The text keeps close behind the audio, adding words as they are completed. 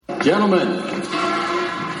Gentlemen,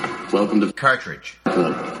 welcome to Cartridge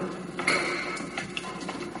Club.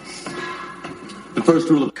 The first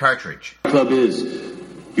rule of Cartridge Club is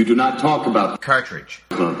you do not talk about Cartridge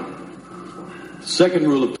Club. The second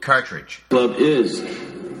rule of Cartridge Club is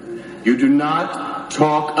you do not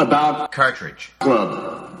talk about Cartridge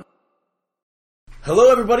Club.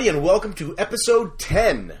 Hello, everybody, and welcome to episode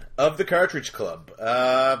 10 of the Cartridge Club.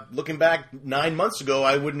 Looking back 9 months ago,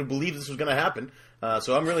 I wouldn't have believed this was going to happen,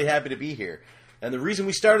 so I'm really happy to be here. And the reason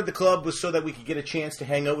we started the club was so that we could get a chance to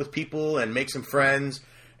hang out with people and make some friends.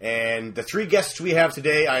 And the three guests we have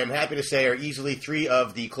today, I am happy to say, are easily three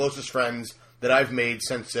of the closest friends that I've made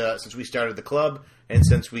since we started the club and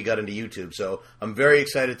since we got into YouTube. So I'm very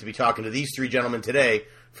excited to be talking to these three gentlemen today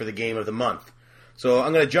for the Game of the Month. So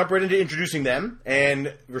I'm going to jump right into introducing them.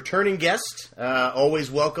 And returning guest,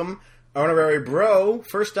 always welcome, honorary bro.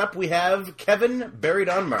 First up, we have Kevin, Buried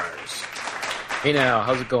on Mars. Hey now,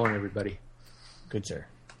 how's it going, everybody? Good, sir.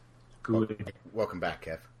 Good. Welcome back,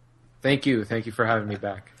 Kev. Thank you for having me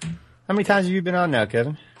back. How many times have you been on now,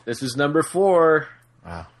 Kevin? This is number 4.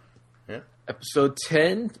 Wow. Yeah. Episode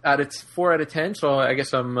 10 4 out of 10, so I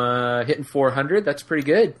guess I'm hitting 400. That's pretty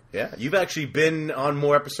good. Yeah, you've actually been on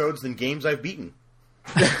more episodes than games I've beaten.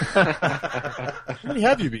 How many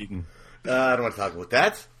have you beaten? I don't want to talk about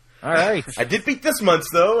that. All right. I did beat this month's,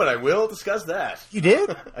 though, and I will discuss that. You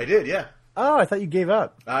did? I did, yeah. Oh, I thought you gave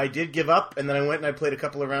up. I did give up, and then I went and I played a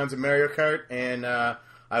couple of rounds of Mario Kart, and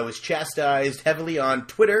I was chastised heavily on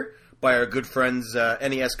Twitter by our good friends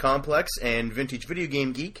NES Complex and Vintage Video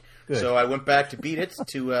Game Geek. Good. So I went back to beat it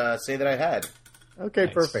to say that I had. Okay,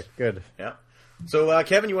 Nice. perfect. Good. Yeah. So,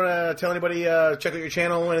 Kevin, you want to tell anybody, check out your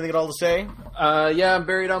channel, anything at all to say? Yeah, I'm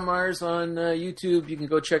Buried on Mars on YouTube. You can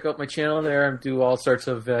go check out my channel there. I do all sorts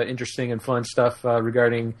of interesting and fun stuff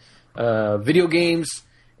regarding video games.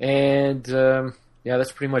 And, yeah,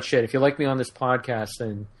 that's pretty much it. If you like me on this podcast,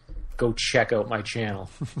 then go check out my channel.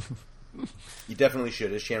 You definitely should.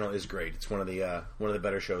 His channel is great. It's one of the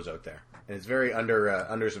better shows out there, and it's very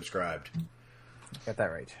undersubscribed. Got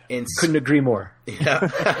that right. And Couldn't agree more.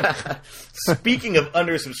 yeah. Speaking of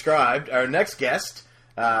undersubscribed, our next guest,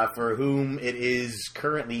 for whom it is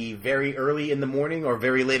currently very early in the morning or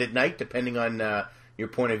very late at night, depending on your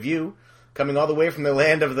point of view, coming all the way from the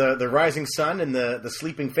land of the rising sun and the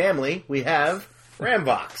sleeping family, we have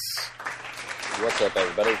Ramvox. What's up,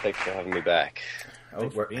 everybody? Thanks for having me back. Oh,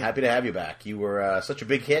 we're happy to have you back. You were such a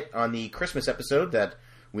big hit on the Christmas episode that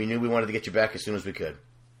we knew we wanted to get you back as soon as we could.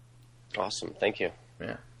 Awesome. Thank you.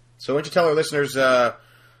 Yeah. So why don't you tell our listeners, tell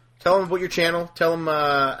them about your channel, tell them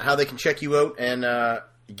how they can check you out, and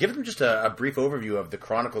give them just a brief overview of the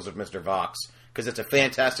Chronicles of Mr. Vox, because it's a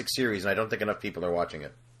fantastic series, and I don't think enough people are watching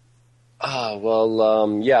it. Yeah,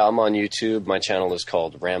 I'm on YouTube. My channel is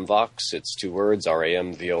called Ramvox. It's 2 words,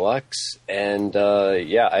 RAMVOX. And,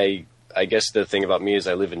 I guess the thing about me is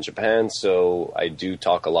I live in Japan, so I do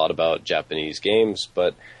talk a lot about Japanese games,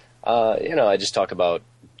 but, I just talk about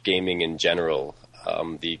gaming in general.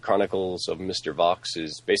 The Chronicles of Mr. Vox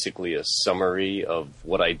is basically a summary of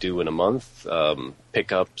what I do in a month,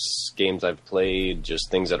 pickups, games I've played,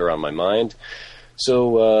 just things that are on my mind.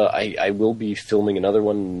 So I will be filming another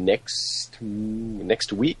one next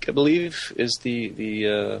week, I believe, is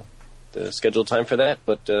the scheduled time for that.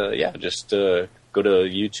 But just go to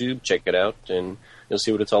YouTube, check it out, and you'll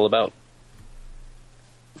see what it's all about.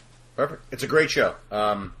 Perfect. It's a great show.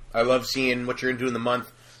 I love seeing what you're into in the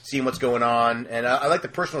month, seeing what's going on, and I like the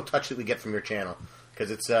personal touch that we get from your channel,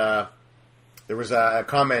 because it's there was a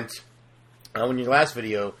comment on your last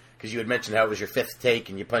video, because you had mentioned how it was your 5th take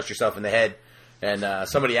and you punched yourself in the head, and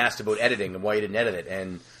somebody asked about editing and why you didn't edit it,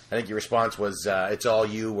 and I think your response was it's all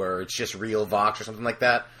you, or it's just real Vox or something like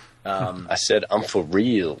that. I said I'm for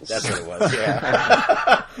reals. That's what it was,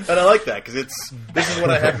 yeah. And I like that, because this is what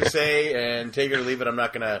I have to say, and take it or leave it. I'm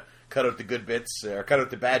not going to cut out the good bits or cut out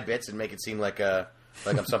the bad bits and make it seem like I'm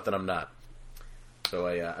something I'm not. So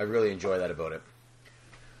I really enjoy that about it.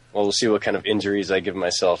 Well, we'll see what kind of injuries I give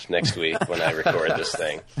myself next week when I record this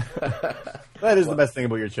thing. That is the best thing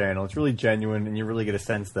about your channel. It's really genuine, and you really get a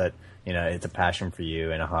sense that, it's a passion for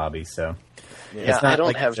you and a hobby, so... Yeah, I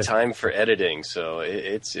don't have time for editing, so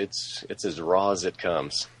it's as raw as it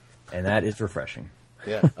comes. And that is refreshing.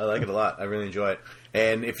 Yeah, I like it a lot. I really enjoy it.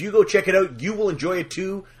 And if you go check it out, you will enjoy it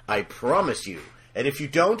too. I promise you. And if you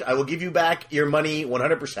don't, I will give you back your money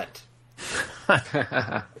 100%.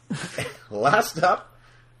 Last up,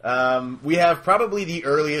 we have probably the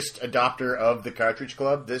earliest adopter of the Cartridge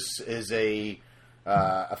Club. This is a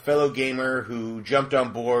fellow gamer who jumped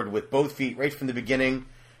on board with both feet right from the beginning.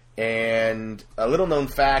 And a little known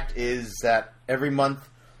fact is that every month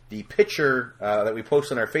the picture that we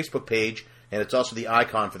post on our Facebook page, and it's also the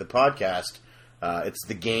icon for the podcast. It's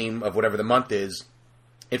the game of whatever the month is,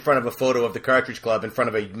 in front of a photo of the Cartridge Club, in front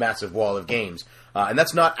of a massive wall of games. And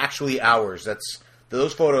that's not actually ours.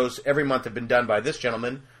 Those photos every month have been done by this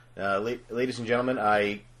gentleman. Ladies and gentlemen,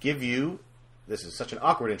 I give you, this is such an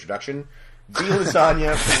awkward introduction, Dean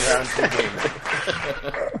Lasagna from Round 2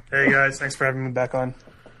 Games. Hey guys, thanks for having me back on.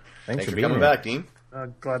 Thanks for coming back, Dean.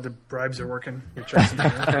 Glad the bribes are working. Your checks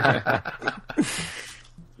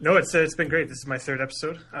No, it's been great. This is my third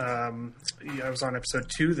episode. I was on episode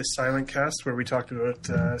 2, the Silent Cast, where we talked about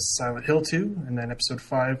Silent Hill 2, and then episode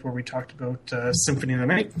 5, where we talked about Symphony of the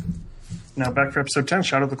Night. Now back for episode 10,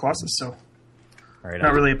 Shadow of the Colossus. So,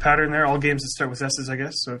 not really a pattern there. All games that start with S's, I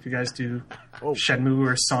guess. So if you guys do Shenmue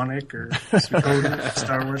or Sonic or Suikoden,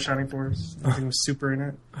 Star Wars, Shining Force, anything with Super in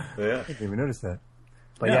it. Yeah. I didn't even notice that.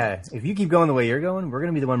 But yeah, if you keep going the way you're going, we're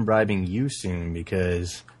going to be the one bribing you soon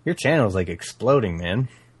because your channel is like exploding, man.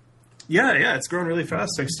 Yeah, it's growing really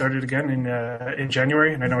fast. I started again in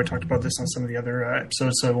January, and I know I talked about this on some of the other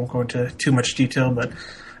episodes, so I won't go into too much detail, but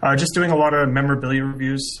just doing a lot of memorabilia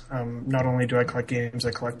reviews. Not only do I collect games,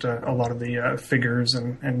 I collect a lot of the figures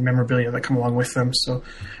and memorabilia that come along with them. So,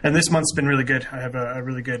 and this month's been really good. I have a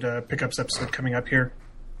really good pickups episode coming up here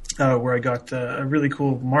where I got a really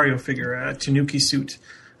cool Mario figure, a Tanuki suit.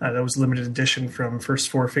 That was limited edition from First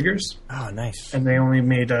 4 Figures. Oh, nice. And they only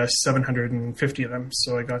made 750 of them,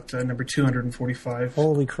 so I got number 245.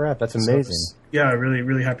 Holy crap, that's amazing. So really,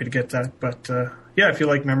 really happy to get that. But if you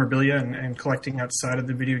like memorabilia and collecting outside of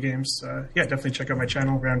the video games, definitely check out my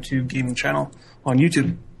channel, Round 2 Gaming Channel, on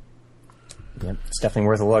YouTube. Yep, it's definitely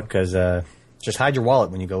worth a look, because just hide your wallet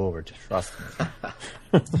when you go over. Trust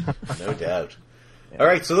me. No doubt. All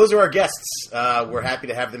right, so those are our guests. We're happy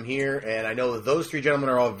to have them here, and I know that those three gentlemen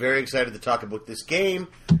are all very excited to talk about this game,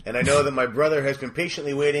 and I know that my brother has been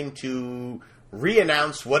patiently waiting to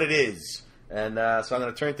re-announce what it is. And so I'm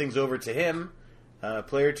going to turn things over to him.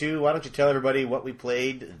 Player 2, why don't you tell everybody what we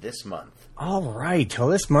played this month? All right, well,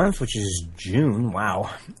 this month, which is June, wow,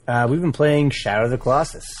 we've been playing Shadow of the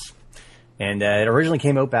Colossus. And it originally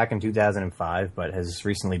came out back in 2005, but has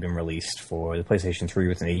recently been released for the PlayStation 3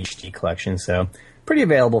 with an HD collection, so pretty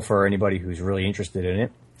available for anybody who's really interested in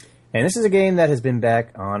it. And this is a game that has been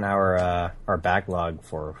back on our backlog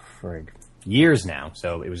for years now,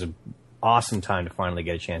 so it was an awesome time to finally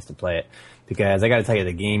get a chance to play it, because I got to tell you,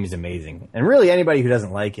 the game is amazing. And really, anybody who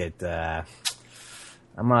doesn't like it, I'm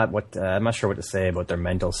not sure what to say about their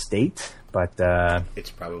mental state, but it's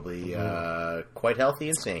probably quite healthy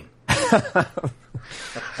and sane.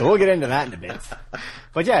 So we'll get into that in a bit.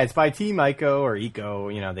 But yeah, it's by Team Ico or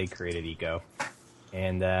Ico. They created Ico,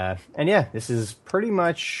 and this is pretty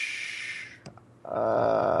much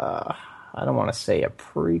I don't want to say a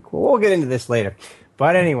prequel. We'll get into this later.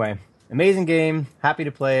 But anyway, amazing game. Happy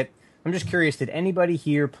to play it. I'm just curious, did anybody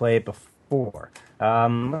here play it before?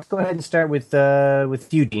 Let's go ahead and start with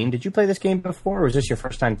you, Dean. Did you play this game before, or was this your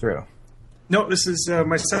first time through? No, this is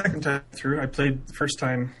my second time through. I played the first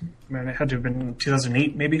time, it had to have been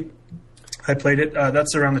 2008 maybe. I played it.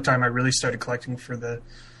 That's around the time I really started collecting for the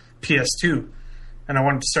PS2. And I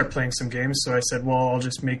wanted to start playing some games, so I said, well, I'll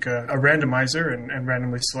just make a randomizer and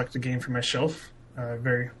randomly select a game from my shelf.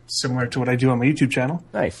 Very similar to what I do on my YouTube channel.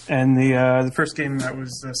 Nice. And the first game that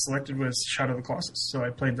was selected was Shadow of the Colossus. So I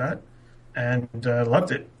played that and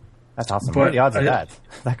loved it. That's awesome. What are the odds of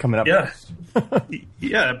that coming up? Yeah,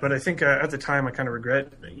 yeah. But I think at the time I kind of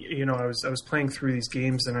regret. I was playing through these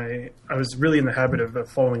games and I was really in the habit of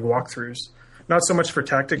following walkthroughs. Not so much for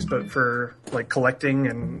tactics, but for like collecting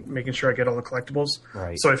and making sure I get all the collectibles.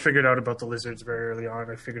 Right. So I figured out about the lizards very early on.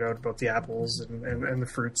 I figured out about the apples and the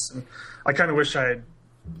fruits. And I kind of wish I had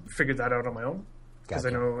figured that out on my own. Because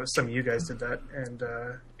I know some of you guys did that. And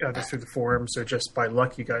either through the forums or just by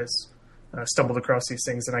luck, you guys stumbled across these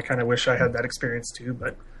things. And I kind of wish I had that experience too.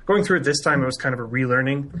 But going through it this time, it was kind of a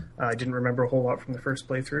relearning. I didn't remember a whole lot from the first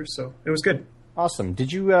playthrough. So it was good. Awesome.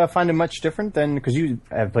 Did you find it much different than, because you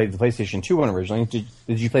have played the PlayStation 2 one originally, did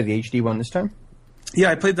you play the HD one this time? Yeah,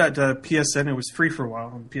 I played that PSN. It was free for a while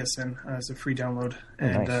on PSN as a free download,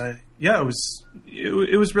 and nice.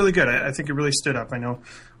 It was really good. I think it really stood up. I know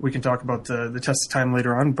we can talk about the test of time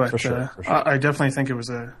later on, but for sure. I definitely think it was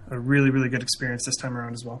a really, really good experience this time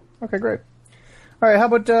around as well. Okay, great. All right, how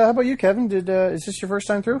about you, Kevin? Is this your first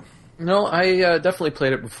time through? No, I definitely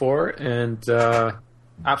played it before and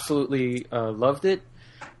absolutely loved it.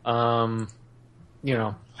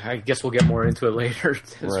 I guess we'll get more into it later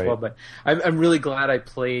as well. But I'm really glad I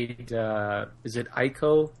played. Is it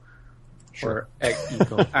Ico? Sure. Or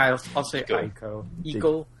Ico? I'll say Ico.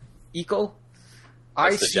 Ico.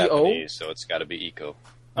 That's ICO. the Japanese, so it's got to be Ico.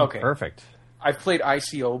 Okay. Perfect. I've played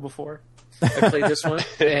ICO before. I played this one,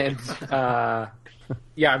 and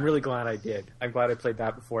yeah, I'm really glad I did. I'm glad I played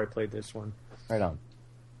that before I played this one. Right on.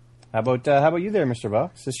 How about you there, Mr.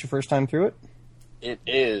 Buck? Is this your first time through it? It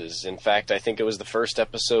is. In fact, I think it was the first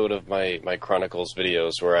episode of my Chronicles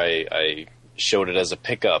videos where I showed it as a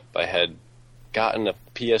pickup. I had gotten a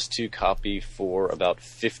PS2 copy for about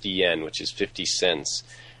 50 yen, which is 50 cents.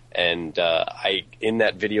 And I, in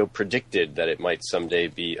that video, predicted that it might someday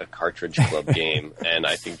be a Cartridge Club game. And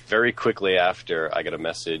I think very quickly after, I got a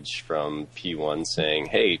message from P1 saying,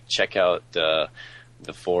 hey, check out the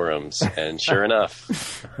forums. And sure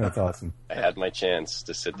enough, That's awesome. I had my chance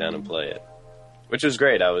to sit down and play it, which was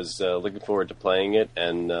great. I was looking forward to playing it,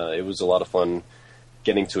 and it was a lot of fun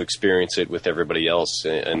getting to experience it with everybody else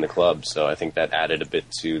in the club. So I think that added a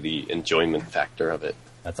bit to the enjoyment factor of it.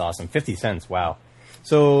 That's awesome. 50 cents. Wow.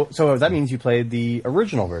 So that means you played the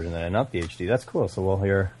original version then, not the HD. That's cool. So we'll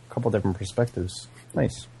hear a couple different perspectives.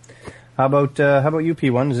 Nice. How about you,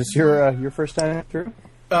 P1? Is this your first time through?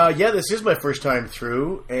 Yeah, this is my first time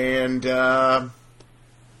through, and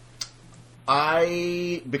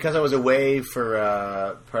because I was away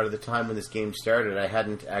for part of the time when this game started, I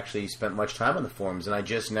hadn't actually spent much time on the forums, and I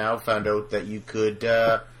just now found out that you could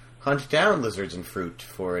hunt down lizards and fruit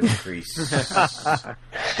for an increase.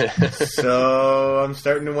 So I'm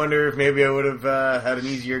starting to wonder if maybe I would have had an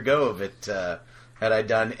easier go of it had I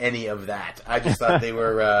done any of that. I just thought they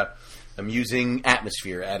were amusing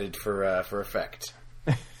atmosphere added for effect.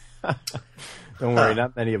 Don't worry,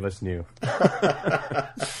 not many of us knew.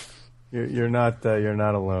 You're not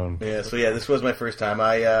alone. Yeah, so this was my first time.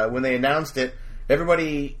 I when they announced it,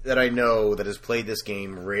 everybody that I know that has played this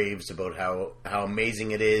game raves about how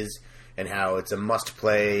amazing it is and how it's a must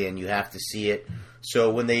play and you have to see it.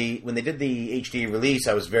 So when they did the HD release,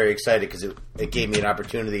 I was very excited because it gave me an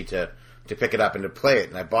opportunity to pick it up and to play it.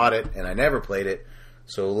 And I bought it and I never played it.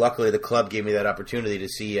 So luckily the club gave me that opportunity to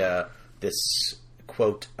see this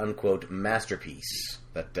quote unquote masterpiece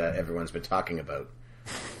that everyone's been talking about.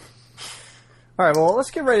 All right, well,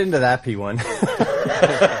 let's get right into that, P1.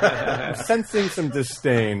 I'm sensing some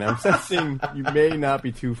disdain. I'm sensing you may not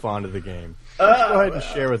be too fond of the game. Go ahead and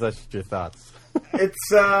share with us your thoughts.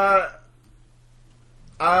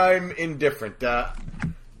 I'm indifferent. I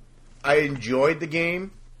enjoyed the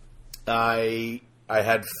game. I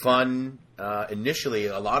had fun. Initially,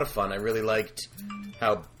 a lot of fun. I really liked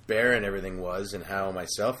how barren everything was and how my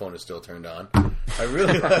cell phone is still turned on. I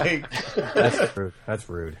really liked... That's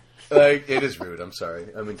rude. Like, it is rude. I'm sorry.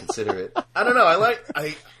 I'm inconsiderate. I don't know.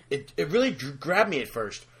 It really grabbed me at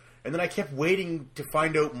first, and then I kept waiting to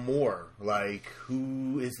find out more. Like,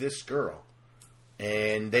 who is this girl?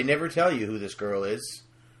 And they never tell you who this girl is.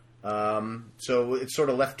 So it's sort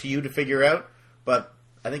of left to you to figure out. But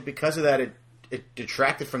I think because of that, it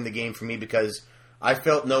detracted from the game for me because I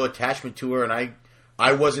felt no attachment to her, and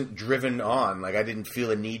I wasn't driven on. Like, I didn't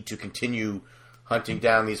feel a need to continue hunting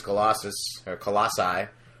down these colossi.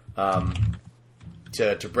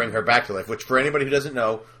 To bring her back to life, which for anybody who doesn't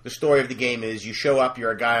know, the story of the game is you show up,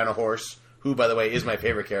 you're a guy on a horse, who, by the way, is my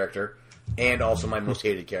favorite character, and also my most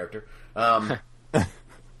hated character.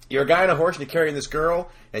 You're a guy on a horse, and you're carrying this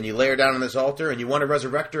girl, and you lay her down on this altar, and you want to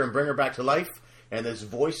resurrect her and bring her back to life, and this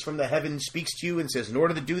voice from the heavens speaks to you and says, in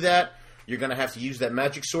order to do that, you're going to have to use that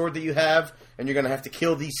magic sword that you have, and you're going to have to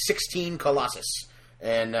kill these 16 colossus.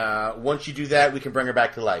 And once you do that, we can bring her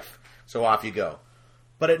back to life. So off you go.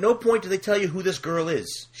 But at no point do they tell you who this girl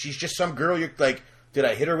is. She's just some girl. You're like, did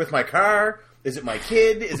I hit her with my car? Is it my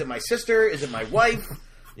kid? Is it my sister? Is it my wife?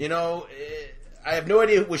 You know, I have no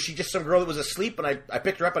idea. Was she just some girl that was asleep and I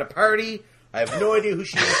picked her up at a party? I have no idea who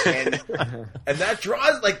she is. And that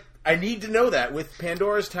draws, like, I need to know that. With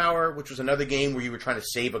Pandora's Tower, which was another game where you were trying to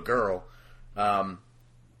save a girl,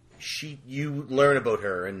 you learn about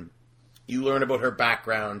her and you learn about her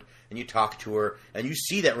background, and you talk to her, and you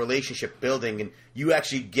see that relationship building, and you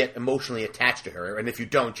actually get emotionally attached to her. And if you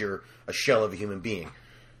don't, you're a shell of a human being.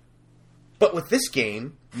 But with this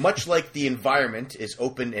game, much like the environment is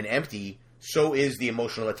open and empty, so is the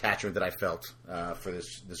emotional attachment that I felt for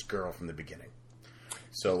this girl from the beginning.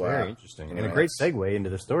 So very interesting, and a great segue into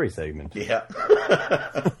the story segment. Yeah.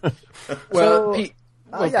 Well,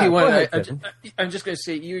 P1, I'm just going to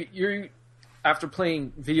say you're after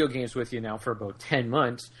playing video games with you now for about 10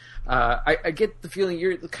 months, I get the feeling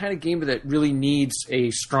you're the kind of gamer that really needs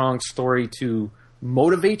a strong story to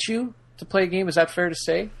motivate you to play a game. Is that fair to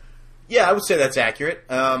say? Yeah, I would say that's accurate.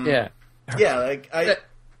 Yeah.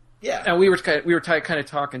 And we were kind of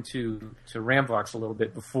talking to Ramvox a little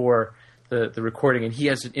bit before the recording, and he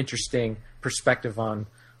has an interesting perspective on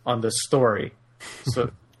the story.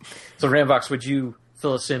 So Ramvox, would you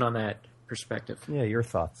fill us in on that perspective. Yeah, your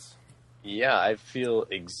thoughts. Yeah, I feel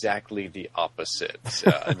exactly the opposite.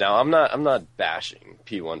 Now, I'm not bashing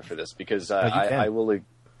P1 for this because I will.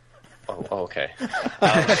 Oh, okay.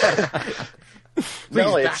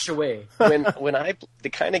 Please bash away. when the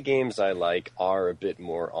kind of games I like are a bit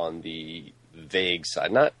more on the vague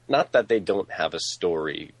side. Not that they don't have a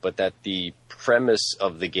story, but that the premise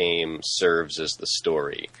of the game serves as the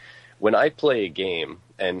story. When I play a game,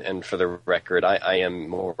 and for the record, I am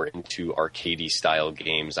more into arcadey style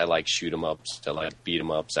games. I like shoot 'em ups. I like beat 'em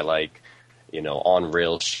ups. I like, on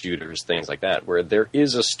rail shooters, things like that, where there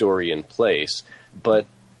is a story in place, but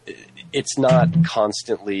it's not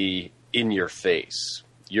constantly in your face.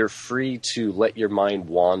 You're free to let your mind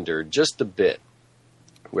wander just a bit,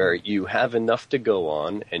 where you have enough to go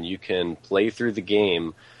on and you can play through the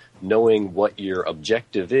game knowing what your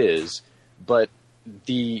objective is, but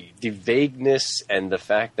the vagueness and the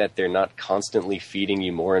fact that they're not constantly feeding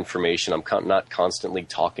you more information, not constantly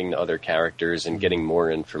talking to other characters and getting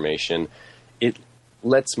more information, it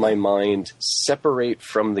lets my mind separate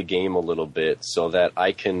from the game a little bit so that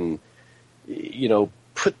I can,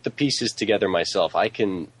 put the pieces together myself. I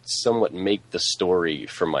can somewhat make the story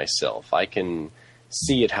for myself. I can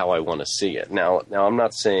see it how I want to see it. Now I'm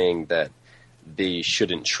not saying that they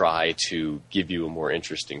shouldn't try to give you a more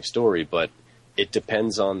interesting story, but it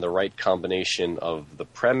depends on the right combination of the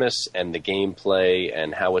premise and the gameplay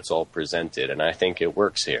and how it's all presented, and I think it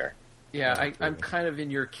works here. Yeah, I'm kind of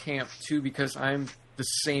in your camp, too, because I'm the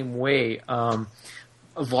same way.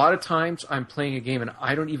 A lot of times I'm playing a game and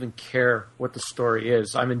I don't even care what the story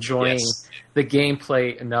is. I'm enjoying the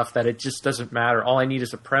gameplay enough that it just doesn't matter. All I need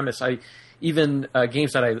is a premise. Even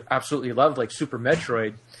games that I absolutely love, like Super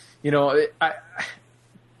Metroid,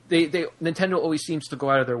 Nintendo always seems to go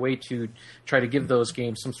out of their way to try to give those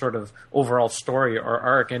games some sort of overall story or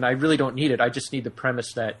arc, and I really don't need it. I just need the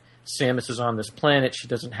premise that Samus is on this planet. She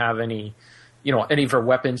doesn't have any of her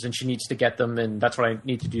weapons, and she needs to get them, and that's what I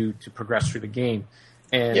need to do to progress through the game.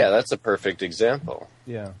 And yeah, that's a perfect example.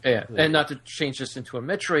 Yeah, and not to change this into a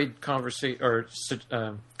Metroid conversation,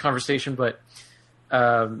 but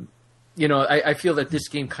I feel that this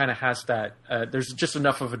game kind of has that. There's just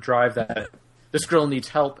enough of a drive that this girl needs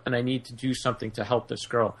help, and I need to do something to help this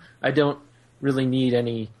girl. I don't really need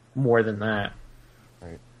any more than that.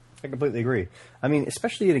 Right. I completely agree. I mean,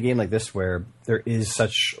 especially in a game like this where there is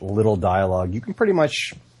such little dialogue, you can pretty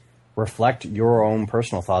much reflect your own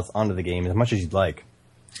personal thoughts onto the game as much as you'd like.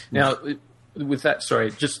 Now, with that, I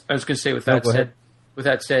was going to say, with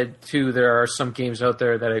that said, too, there are some games out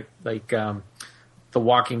there that like the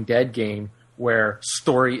Walking Dead game, where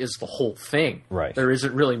story is the whole thing. Right. There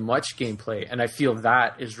isn't really much gameplay, and I feel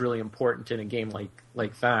that is really important in a game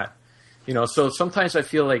like that. So sometimes I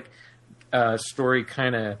feel like story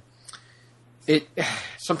kind of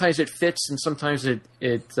sometimes it fits, and sometimes it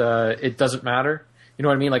doesn't matter. You know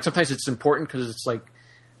what I mean? Like sometimes it's important because it's like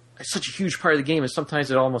such a huge part of the game, and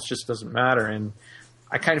sometimes it almost just doesn't matter. And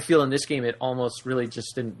I kind of feel in this game it almost really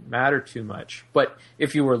just didn't matter too much. But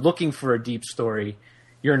if you were looking for a deep story,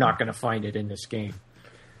 you're not going to find it in this game.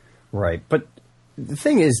 Right. But the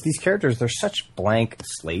thing is, these characters, they're such blank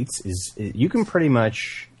slates. You can pretty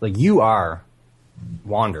much, you are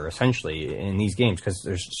Wander, essentially, in these games, because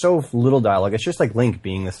there's so little dialogue. It's just like Link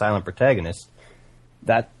being the silent protagonist,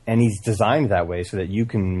 and he's designed that way so that you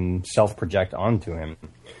can self-project onto him.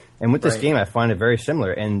 And with this game, I find it very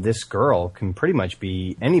similar. And this girl can pretty much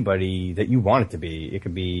be anybody that you want it to be. It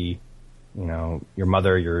could be, your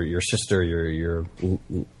mother, your sister, your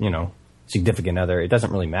significant other. It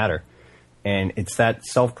doesn't really matter. And it's that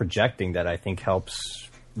self-projecting that I think helps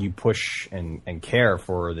you push and care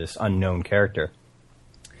for this unknown character.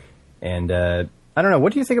 And I don't know.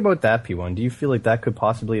 What do you think about that, P1? Do you feel like that could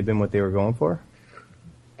possibly have been what they were going for?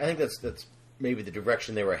 I think that's maybe the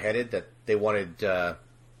direction they were headed. That they wanted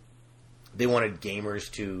gamers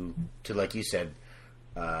to like you said,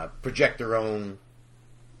 project their own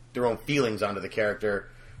feelings onto the character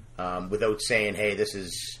without saying, "Hey, this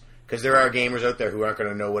is," because there are gamers out there who aren't going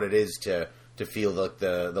to know what it is to feel like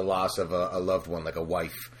the loss of a loved one, like a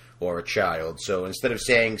wife or a child. So instead of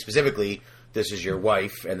saying specifically, "This is your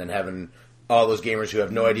wife," and then having all those gamers who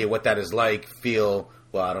have no idea what that is like feel,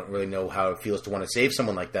 well, I don't really know how it feels to want to save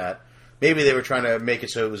someone like that. Maybe they were trying to make it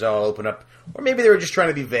so it was all open up, or maybe they were just trying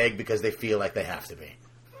to be vague because they feel like they have to be.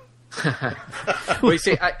 Well, you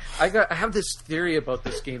see, I have this theory about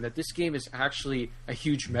this game, that this game is actually a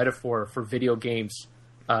huge metaphor for video games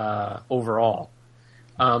overall.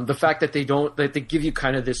 The fact that they give you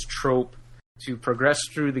kind of this trope to progress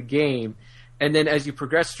through the game, and then as you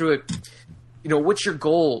progress through it, what's your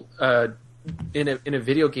goal? in a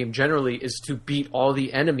video game generally is to beat all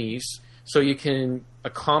the enemies so you can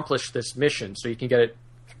accomplish this mission, so you can get it,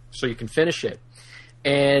 so you can finish it.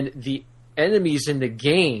 And the enemies in the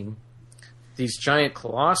game, these giant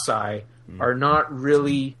colossi, are not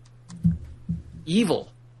really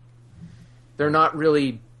evil. They're not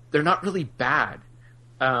really bad.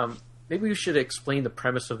 Maybe we should explain the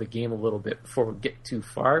premise of the game a little bit before we get too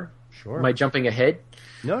far. Sure. Am I jumping ahead?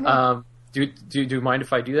 No. Do you mind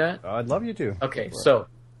if I do that? I'd love you to. Okay, so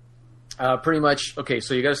pretty much,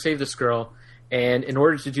 so you got to save this girl, and in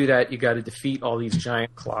order to do that, you got to defeat all these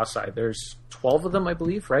giant colossi. There's 12 of them, I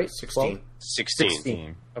believe, right? 16.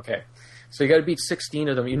 16. Okay, so you got to beat 16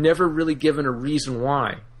 of them. You're never really given a reason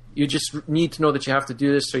why. You just need to know that you have to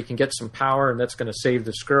do this so you can get some power, and that's going to save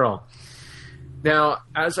this girl. Now,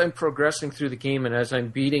 as I'm progressing through the game and as I'm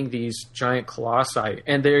beating these giant colossi,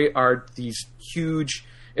 and they are these huge...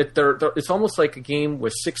 It's almost like a game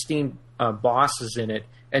with 16 bosses in it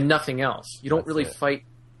and nothing else. You don't really fight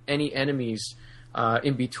any enemies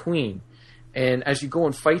in between. And as you go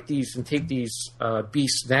and fight these and take these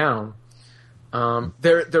beasts down,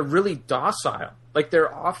 they're really docile. Like,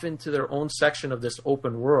 they're off into their own section of this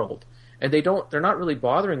open world, and they're not really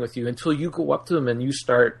bothering with you until you go up to them and you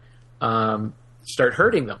start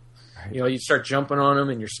hurting them. Right. You start jumping on them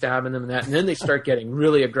and you're stabbing them and then they start getting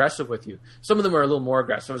really aggressive with you. Some of them are a little more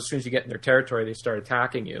aggressive. As soon as you get in their territory, they start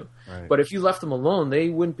attacking you. Right. But if you left them alone, they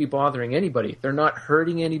wouldn't be bothering anybody. They're not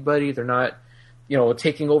hurting anybody. They're not,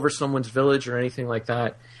 taking over someone's village or anything like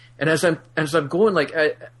that. And as I'm going, like,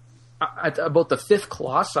 at about the 5th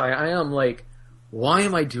colossi, I am like, why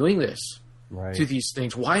am I doing this to these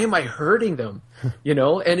things? Why am I hurting them?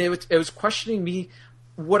 And it was questioning me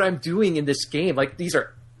what I'm doing in this game. Like, these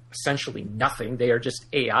are essentially nothing. They are just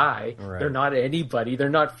AI. Right. They're not anybody. They're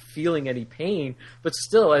not feeling any pain. But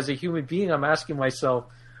still, as a human being, I'm asking myself,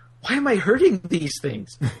 why am I hurting these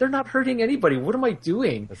things? They're not hurting anybody. What am I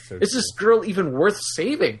doing? Is this girl even worth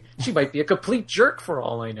saving? She might be a complete jerk for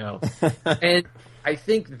all I know. And I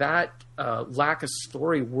think that lack of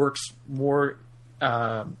story works more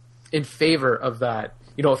in favor of that.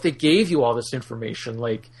 If they gave you all this information,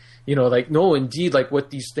 no, indeed, like,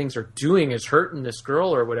 what these things are doing is hurting this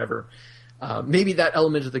girl or whatever, maybe that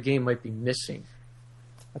element of the game might be missing.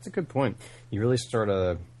 That's a good point. You really start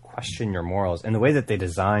to question your morals. And the way that they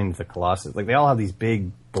designed the Colossus, like, they all have these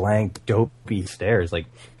big, blank, dopey stares. Like,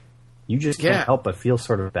 you just can't help but feel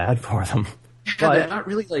sort of bad for them. Yeah, but they're not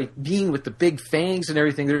really, like, being with the big fangs and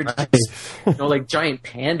everything. They're just, like giant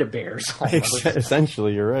panda bears.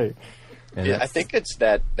 Essentially, you're right. And I think it's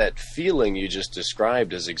that feeling you just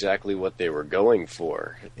described is exactly what they were going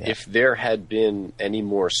for. Yeah. If there had been any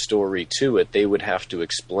more story to it, they would have to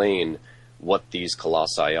explain what these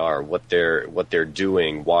colossi are, what they're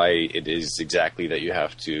doing, why it is exactly that you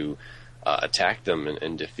have to attack them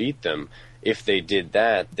and defeat them. If they did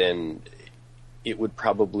that, then it would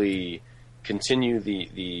probably continue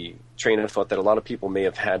the train of thought that a lot of people may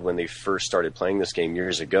have had when they first started playing this game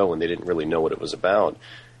years ago when they didn't really know what it was about.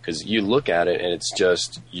 Because you look at it and it's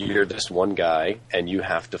just, you're this one guy and you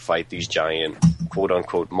have to fight these giant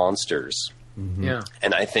quote-unquote monsters. Mm-hmm. Yeah.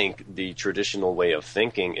 And I think the traditional way of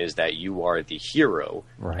thinking is that you are the hero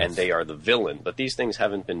and they are the villain. But these things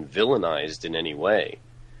haven't been villainized in any way.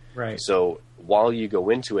 Right. So while you go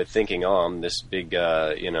into it thinking, oh, I'm this big,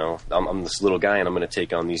 I'm this little guy and I'm going to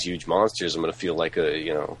take on these huge monsters. I'm going to feel like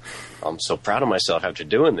I'm so proud of myself after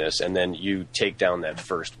doing this. And then you take down that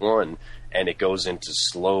first one and it goes into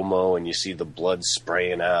slow-mo and you see the blood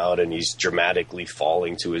spraying out and he's dramatically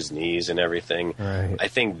falling to his knees and everything. Right. I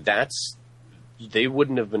think they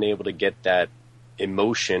wouldn't have been able to get that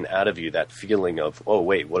emotion out of you, that feeling of, oh,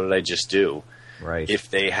 wait, what did I just do? Right. If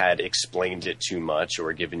they had explained it too much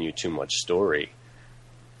or given you too much story.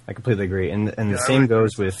 I completely agree. And the same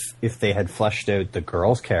goes with if they had fleshed out the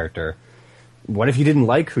girl's character. What if you didn't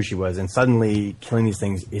like who she was and suddenly killing these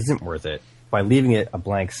things isn't worth it? By leaving it a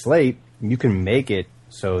blank slate, you can make it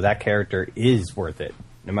so that character is worth it.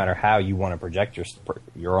 No matter how you want to project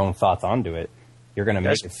your own thoughts onto it, you're going to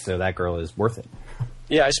make it so that girl is worth it.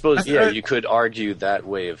 Yeah, I suppose, you could argue that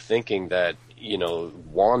way of thinking that,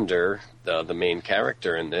 Wander, the main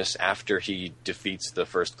character in this, after he defeats the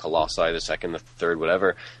first colossi, the second, the third,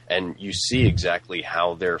 whatever, and you see exactly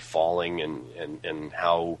how they're falling and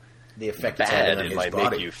how the effect bad it might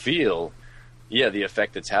make you feel. Yeah, the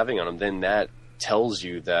effect it's having on him, then that tells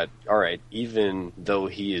you that, all right, even though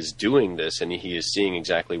he is doing this and he is seeing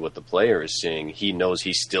exactly what the player is seeing, he knows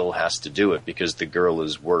he still has to do it because the girl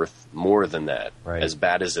is worth more than that. Right. As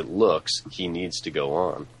bad as it looks, he needs to go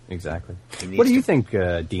on. Exactly. What do you think,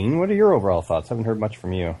 Dean? What are your overall thoughts? I haven't heard much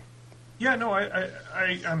from you. Yeah, no,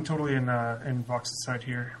 I'm totally in Vox's side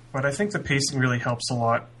here, but I think the pacing really helps a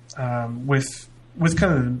lot with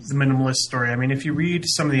kind of the minimalist story. I mean, if you read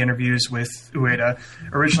some of the interviews with Ueda,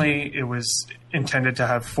 originally it was intended to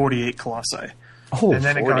have 48 colossi. Oh, and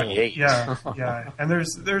then 48. Yeah. And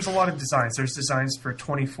there's a lot of designs. There's designs for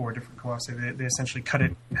 24 different colossi. They essentially cut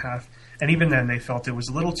it in half. And even then, they felt it was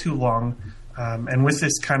a little too long. And with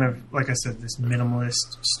this kind of, like I said, this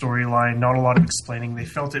minimalist storyline, not a lot of explaining, they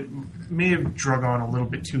felt it may have drug on a little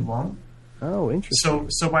bit too long. Oh, interesting.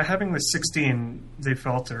 So by having the 16, they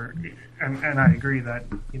felt, and I agree that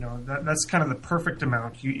that's kind of the perfect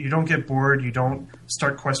amount. You don't get bored. You don't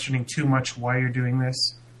start questioning too much why you're doing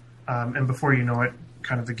this, and before you know it,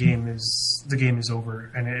 kind of the game is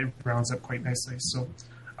over, and it rounds up quite nicely. So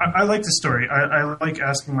I like the story. I like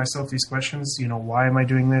asking myself these questions. Why am I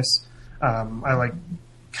doing this? I like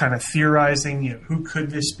kind of theorizing. Who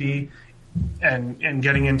could this be? And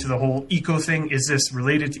getting into the whole eco thing. Is this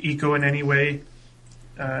related to eco in any way?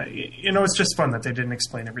 It's just fun that they didn't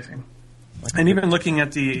explain everything. And even looking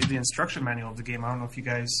at the instruction manual of the game, I don't know if you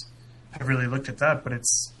guys have really looked at that, but it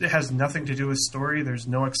has nothing to do with story. There's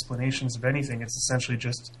no explanations of anything. It's essentially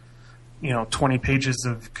just 20 pages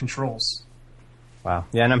of controls. Wow.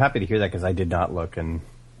 Yeah, and I'm happy to hear that because I did not look, and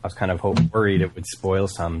I was kind of worried it would spoil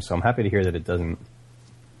some. So I'm happy to hear that it doesn't.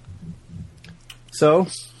 So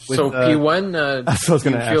P1, that's what I was do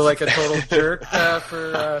you gonna feel ask. like a total jerk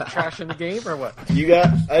for trashing the game, or what?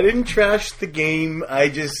 I didn't trash the game. I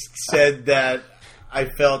just said that I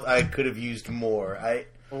felt I could have used more.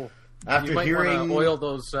 After you might hearing want to oil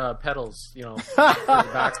those pedals, for your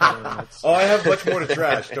backbone. I have much more to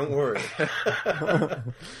trash. Don't worry.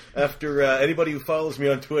 After anybody who follows me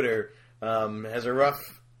on Twitter has a rough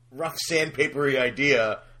sandpapery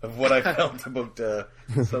idea of what I felt about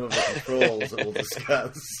some of the controls that we'll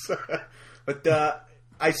discuss. But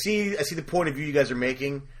I see the point of view you guys are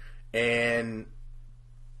making, and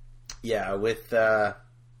yeah, with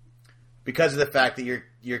because of the fact that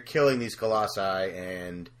you're killing these colossi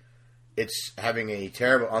and it's having a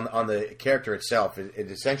terrible on the character itself.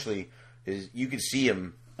 It essentially is. You can see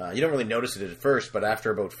him. You don't really notice it at first, but after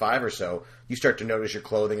about 5 or so, you start to notice your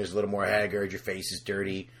clothing is a little more haggard, your face is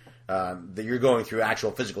dirty. That you're going through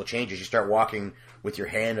actual physical changes. You start walking with your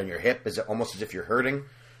hand on your hip, almost as if you're hurting.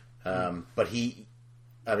 But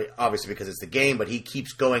obviously because it's the game, but he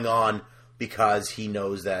keeps going on because he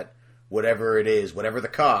knows that whatever it is, whatever the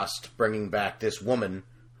cost, bringing back this woman,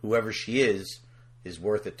 whoever she is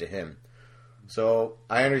worth it to him. So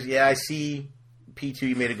I understand. Yeah, I see. P2,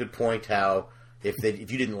 you made a good point. How if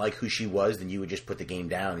you didn't like who she was, then you would just put the game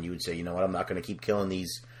down and you would say, you know what, I'm not going to keep killing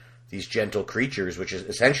these gentle creatures, which is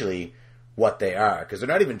essentially what they are, because they're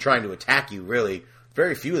not even trying to attack you, really.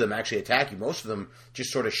 Very few of them actually attack you. Most of them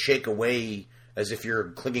just sort of shake away as if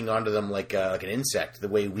you're clinging onto them like an insect, the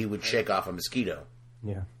way we would shake off a mosquito.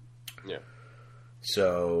 Yeah.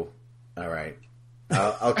 So, all right.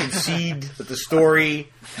 I'll concede that the story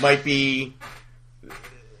might be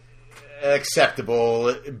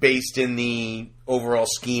acceptable based in the overall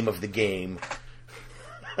scheme of the game.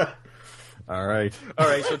 All right.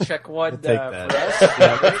 So check one Take for that. us.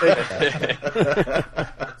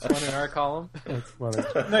 It's one in our column.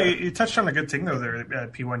 No, you touched on a good thing though there,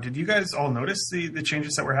 P1. Did you guys all notice the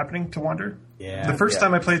changes that were happening to Wander? Yeah. The first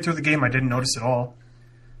time I played through the game, I didn't notice at all.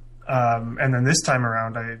 And then this time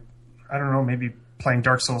around, I don't know, maybe playing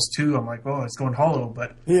Dark Souls 2, I'm like, oh, it's going hollow.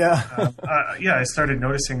 But Yeah. I started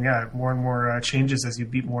noticing, more and more changes as you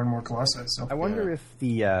beat more and more Colossi. So I wonder if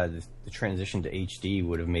the transition to HD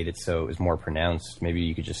would have made it so it was more pronounced. Maybe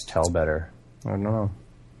you could just tell better. I don't know.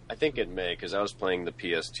 I think it may, because I was playing the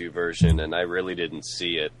PS2 version, and I really didn't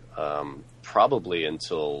see it probably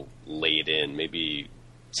until late in, maybe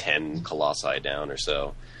 10 Colossi down or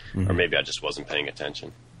so. Mm-hmm. Or maybe I just wasn't paying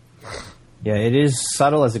attention. Yeah, it is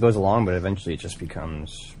subtle as it goes along, but eventually it just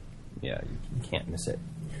becomes, you can't miss it.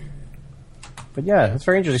 But yeah, that's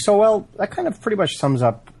very interesting. So, well, that kind of pretty much sums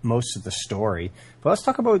up most of the story. But let's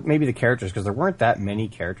talk about maybe the characters, because there weren't that many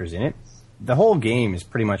characters in it. The whole game is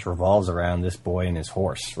pretty much revolves around this boy and his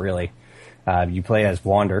horse, really. You play as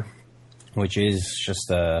Wander, which is just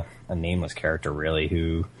a nameless character, really,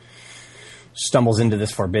 who stumbles into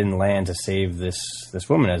this forbidden land to save this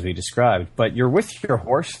woman, as we described. But you're with your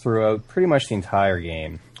horse throughout pretty much the entire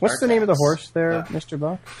game. What's the name of the horse there, Mr.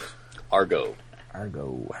 Buck? Argo.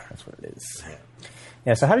 Argo. That's what it is.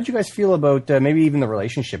 Yeah, so how did you guys feel about maybe even the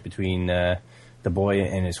relationship between the boy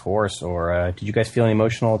and his horse? Or did you guys feel any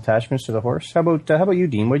emotional attachments to the horse? How about you,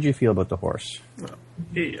 Dean? What did you feel about the horse?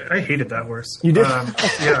 I hated that horse. You did?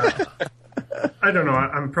 Yeah. I don't know.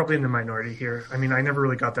 I'm probably in the minority here. I mean, I never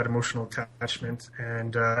really got that emotional attachment.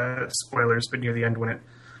 And spoilers, but near the end when it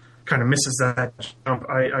kind of misses that jump,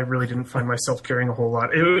 I really didn't find myself caring a whole lot.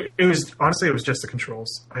 It was honestly, it was just the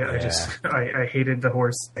controls. I hated the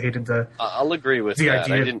horse. I hated the. I'll agree with the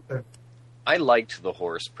that. idea. I liked the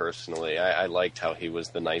horse personally. I liked how he was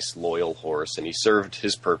the nice, loyal horse, and he served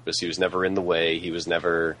his purpose. He was never in the way. He was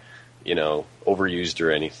never, overused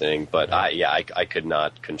or anything. But I could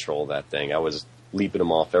not control that thing. I was leaping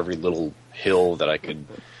him off every little hill that I could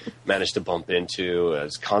manage to bump into. I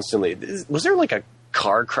was constantly. Was there like a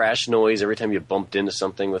car crash noise every time you bumped into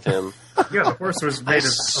something with him? Yeah, the horse was made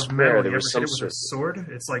of metal. There You was ever hit some it with a sword?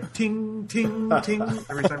 It's like ting, ting, ting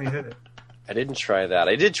every time you hit it. I didn't try that.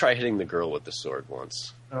 I did try hitting the girl with the sword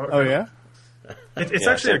once. Oh yeah. It's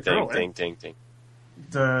actually a girl. Ting, ting, ting.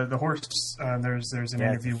 The horse. There's an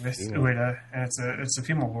interview with Ueda, and it's a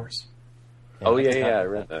female horse. Oh yeah, I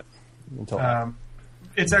read that.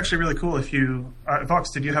 It's actually really cool. If you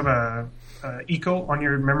Vox, did you have a Eco on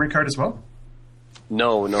your memory card as well?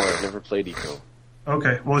 No, I've never played Eco.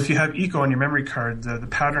 Okay, well, if you have Eco on your memory card, the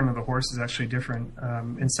pattern of the horse is actually different.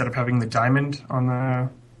 Instead of having the diamond on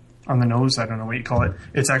the nose, I don't know what you call it.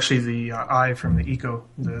 It's actually the eye from the Eco,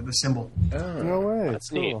 the symbol. Oh, no way.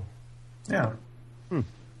 That's neat. Yeah.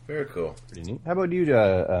 Very cool. Pretty neat. How about you,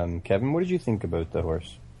 Kevin? What did you think about the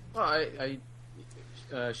horse? Well,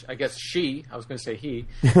 I guess she. I was going to say he.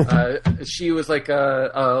 She was like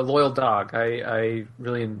a loyal dog. I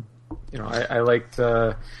really, I liked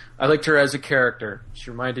her as a character.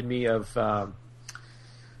 She reminded me of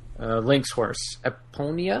Link's horse,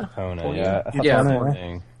 Epona. Epona, yeah.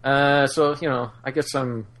 Epona. So I guess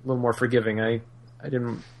I'm a little more forgiving. I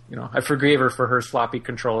didn't, I forgave her for her sloppy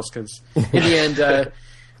controls because in the end.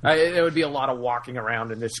 There would be a lot of walking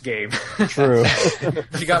around in this game. True.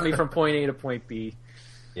 She got me from point A to point B.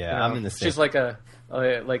 Yeah, I'm in the same. She's like a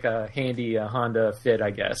handy Honda Fit, I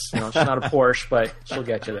guess. She's not a Porsche, but she'll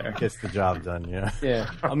get you there. Gets the job done. Yeah. Yeah.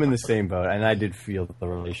 I'm in the same boat, and I did feel the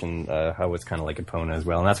relation how it's kind of like Epona as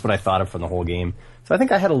well, and that's what I thought of from the whole game. So I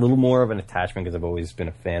think I had a little more of an attachment because I've always been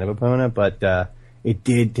a fan of Epona, but it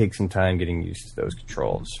did take some time getting used to those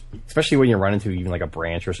controls, especially when you run into even like a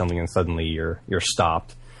branch or something, and suddenly you're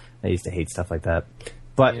stopped. I used to hate stuff like that.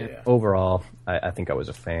 But overall, I think I was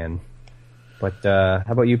a fan. But how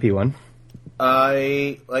about you, P1?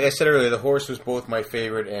 Like I said earlier, the horse was both my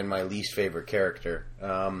favorite and my least favorite character.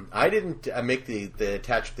 I didn't make the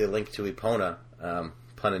attach the link to Epona,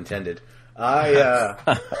 pun intended. I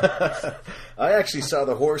actually saw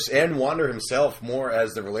the horse and Wander himself more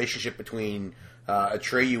as the relationship between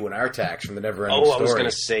Atreyu and Artax from the Neverending Story. I was going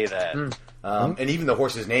to say that. And even the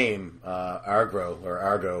horse's name,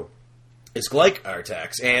 Argo, is like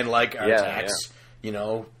Artax. And like Artax,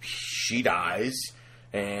 she dies,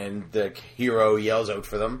 and the hero yells out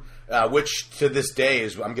for them, which to this day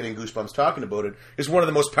I'm getting goosebumps talking about it, is one of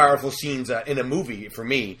the most powerful scenes in a movie for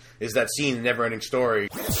me, is that scene in Neverending Story.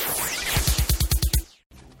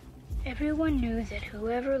 Everyone knew that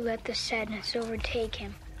whoever let the sadness overtake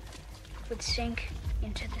him would sink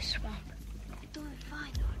into the swamp. Doing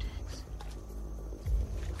fine, Artax.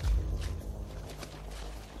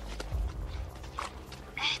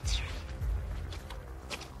 That's right.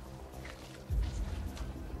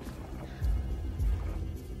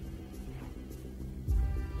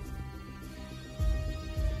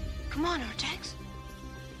 Come on, Artax.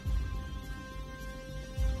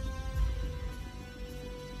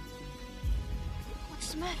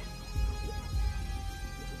 What's the matter?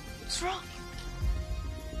 What's wrong?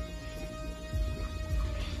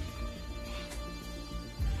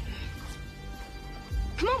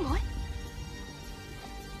 Come on, boy.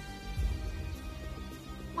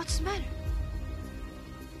 What's the matter?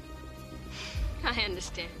 I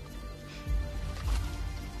understand.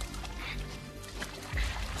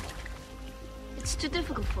 It's too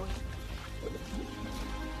difficult for you.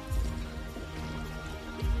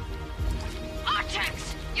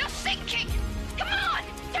 Artax, you're sinking! Come on,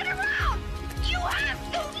 turn around! You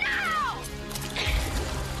have to now!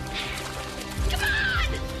 Come on!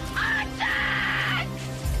 Artax!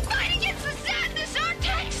 Fight against the sadness,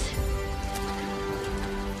 Artax!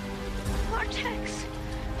 Artax,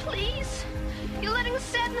 please. You're letting the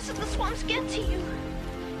sadness of the swamps get to you.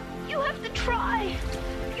 You have to try.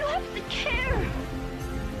 You have to care.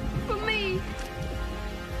 For me.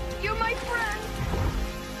 You're my friend.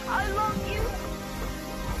 I love you.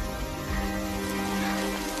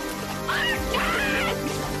 Artax!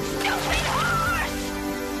 Stupid horse!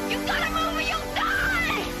 You gotta move or you'll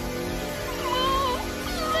die! Move,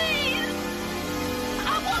 please! I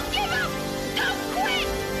won't give up! Don't quit!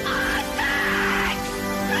 Artax!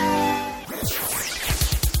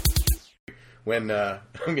 when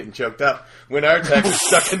I'm getting choked up, when Artax was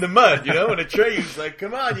stuck in the mud, you know, and Atreus like,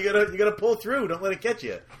 come on, you gotta pull through, don't let it get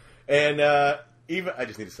you. And even I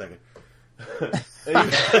just need a second.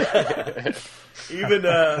 even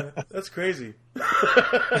that's crazy.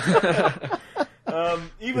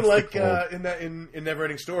 Even like in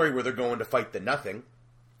Neverending Story, where they're going to fight the Nothing,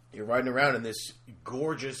 you're riding around in this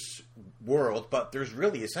gorgeous world, but there's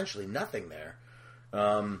really essentially nothing there.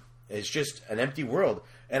 It's just an empty world.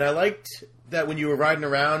 And I liked that when you were riding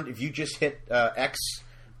around, if you just hit X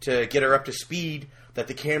to get her up to speed, that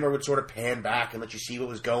the camera would sort of pan back and let you see what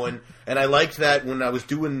was going. And I liked that when I was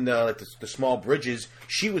doing like the small bridges,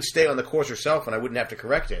 she would stay on the course herself and I wouldn't have to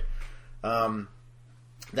correct it.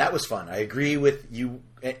 That was fun. I agree with you.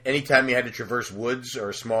 Anytime you had to traverse woods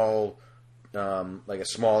or a small, like a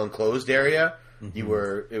small enclosed area, it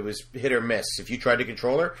was hit or miss if you tried to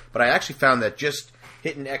control her. But I actually found that just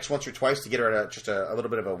hitting X once or twice to get her just a little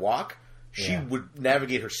bit of a walk, she would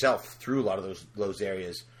navigate herself through a lot of those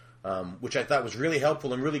areas, which I thought was really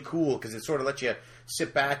helpful and really cool because it sort of let you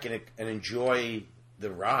sit back and enjoy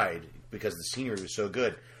the ride because the scenery was so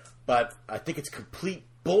good. But I think it's complete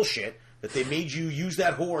bullshit that they made you use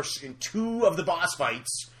that horse in 2 of the boss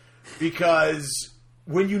fights, because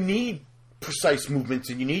when you need precise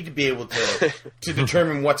movements and you need to be able to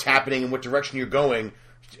determine what's happening and what direction you're going,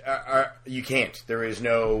 you can't. There is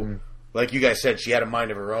no, like you guys said, she had a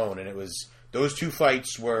mind of her own, and it was those 2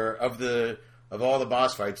 fights were of all the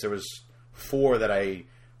boss fights. There was 4 that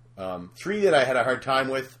 3 that I had a hard time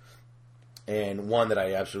with, and 1 that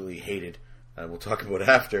I absolutely hated. We'll talk about it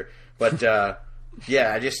after, but.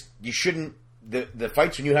 Yeah, you shouldn't. The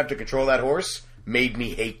fights when you have to control that horse made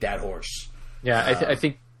me hate that horse. Yeah, I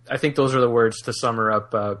think those are the words to sum her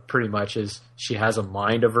up. Pretty much, is she has a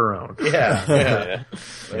mind of her own. Yeah.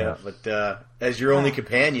 But as your only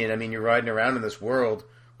companion, I mean, you're riding around in this world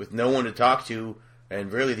with no one to talk to,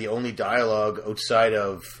 and really the only dialogue outside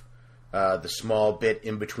of the small bit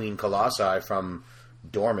in between Colossi from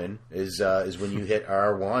Dorman is when you hit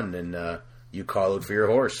R1 and you call out for your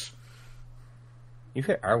horse. You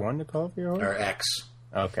hit R1 to call for your horse? Or X.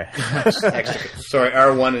 Okay. X. Sorry,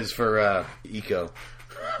 R1 is for eco.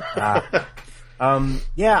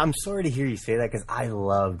 Yeah, I'm sorry to hear you say that because I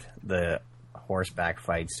loved the horseback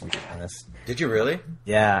fights, to be honest. Did you really?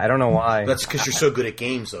 Yeah, I don't know why. That's because you're so good at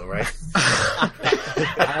games, though, right? I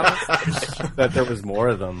almost wish that there was more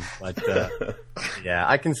of them, but yeah,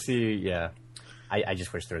 I can see, yeah. I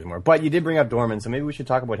just wish there was more. But you did bring up Dorman, so maybe we should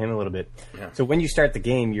talk about him a little bit. Yeah. So when you start the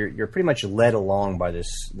game, you're pretty much led along by this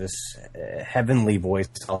heavenly voice,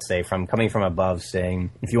 I'll say, coming from above,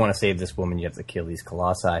 saying, if you want to save this woman, you have to kill these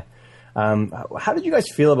colossi. How did you guys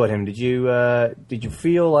feel about him? Did you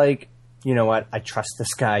feel like, you know what, I trust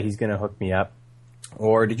this guy, he's going to hook me up?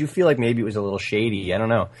 Or did you feel like maybe it was a little shady? I don't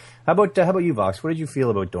know. How about you, Vox? What did you feel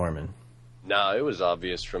about Dorman? No, it was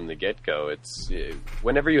obvious from the get-go. It's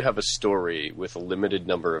whenever you have a story with a limited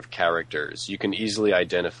number of characters, you can easily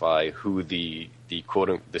identify who the quote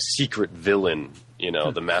the secret villain,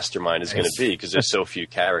 the mastermind is going to be, because there's so few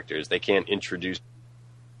characters. They can't introduce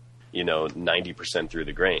 90% through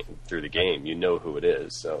the game. You know who it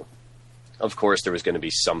is. So, of course, there was going to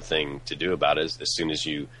be something to do about it as soon as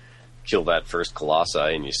you kill that first Colossi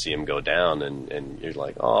and you see him go down, and you're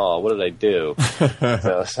like, oh, what did I do?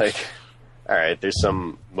 So it's like, all right, there's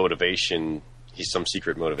some motivation. He's some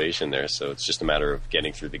secret motivation there, so it's just a matter of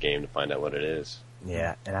getting through the game to find out what it is.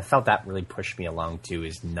 Yeah, and I felt that really pushed me along, too,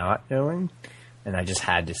 is not knowing, and I just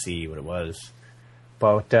had to see what it was.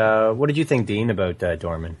 But what did you think, Dean, about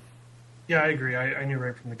Dorman? Yeah, I agree. I knew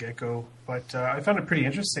right from the get-go, but I found it pretty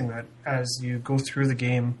interesting that as you go through the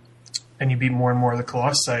game and you beat more and more of the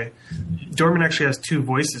Colossi, Dorman actually has 2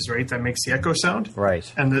 voices, right, that makes the echo sound.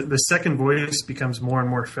 Right. And the second voice becomes more and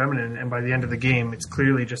more feminine, and by the end of the game, it's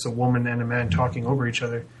clearly just a woman and a man talking over each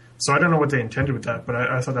other. So I don't know what they intended with that, but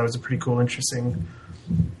I thought that was a pretty cool, interesting,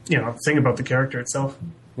 thing about the character itself.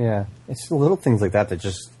 Yeah, it's the little things like that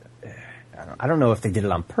just... I don't know if they did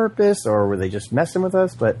it on purpose or were they just messing with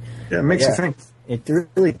us, but... Yeah, it makes you think. It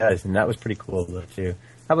really does, and that was pretty cool, though, too.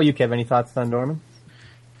 How about you, Kev? Any thoughts on Dorman?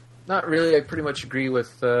 Not really. I pretty much agree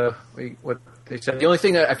with what they said. The only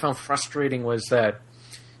thing that I found frustrating was that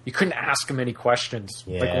you couldn't ask him any questions.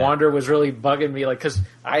 Yeah. Like, Wander was really bugging me, because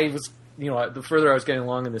I was, the further I was getting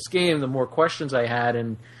along in this game, the more questions I had,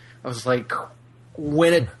 and I was like,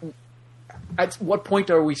 at what point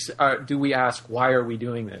do we ask, why are we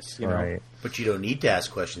doing this? Right. But you don't need to ask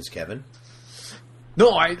questions, Kevin.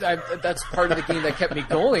 No, that's part of the game that kept me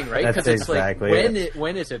going, right? Because it's exactly like,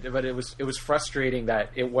 when is it? But it was frustrating that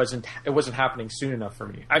it wasn't happening soon enough for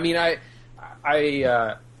me. I mean,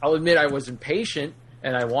 I'll admit I was impatient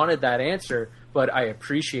and I wanted that answer, but I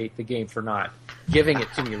appreciate the game for not giving it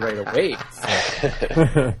to me right away.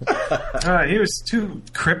 He was too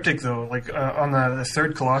cryptic, though. Like on the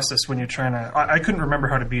third Colossus, when you're trying to... I couldn't remember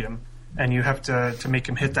how to beat him. And you have to make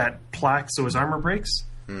him hit that plaque so his armor breaks.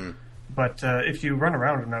 But if you run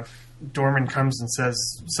around enough, Dorman comes and says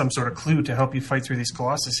some sort of clue to help you fight through these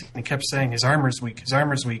Colossus. And he kept saying, his armor's weak, his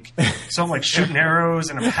armor's weak. So I'm like shooting arrows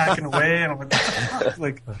and I'm hacking away. And I'm like, what the fuck?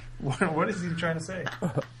 Like, what is he trying to say?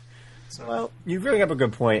 So. Well, you bring up a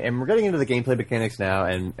good point, and we're getting into the gameplay mechanics now,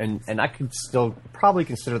 and I could still probably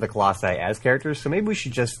consider the Colossi as characters, so maybe we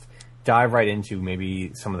should just dive right into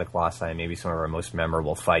maybe some of the Colossi, maybe some of our most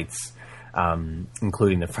memorable fights,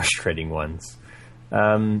 including the frustrating ones.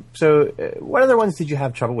 So what other ones did you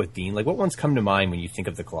have trouble with, Dean? Like, what ones come to mind when you think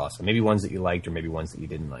of the Colossi? Maybe ones that you liked, or maybe ones that you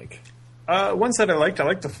didn't like? Ones that I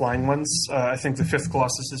liked the flying ones. I think the fifth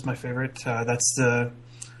Colossus is my favorite. That's the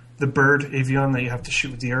bird, Avion, that you have to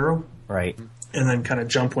shoot with the arrow. Right. And then kind of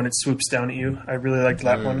jump when it swoops down at you. I really liked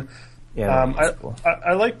that one. Yeah, cool.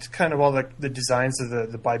 I liked kind of all the designs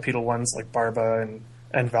of the bipedal ones, like Barba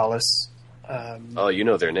and Valis. You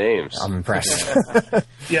know their names. I'm impressed.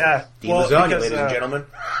 Yeah. Dean Lasagna, ladies and gentlemen.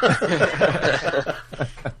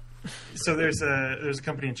 So there's a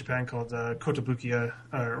company in Japan called Kotobukiya,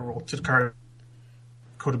 or Takara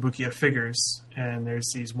Kotobukiya figures, and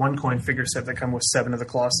there's these 1-coin figure set that come with 7 of the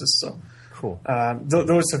Colossus. So cool.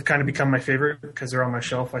 Those have kind of become my favorite because they're on my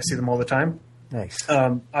shelf. I see them all the time. Nice.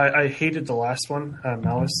 I hated the last one,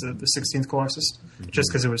 Malice, the 16th Colossus, just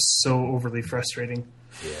because it was so overly frustrating.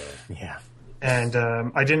 Yeah. And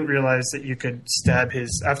I didn't realize that you could stab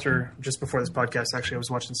just before this podcast, actually, I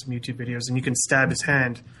was watching some YouTube videos, and you can stab his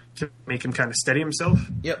hand to make him kind of steady himself.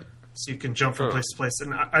 Yep. So you can jump from place to place.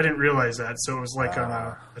 And I didn't realize that, so it was like on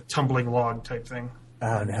a tumbling log type thing.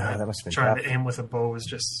 Oh, no, that must have been Trying tough. to aim with a bow was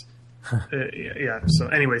just... yeah. So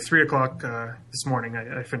anyway, 3 o'clock this morning,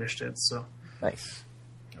 I finished it, so... Nice.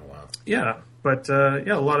 Oh, wow. Yeah, but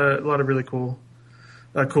a lot of really cool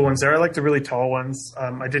ones there. I like the really tall ones.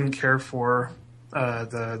 I didn't care for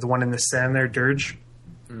the one in the sand there, Dirge,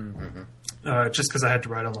 just because I had to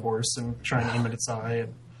ride on the horse and try and aim at its eye.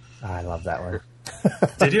 And... I love that one.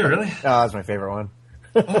 Did you really? Oh, that's my favorite one.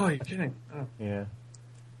 Oh, you're kidding. Oh. Yeah.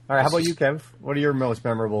 All right, how about you, Kev? What are your most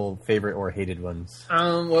memorable, favorite, or hated ones?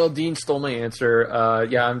 Well, Dean stole my answer.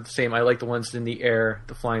 Yeah, I'm the same. I like the ones in the air,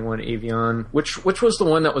 the flying one, Avion. Which was the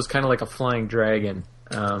one that was kind of like a flying dragon?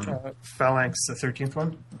 Phalanx, the 13th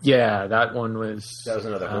one? Yeah, that one was... That was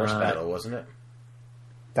another horse battle, wasn't it?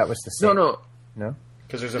 That was the same. No. No?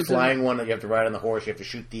 Because there's a flying one that you have to ride on the horse. You have to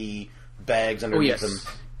shoot the bags underneath them.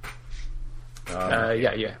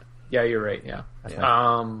 Yeah, you're right, yeah.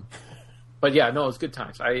 But yeah, no, it was good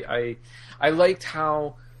times. I liked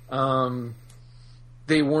how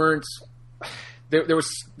they weren't... There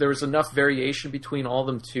was enough variation between all of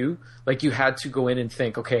them, too. Like, you had to go in and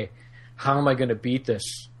think, okay, how am I going to beat this?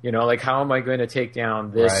 You know, like, how am I going to take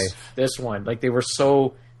down this one? Like, they were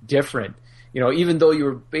so different. You know, even though you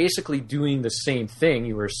were basically doing the same thing,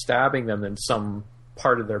 you were stabbing them in some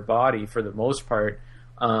part of their body for the most part.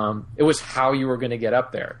 It was how you were going to get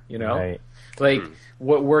up there, you know? Right. Like,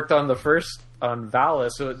 what worked on the first, on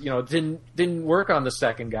Valis, you know, didn't work on the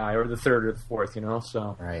second guy or the third or the fourth, you know?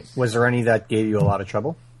 So. Right. Was there any that gave you a lot of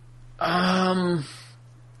trouble? Jeez,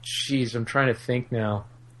 I'm trying to think now.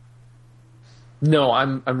 No,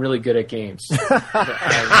 I'm really good at games.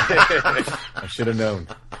 I should have known.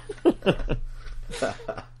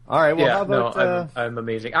 All right. Well, how about? No, I'm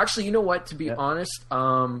amazing. Actually, you know what? To be honest,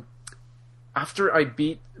 after I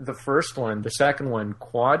beat the first one, the second one,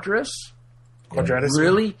 Quadratus,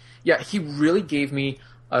 really, he really gave me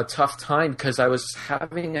a tough time because I was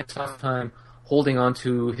having a tough time holding on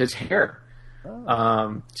to his hair.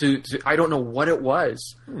 I don't know what it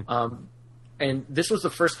was. And this was the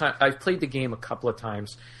first time I've played the game a couple of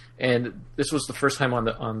times, and this was the first time on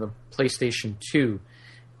the PlayStation 2.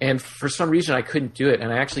 And for some reason, I couldn't do it,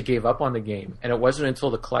 and I actually gave up on the game. And it wasn't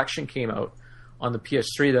until the collection came out on the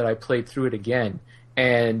PS3 that I played through it again.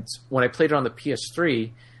 And when I played it on the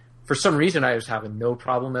PS3, for some reason, I was having no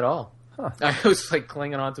problem at all. Huh. I was like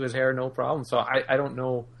clinging onto his hair, no problem. So I don't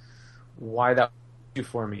know why that was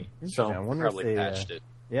for me. So I wonder probably if they patched it.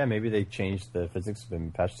 Yeah, maybe they changed the physics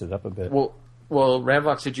and patched it up a bit. Well,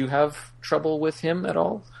 Ramvox, did you have trouble with him at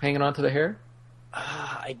all, hanging on to the hair?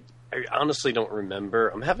 I honestly don't remember.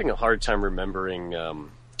 I'm having a hard time remembering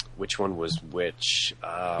which one was which.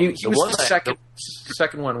 He was the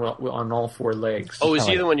second one on all four legs. Oh, is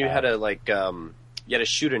he the one you had to you had to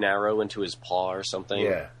shoot an arrow into his paw or something?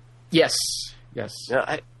 Yeah. Yes. No,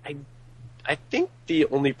 I I think the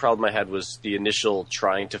only problem I had was the initial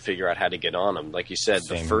trying to figure out how to get on him. Like you said,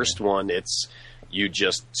 the first one, it's you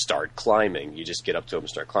just start climbing. You just get up to him and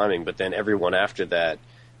start climbing. But then everyone after that,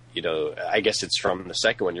 you know, I guess it's from the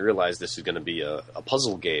second one, you realize this is going to be a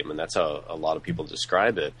puzzle game, and that's how a lot of people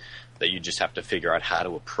describe it, that you just have to figure out how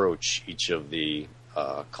to approach each of the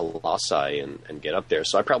colossi and get up there.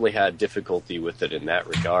 So I probably had difficulty with it in that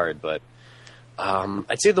regard, but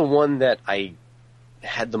I'd say the one that I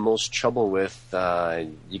had the most trouble with,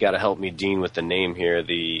 you got to help me, Dean, with the name here,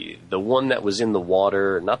 the one that was in the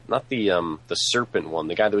water, not the serpent one,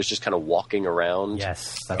 the guy that was just kind of walking around.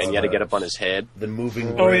 Yes. And you had to get up on his head. The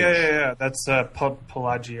moving Oh, bridge. yeah. That's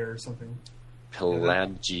Pelagia or something.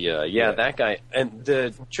 Pelagia. Yeah, that guy. And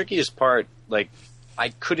the trickiest part, like, I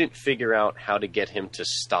couldn't figure out how to get him to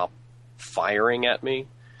stop firing at me,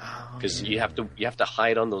 because you have to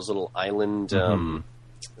hide on those little island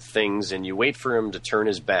things, and you wait for him to turn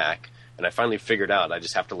his back. And I finally figured out I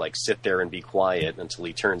just have to like sit there and be quiet until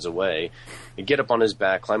he turns away, and get up on his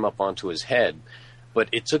back, climb up onto his head. But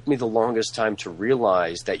it took me the longest time to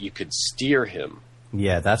realize that you could steer him.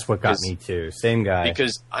 Yeah, that's what got me too. Same guy.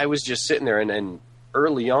 Because I was just sitting there, and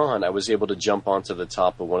early on I was able to jump onto the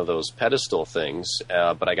top of one of those pedestal things,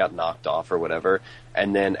 but I got knocked off or whatever.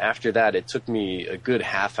 And then after that, it took me a good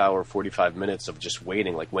half hour, 45 minutes of just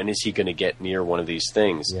waiting. Like, when is he going to get near one of these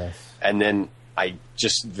things? Yes. And then I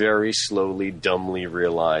just very slowly, dumbly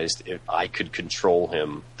realized if I could control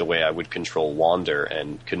him the way I would control Wander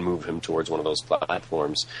and could move him towards one of those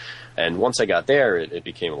platforms. And once I got there, it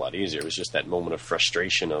became a lot easier. It was just that moment of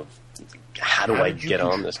frustration of, how do I get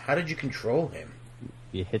on this? How did you control him?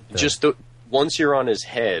 You hit the... Once you're on his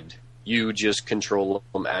head, you just control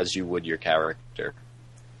him as you would your character.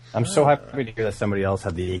 I'm so happy to hear that somebody else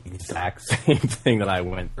had the exact same thing that I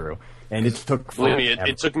went through. And it took... Believe me,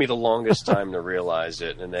 it took me the longest time to realize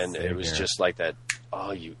it, and then it was just like that,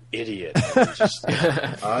 oh, you idiot.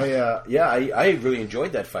 I really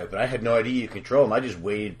enjoyed that fight, but I had no idea you could control him. I just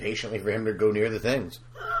waited patiently for him to go near the things.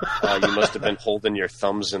 You must have been holding your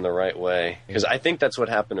thumbs in the right way. Because I think that's what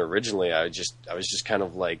happened originally. I was just kind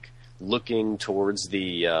of like looking towards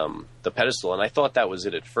the pedestal, and I thought that was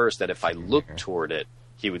it at first, that if I looked toward it,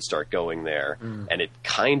 he would start going there, and it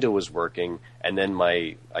kind of was working. And then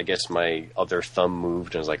my other thumb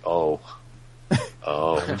moved, and I was like, oh.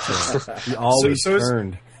 He always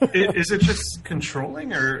turned. Is it just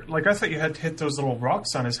controlling, or like I thought you had to hit those little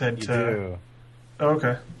rocks on his head You to? do. Oh,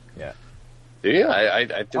 okay. Yeah. Yeah, I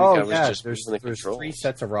think I was just there's moving the controls. 3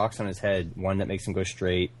 sets of rocks on his head. One that makes him go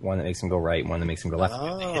straight, one that makes him go right, one that makes him go left.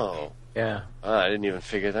 Oh. Yeah. I didn't even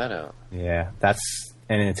figure that out. Yeah,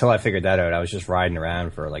 and until I figured that out, I was just riding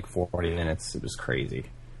around for like 40 minutes. It was crazy.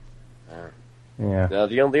 Yeah. Now,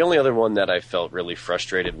 the only other one that I felt really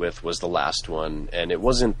frustrated with was the last one, and it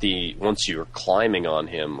wasn't once you were climbing on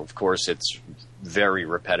him. Of course, it's very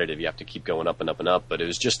repetitive. You have to keep going up and up and up, but it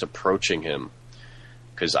was just approaching him,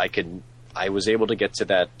 because I was able to get to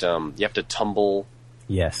that. You have to tumble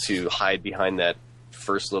to hide behind that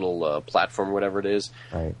first little platform, whatever it is.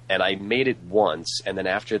 Right. And I made it once, and then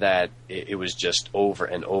after that, it was just over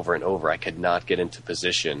and over and over. I could not get into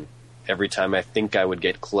position. Every time I think I would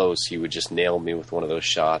get close, he would just nail me with one of those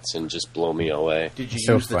shots and just blow me away. Did you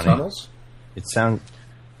So use the funny. tunnels? It sounds...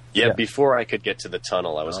 Yeah, before I could get to the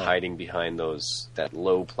tunnel, I was hiding behind that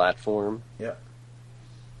low platform. Yeah.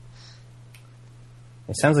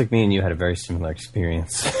 It sounds like me and you had a very similar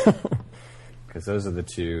experience. Because those are the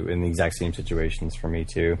two in the exact same situations for me,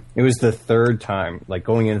 too. It was the third time, like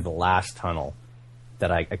going into the last tunnel,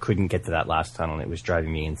 that I couldn't get to that last tunnel, and it was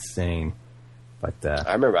driving me insane. But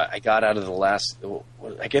I remember I got out of the last...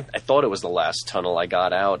 I thought it was the last tunnel. I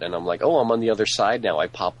got out, and I'm like, oh, I'm on the other side now. I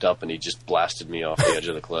popped up, and he just blasted me off the edge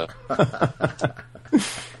of the cliff.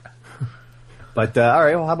 But, all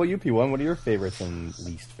right, well, how about you, P1? What are your favorites and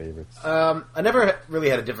least favorites? I never really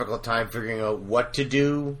had a difficult time figuring out what to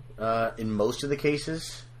do in most of the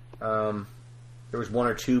cases. There was one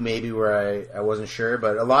or two maybe where I wasn't sure,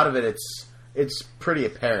 but a lot of it, it's pretty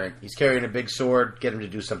apparent. He's carrying a big sword. Get him to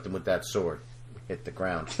do something with that sword. Hit the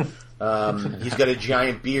ground. He's got a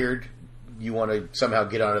giant beard. You want to somehow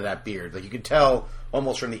get onto that beard. Like, you can tell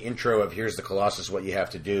almost from the intro of Here's the Colossus what you have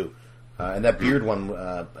to do. And that beard one,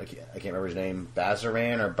 I can't remember his name,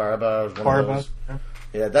 Bazaran or Barba. Was one of those.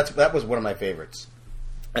 Yeah, that was one of my favorites.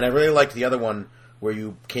 And I really liked the other one where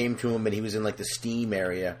you came to him and he was in like the steam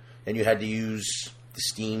area, and you had to use the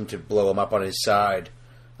steam to blow him up on his side.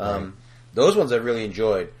 Those ones I really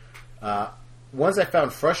enjoyed. Ones I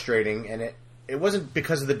found frustrating, and it wasn't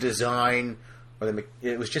because of the design,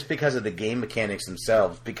 it was just because of the game mechanics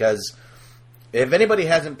themselves. Because if anybody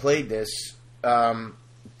hasn't played this,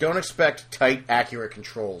 don't expect tight, accurate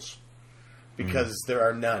controls because there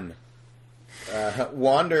are none.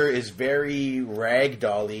 Wander is very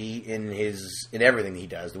ragdoll-y in everything he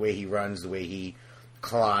does. The way he runs, the way he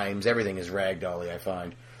climbs, everything is ragdoll-y, I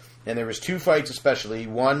find. And there was 2 fights especially.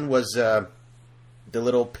 One was the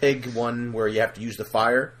little pig one where you have to use the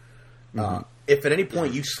fire. If at any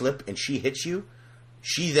point you slip and she hits you,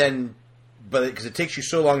 she then, because it takes you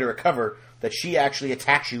so long to recover, that she actually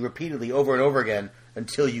attacks you repeatedly over and over again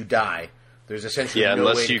until you die. There's essentially no way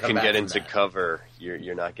unless to you come can back get from into that. cover,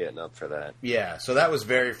 you're not getting up for that. Yeah, so that was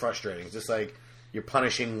very frustrating. It's just like you're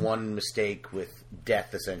punishing one mistake with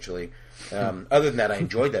death, essentially. Other than that, I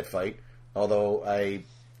enjoyed that fight, although I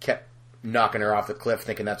kept knocking her off the cliff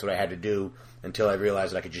thinking that's what I had to do until I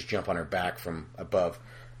realized that I could just jump on her back from above.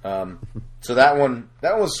 So that one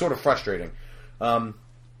was sort of frustrating.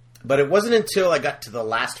 But it wasn't until I got to the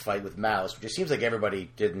last fight with Malice, which it seems like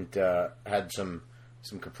everybody had some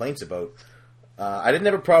complaints about. I didn't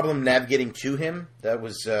have a problem navigating to him. That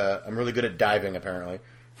was I'm really good at diving, apparently.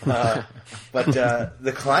 But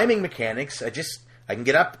the climbing mechanics, I can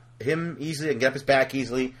get up him easily. I can get up his back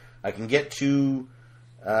easily. I can get to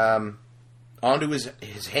onto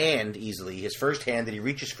his hand easily, his first hand that he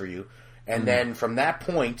reaches for you. And then from that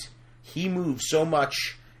point, he moves so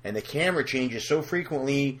much, and the camera changes so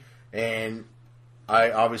frequently. And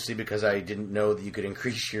I obviously, because I didn't know that you could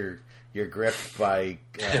increase your grip by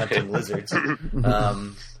hunting lizards,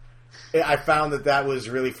 I found that was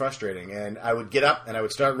really frustrating. And I would get up and I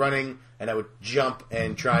would start running and I would jump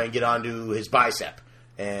and try and get onto his bicep.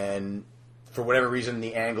 And for whatever reason,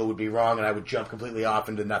 the angle would be wrong and I would jump completely off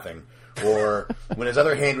into nothing. Or when his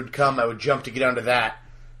other hand would come, I would jump to get onto that.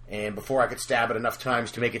 And before I could stab it enough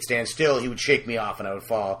times to make it stand still, he would shake me off and I would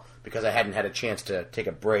fall because I hadn't had a chance to take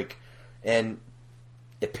a break. And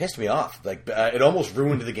it pissed me off. Like it almost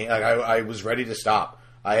ruined the game. Like I was ready to stop.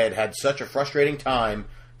 I had such a frustrating time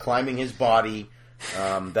climbing his body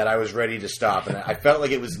that I was ready to stop. And I felt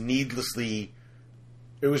like it was needlessly...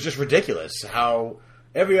 It was just ridiculous how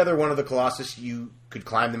every other one of the Colossus, you could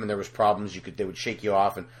climb them and there was problems. They would shake you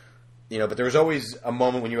off and... but there was always a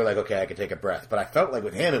moment when you were like, okay, I can take a breath. But I felt like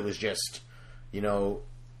with him, it was just, it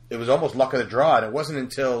was almost luck of the draw. And it wasn't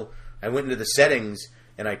until I went into the settings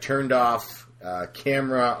and I turned off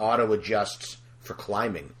camera auto adjusts for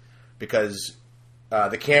climbing. Because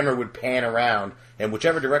the camera would pan around, and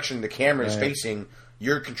whichever direction the camera is facing,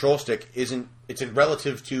 your control stick it's in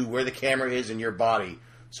relative to where the camera is in your body.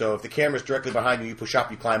 So if the camera is directly behind you, you push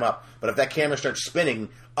up, you climb up. But if that camera starts spinning,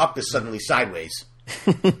 up is suddenly sideways.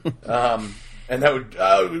 And that would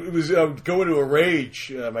I would go into a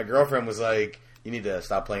rage. My girlfriend was like, "You need to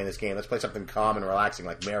stop playing this game. Let's play something calm and relaxing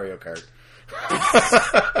like Mario Kart."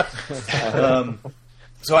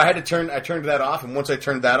 So I turned that off, and once I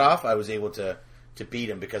turned that off, I was able to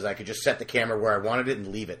beat him because I could just set the camera where I wanted it and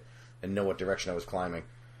leave it and know what direction I was climbing.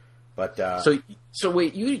 But so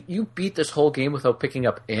wait, you beat this whole game without picking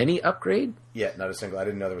up any upgrade? Yeah, not a single. I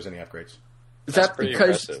didn't know there was any upgrades. Is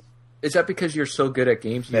that because you're so good at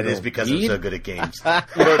games? That is because I'm so good at games.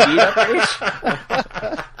 You don't need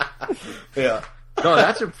upgrades? Yeah. No,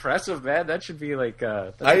 that's impressive, man. That should be like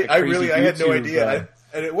I had no idea.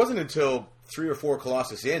 And it wasn't until 3 or 4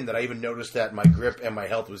 Colossus in that I even noticed that my grip and my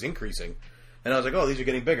health was increasing. And I was like, oh, these are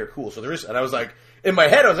getting bigger. Cool. So there is, and I was like, in my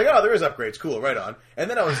head, I was like, oh, there is upgrades. Cool. Right on. And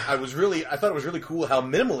then I thought it was really cool how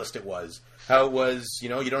minimalist it was. How it was, you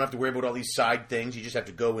don't have to worry about all these side things. You just have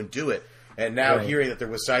to go and do it. And now hearing that there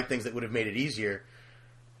was side things that would have made it easier,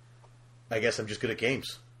 I guess I'm just good at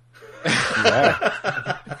games.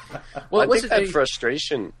 Well, I think that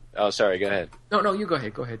frustration... Oh, sorry, go ahead. No, you go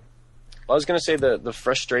ahead. Go ahead. Well, I was going to say the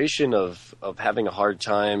frustration of having a hard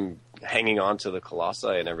time hanging on to the Colossi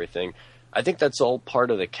and everything, I think that's all part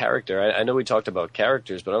of the character. I know we talked about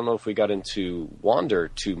characters, but I don't know if we got into Wander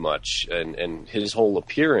too much and his whole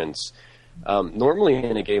appearance. Normally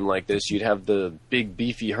in a game like this, you'd have the big,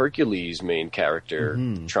 beefy Hercules main character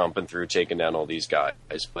tromping through, taking down all these guys.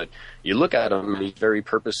 But you look at him, and he's very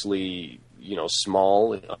purposely,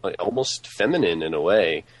 small, almost feminine in a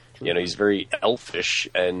way. He's very elfish,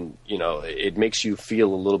 and, it makes you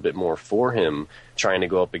feel a little bit more for him trying to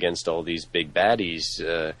go up against all these big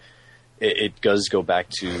baddies. It does go back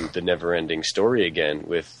to the never-ending story again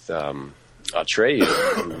with Atreyu,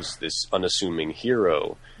 who's this unassuming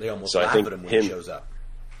hero. They almost laugh at him when he shows up.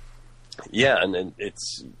 Yeah, and then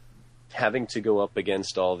it's having to go up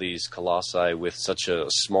against all these colossi with such a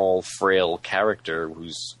small, frail character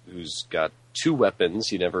who's got 2 weapons.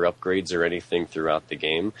 He never upgrades or anything throughout the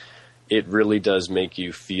game. It really does make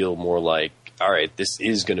you feel more like, all right, this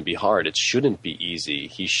is going to be hard. It shouldn't be easy.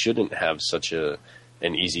 He shouldn't have such an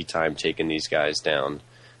easy time taking these guys down.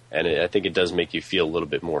 and I think it does make you feel a little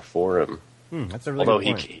bit more for him. That's a really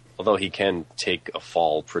good point. Although he can take a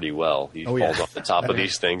fall pretty well. He falls off the top of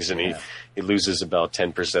these things, and he loses about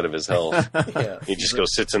 10% of his health. He just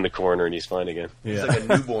sits in the corner, and he's fine again. He's like a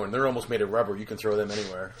newborn. They're almost made of rubber. You can throw them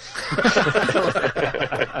anywhere.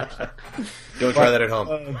 Don't try that at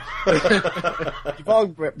home. You've all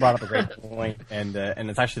brought up a great point, and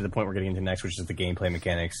it's actually the point we're getting into next, which is the gameplay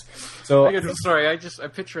mechanics. So, sorry, I'm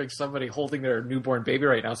picturing somebody holding their newborn baby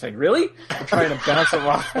right now, saying, "Really?" I'm trying to bounce them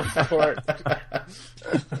off the floor.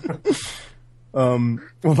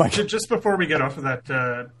 Just before we get off of that,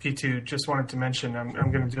 P2, just wanted to mention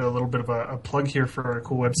I'm going to do a little bit of a plug here for a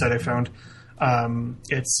cool website I found.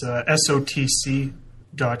 It's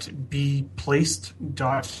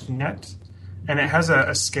sotc.beplaced.net, and it has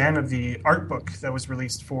a scan of the art book that was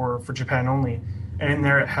released for Japan only. And in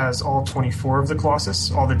there it has all 24 of the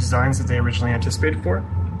Colossus, all the designs that they originally anticipated for.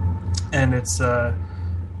 And it's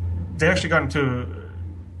they actually got into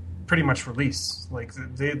pretty much release. Like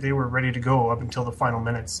they were ready to go up until the final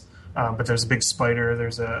minutes. But there's a big spider,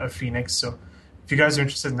 there's a phoenix. So if you guys are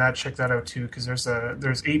interested in that, check that out too, because there's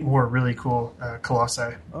 8 more really cool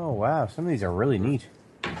colossi. Oh wow, some of these are really neat.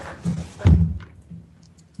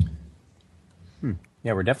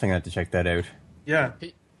 Yeah, we're definitely going to have to check that out. Yeah.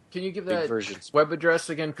 Can you give that web address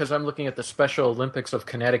again? Because I'm looking at the Special Olympics of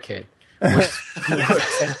Connecticut.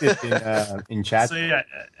 in chat. So yeah,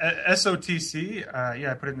 SOTC.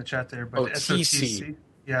 I put it in the chat there. But SOTC.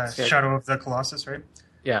 Yeah, Shadow of the Colossus, right?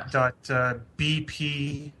 Yeah.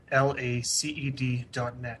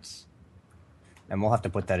 .bplaced.net. And we'll have to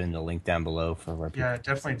put that in the link down below for where people. Yeah,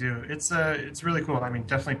 definitely do. It's really cool. I mean,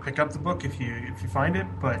 definitely pick up the book if you find it.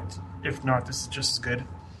 But if not, this is just as good.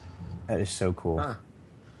 That is so cool. Huh.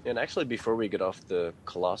 And actually, before we get off the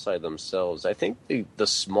Colossi themselves, I think the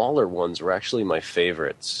smaller ones were actually my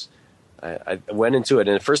favorites. I went into it,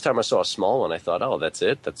 and the first time I saw a small one, I thought, "Oh, that's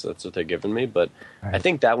it. That's what they're giving me." But I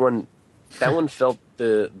think that one felt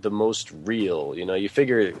the most real. You know, you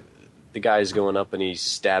figure the guy's going up and he's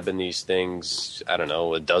stabbing these things, I don't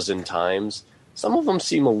know, a dozen times. Some of them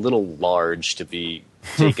seem a little large to be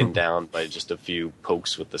taken down by just a few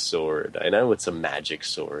pokes with the sword. I know it's a magic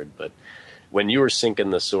sword, but when you were sinking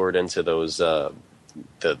the sword into those the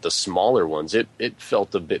smaller ones, it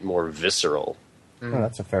felt a bit more visceral. Oh,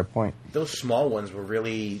 that's a fair point. Those small ones were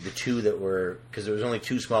really the two that were, because there was only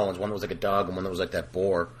 2 small ones. One that was like a dog, and one that was like that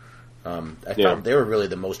boar. I found they were really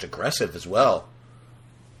the most aggressive as well.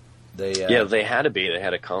 They had to be. They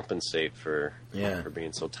had to compensate for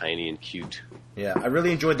being so tiny and cute. Yeah, I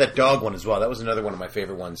really enjoyed that dog one as well. That was another one of my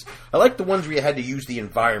favorite ones. I liked the ones where you had to use the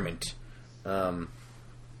environment.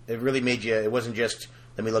 It really made you. It wasn't just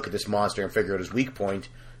let me look at this monster and figure out his weak point.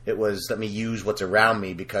 It was let me use what's around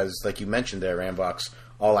me because, like you mentioned there, Ramvox,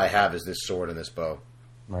 all I have is this sword and this bow.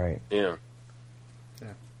 Right. Yeah.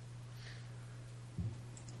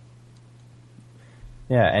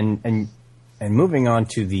 Yeah, and moving on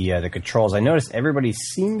to the controls, I noticed everybody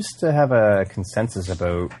seems to have a consensus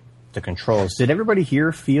about the controls. Did everybody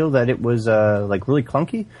here feel that it was like really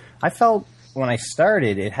clunky? I felt when I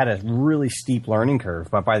started, it had a really steep learning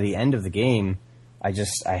curve, but by the end of the game, I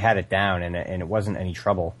had it down and it wasn't any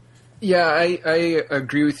trouble. Yeah, I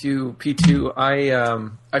agree with you, P2.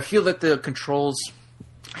 I feel that the controls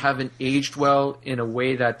haven't aged well in a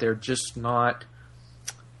way that they're just not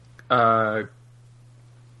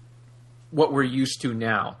what we're used to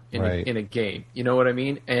now in a game. You know what I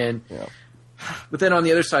mean? And but then on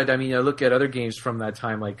the other side, I mean, I look at other games from that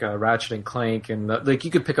time, like Ratchet and Clank, and like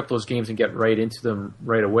you could pick up those games and get right into them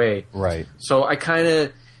right away. Right. So I kind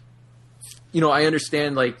of, I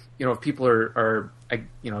understand, like, if people are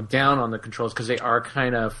down on the controls because they are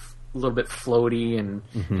kind of a little bit floaty and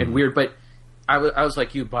weird. But I was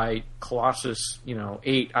like you, by Colossus,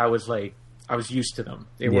 8, I was used to them.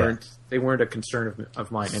 They weren't a concern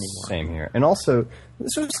of mine anymore. Same here. And also,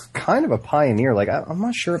 this was kind of a pioneer. Like, I'm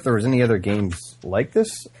not sure if there was any other games like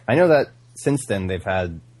this. I know that since then they've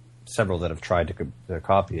had several that have tried to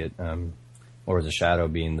copy it. Lords of Shadow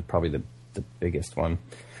being probably the biggest one.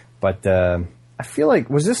 But I feel like,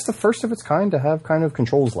 was this the first of its kind to have kind of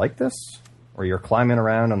controls like this? Where you're climbing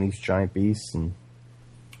around on these giant beasts and...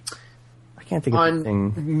 I can't think of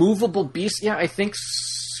anything. Movable beasts? Yeah, I think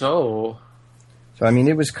so. So, I mean,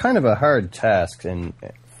 it was kind of a hard task, and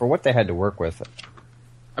for what they had to work with.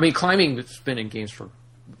 I mean, climbing has been in games for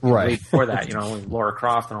way before that, Lara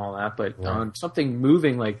Croft and all that, but something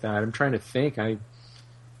moving like that, I'm trying to think,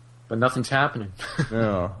 but nothing's happening.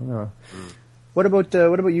 No. What about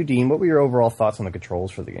you, Dean? What were your overall thoughts on the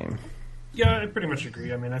controls for the game? Yeah, I pretty much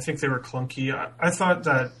agree. I mean, I think they were clunky. I thought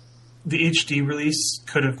that the HD release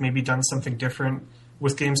could have maybe done something different.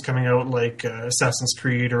 with games coming out like Assassin's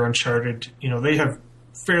Creed or Uncharted, they have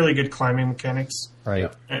fairly good climbing mechanics.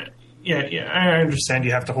 Right. Yeah, I understand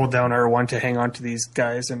you have to hold down R1 to hang on to these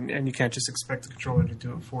guys, and you can't just expect the controller to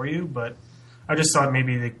do it for you, but I just thought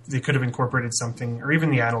maybe they could have incorporated something, or even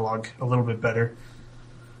the analog, a little bit better.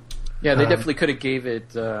 Yeah, they definitely could have gave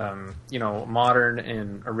it, modern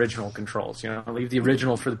and original controls. Leave the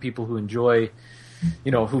original for the people who enjoy,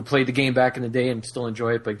 who played the game back in the day and still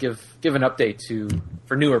enjoy it, but give an update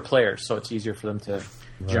for newer players so it's easier for them to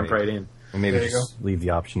jump right in. And maybe just leave the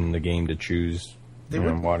option in the game to choose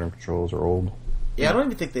modern controls or old. Yeah, I don't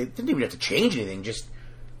even think they didn't even have to change anything. Just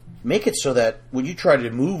make it so that when you try to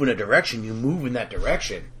move in a direction, you move in that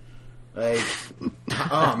direction. Like,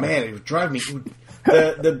 oh man, it would drive me.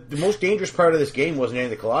 The most dangerous part of this game wasn't any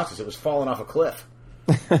of the Colossus; it was falling off a cliff.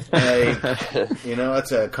 That's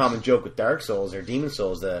a common joke with Dark Souls or Demon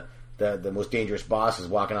Souls. The most dangerous boss is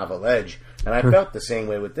walking off a ledge, and I felt the same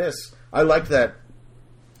way with this. I liked that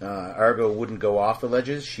Argo wouldn't go off the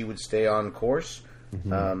ledges; she would stay on course.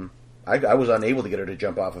 Mm-hmm. I was unable to get her to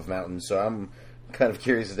jump off of mountains, so I'm kind of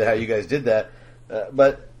curious as to how you guys did that.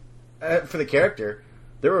 But for the character,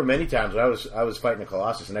 there were many times when I was fighting a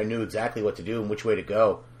Colossus and I knew exactly what to do and which way to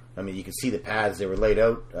go. I mean, you could see the paths; they were laid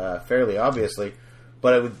out fairly obviously.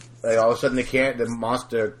 But all of a sudden the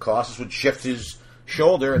monster Colossus would shift his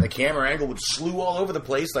shoulder and the camera angle would slew all over the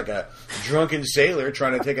place like a drunken sailor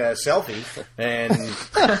trying to take a selfie, and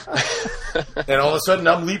all of a sudden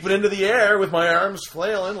I'm leaping into the air with my arms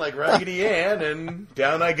flailing like Raggedy Ann, and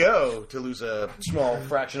down I go to lose a small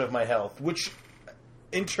fraction of my health, which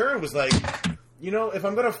in turn was like, if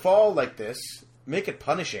I'm going to fall like this, make it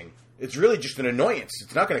punishing. It's really just an annoyance.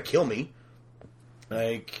 It's not going to kill me.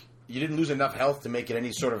 Like, you didn't lose enough health to make it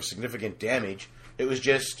any sort of significant damage. It was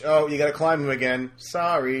just, you got to climb him again.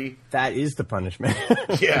 Sorry. That is the punishment.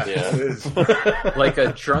 Yeah. It is. Like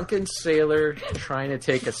a drunken sailor trying to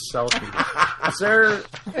take a selfie. Is there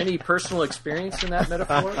any personal experience in that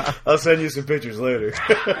metaphor? I'll send you some pictures later.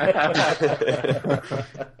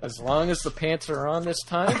 As long as the pants are on this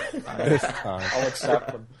time, I'll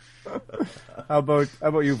accept them. How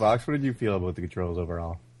about you, Vox? What did you feel about the controls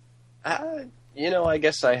overall? I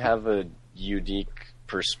guess I have a unique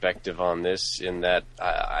perspective on this in that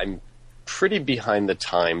I'm pretty behind the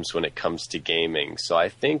times when it comes to gaming. So I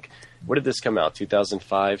think, what did this come out?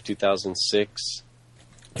 2005, 2006?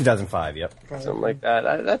 2005, yep. Something like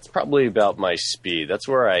that. That's probably about my speed. That's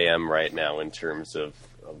where I am right now in terms of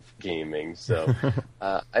gaming. So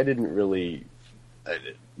I didn't really...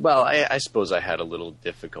 I suppose I had a little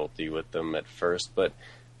difficulty with them at first, but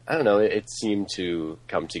I don't know, it seemed to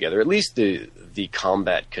come together. At least the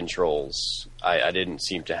combat controls, I didn't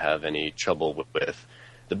seem to have any trouble with.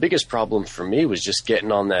 The biggest problem for me was just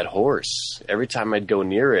getting on that horse. Every time I'd go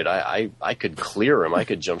near it, I could clear him. I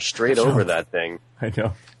could jump straight over that thing. I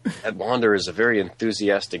know. Ed Wander is a very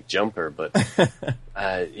enthusiastic jumper, but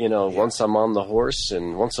once I'm on the horse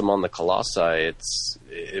and once I'm on the Colossi,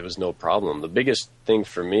 it was no problem. The biggest thing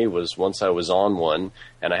for me was once I was on one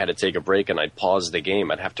and I had to take a break and I'd pause the game,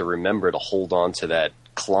 I'd have to remember to hold on to that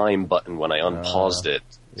climb button when I unpaused it,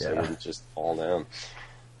 so it wouldn't just fall down.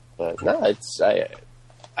 But no, I'd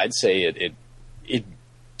say it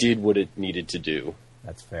did what it needed to do.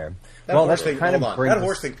 That's fair. That horse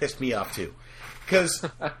thing pissed me off too. Because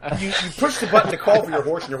you push the button to call for your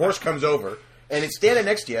horse, and your horse comes over, and it's standing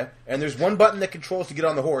next to you, and there's one button that controls to get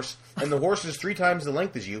on the horse, and the horse is 3 times the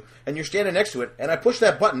length as you, and you're standing next to it, and I push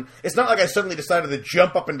that button. It's not like I suddenly decided to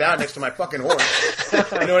jump up and down next to my fucking horse.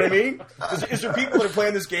 You know what I mean? Is there people that are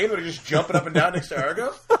playing this game that are just jumping up and down next to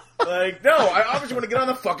Argo? Like, no, I obviously want to get on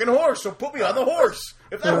the fucking horse, so put me on the horse.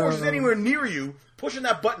 If that horse is anywhere near you, pushing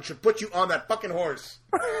that button should put you on that fucking horse.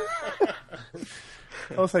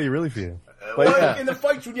 Tell us how you really feel. In the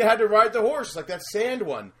fights when you had to ride the horse, like that sand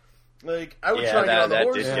one. Like, I would try to get on the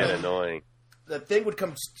horse. That did get annoying. That thing would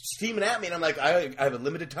come steaming at me, and I'm like, I have a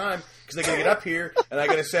limited time, because I got to get up here, and I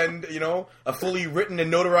got to send, a fully written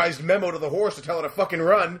and notarized memo to the horse to tell it to fucking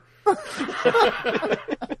run.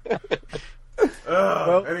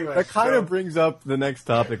 Anyway, that kind of brings up the next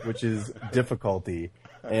topic, which is difficulty.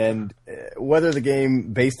 And whether the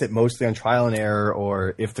game based it mostly on trial and error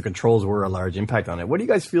or if the controls were a large impact on it. What do you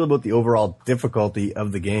guys feel about the overall difficulty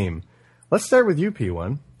of the game? Let's start with you,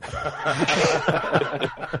 P1.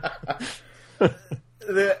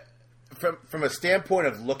 From a standpoint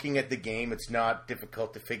of looking at the game, it's not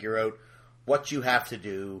difficult to figure out what you have to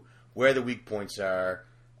do, where the weak points are.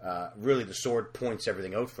 Really, the sword points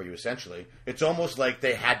everything out for you, essentially. It's almost like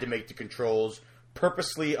they had to make the controls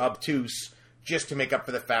purposely obtuse just to make up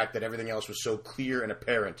for the fact that everything else was so clear and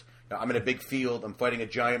apparent. Now, I'm in a big field, I'm fighting a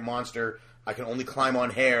giant monster, I can only climb on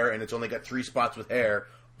hair, and it's only got 3 spots with hair.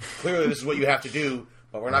 Clearly, this is what you have to do,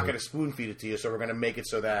 but we're not going to spoon feed it to you, so we're going to make it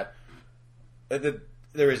so that it's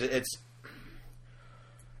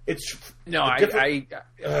no.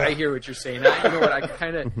 I hear what you're saying. You know what? I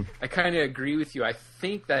kind of agree with you. I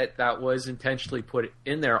think that was intentionally put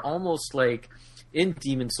in there, almost like in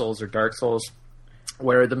Demon Souls or Dark Souls,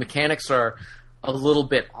 where the mechanics are a little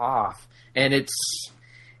bit off, and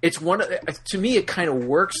it's one to me it kind of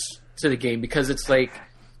works to the game because it's like,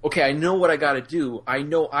 okay, I know what I got to do. I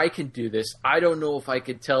know I can do this. I don't know if I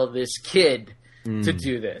could tell this kid to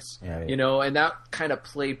do this, you know, and that kind of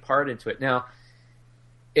played part into it. Now,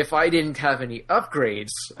 if I didn't have any upgrades,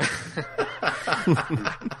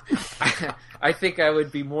 I think I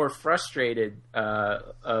would be more frustrated,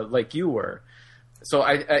 like you were. So,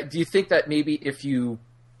 do you think that maybe if you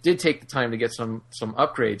did take the time to get some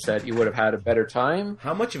upgrades, that you would have had a better time?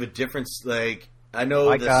 How much of a difference? Like, I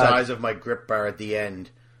know size of my grip bar at the end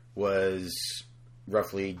was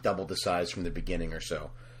roughly double the size from the beginning or so.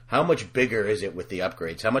 How much bigger is it with the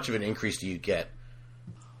upgrades? How much of an increase do you get?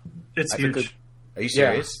 It's huge. Are you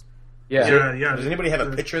serious? Yeah. Does anybody have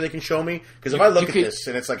a picture they can show me? Because if I look at this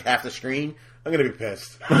and it's like half the screen, I'm going to be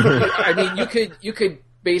pissed. I mean, you could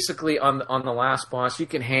basically on the last boss, you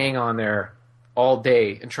can hang on there all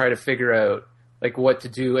day and try to figure out like what to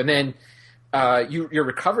do, and then your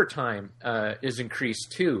recover time is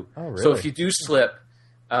increased too. Oh, really? So if you do slip,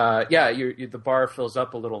 the bar fills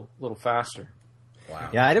up a little faster. Wow.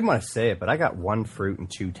 Yeah, I didn't want to say it, but I got 1 fruit and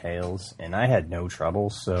 2 tails, and I had no trouble.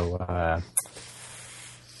 So I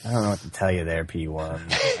don't know what to tell you there, P1.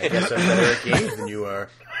 I guess I'm better at games than you are.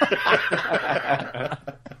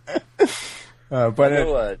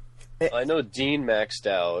 But I know Dean maxed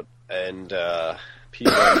out, and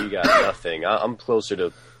P1, you got nothing. I'm closer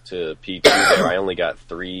to P2 there. I only got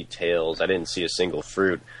 3 tails. I didn't see a single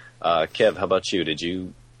fruit. Kev, how about you? Did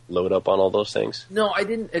you load up on all those things? No, I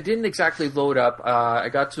didn't. It didn't exactly load up. I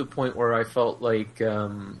got to a point where I felt like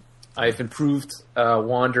I've improved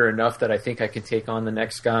Wander enough that I think I can take on the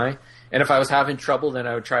next guy. And if I was having trouble, then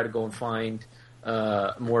I would try to go and find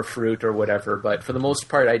more fruit or whatever. But for the most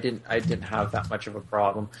part, I didn't have that much of a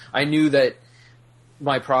problem. I knew that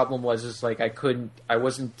my problem was like I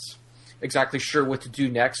wasn't exactly sure what to do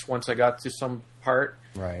next once I got to some part.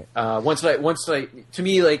 right. Once I to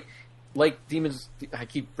me like Demons, I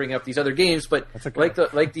keep bringing up these other games, but okay.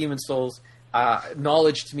 like Demon's Souls,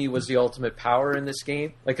 knowledge to me was the ultimate power in this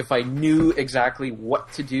game. Like if I knew exactly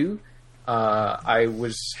what to do, I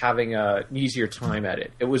was having an easier time at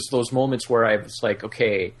it. It was those moments where I was like,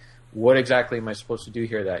 okay, what exactly am I supposed to do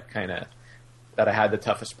here? That I had the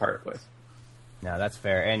toughest part with. No, that's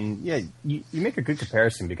fair. And yeah, you make a good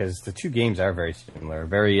comparison because the 2 games are very similar.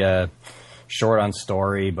 Very short on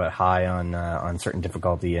story, but high on certain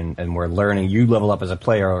difficulty, and we're learning. You level up as a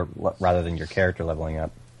player rather than your character leveling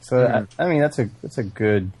up. So I mean, that's a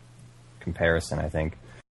good comparison, I think.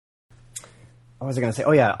 What was I going to say?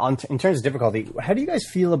 Oh yeah, in terms of difficulty, how do you guys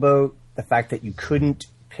feel about the fact that you couldn't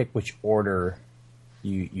pick which order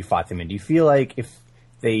you fought them in? Do you feel like if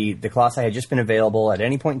the Colossi had just been available at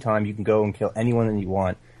any point in time, you can go and kill anyone that you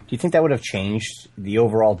want? Do you think that would have changed the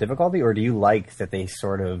overall difficulty, or do you like that they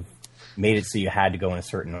sort of made it so you had to go in a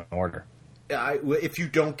certain order? If you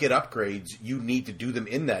don't get upgrades, you need to do them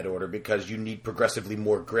in that order because you need progressively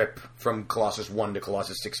more grip from Colossus 1 to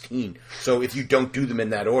Colossus 16. So if you don't do them in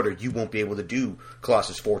that order, you won't be able to do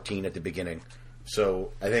Colossus 14 at the beginning.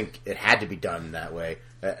 So I think it had to be done that way,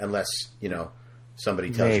 unless,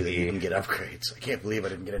 somebody tells you that you can get upgrades. I can't believe I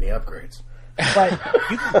didn't get any upgrades. But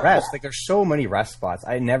you can rest. Like, there's so many rest spots.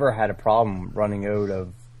 I never had a problem running out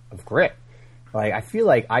of grip. Like, I feel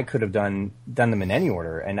like I could have done them in any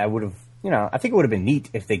order, and I would have, I think it would have been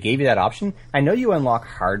neat if they gave you that option. I know you unlock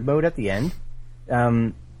hard mode at the end.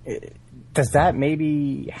 Does that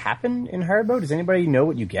maybe happen in hard mode? Does anybody know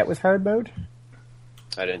what you get with hard mode?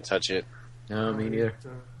 I didn't touch it. No, me neither.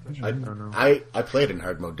 I don't know. I played in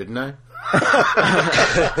hard mode, didn't I?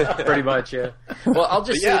 Pretty much, yeah. Well, I'll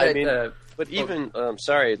just say that. But even,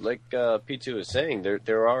 sorry, like P2 was saying,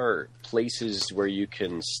 there are places where you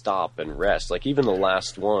can stop and rest. Like even the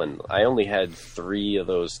last one, I only had 3 of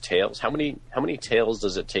those tails. How many tails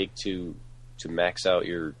does it take to max out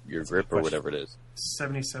your grip or whatever it is?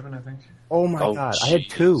 77, I think. Oh my god, geez. I had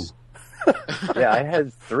 2. Yeah, I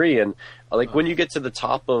had 3, and like when you get to the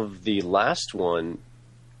top of the last one,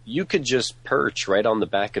 you could just perch right on the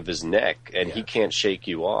back of his neck, and he can't shake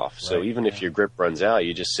you off. Right. So even if your grip runs out,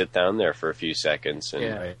 you just sit down there for a few seconds,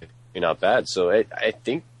 and you're not bad. So I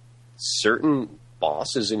think certain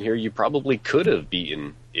bosses in here you probably could have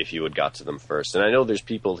beaten if you had got to them first. And I know there's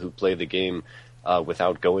people who play the game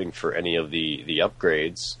without going for any of the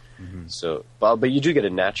upgrades. Mm-hmm. So, but you do get a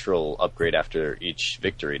natural upgrade after each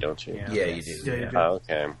victory, don't you? Yeah, you do. Yeah, you do.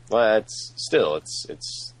 Okay. Well,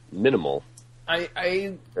 it's minimal.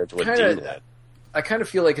 I compared to what Dean had. I kind of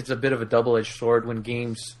feel like it's a bit of a double-edged sword when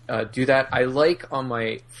games do that. I like on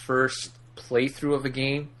my first playthrough of a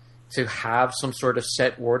game to have some sort of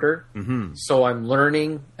set order, so I'm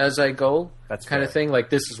learning as I go. That's kind of thing. Like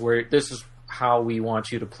this is how we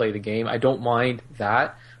want you to play the game. I don't mind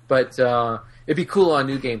that, but it'd be cool on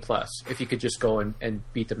New Game Plus if you could just go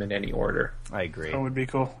and beat them in any order. I agree. That would be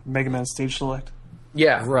cool. Mega Man Stage Select.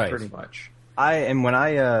 Yeah, right. Pretty much. When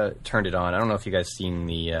I turned it on, I don't know if you guys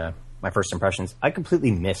seen my first impressions. I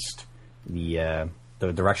completely missed the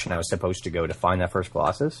direction I was supposed to go to find that first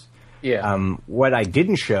Colossus. Yeah. What I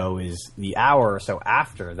didn't show is the hour or so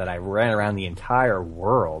after that I ran around the entire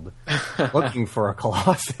world looking for a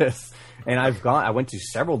Colossus. And I went to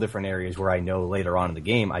several different areas where I know later on in the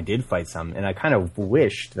game I did fight some, and I kind of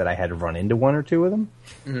wished that I had run into one or two of them.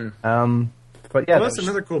 Mm-hmm. But yeah, that's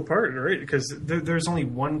another cool part, right? Because there's only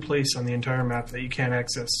one place on the entire map that you can't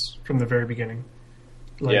access from the very beginning.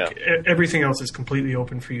 Like everything else is completely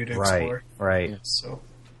open for you to explore. Right. Yeah, so.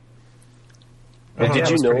 Did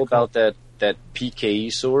you know about that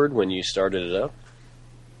PKE sword when you started it up?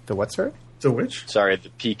 The what sword? The which? Sorry, the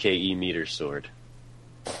PKE meter sword.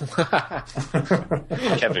 Kevin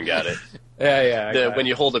got it. Yeah. When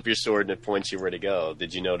you hold up your sword and it points you where to go,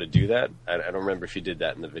 did you know to do that? I don't remember if you did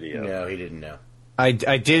that in the video. No, he didn't know. I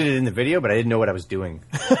did it in the video, but I didn't know what I was doing.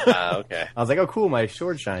 Okay. I was like, oh, cool, my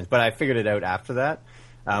sword shines. But I figured it out after that,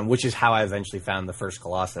 which is how I eventually found the first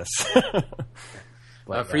Colossus.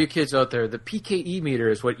 For you kids out there, the PKE meter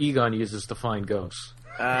is what Egon uses to find ghosts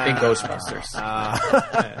in Ghostbusters.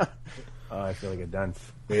 Oh, I feel like a dunce.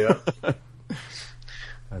 Yeah.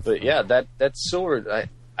 But yeah, that sword,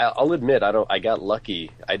 I'll admit, I got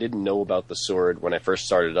lucky. I didn't know about the sword when I first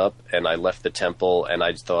started up, and I left the temple, and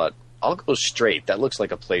I thought, I'll go straight. That looks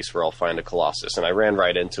like a place where I'll find a Colossus, and I ran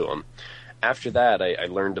right into him. After that, I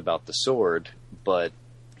learned about the sword, but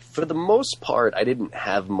for the most part, I didn't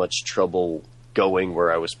have much trouble going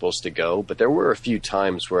where I was supposed to go, but there were a few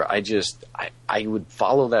times where I would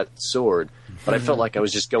follow that sword, but I felt like I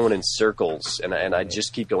was just going in circles, and I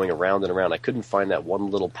just keep going around and around. I couldn't find that one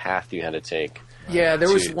little path you had to take. Yeah, there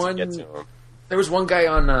was one guy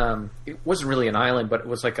on it wasn't really an island, but it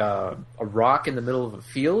was like a rock in the middle of a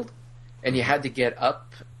field, and you had to get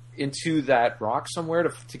up into that rock somewhere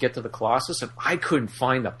to get to the Colossus, and I couldn't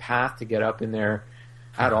find the path to get up in there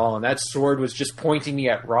at all, and that sword was just pointing me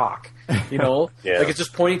at rock, you know? Like it's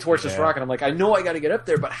just pointing towards this rock, and I'm like, I know I got to get up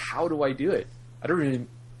there, but how do I do it? I don't even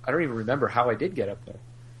remember how I did get up there.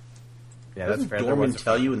 Yeah, Doesn't Dorman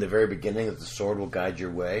tell you in the very beginning that the sword will guide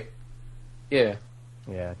your way? Yeah.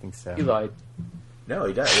 Yeah, I think so. He lied. No,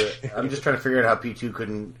 he does. I'm just trying to figure out how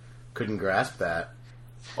P2 couldn't grasp that.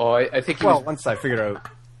 Oh, I think once I figured out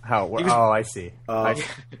how. I see. It's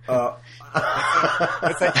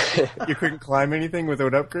like you couldn't climb anything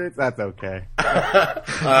without upgrades? That's okay.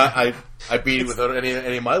 I beat it without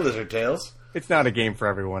any of my lizard tails. It's not a game for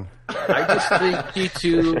everyone. I just think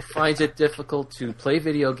P2 finds it difficult to play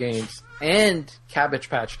video games and Cabbage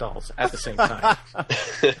Patch Dolls at the same time.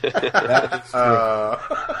 That is true.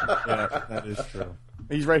 Yeah, that is true.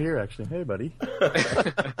 He's right here, actually. Hey, buddy.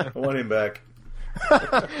 I want him back.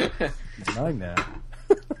 He's mine now.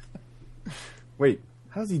 Wait,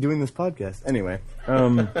 how's he doing this podcast? Anyway,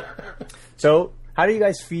 so how do you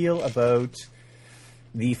guys feel about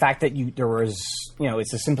the fact that there was,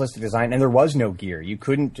 it's a simplistic design and there was no gear? You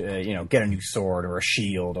couldn't, get a new sword or a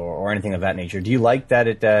shield or anything of that nature. Do you like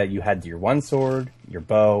that you had your one sword, your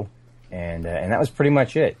bow, and that was pretty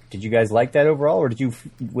much it? Did you guys like that overall, or did you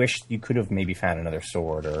wish you could have maybe found another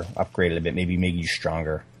sword or upgraded a bit, maybe make you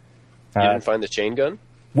stronger? You didn't find the chain gun?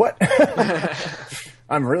 What?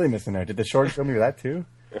 I'm really missing out. Did the short show me that too?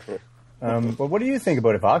 But what do you think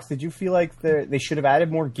about it, Vox? Did you feel like they should have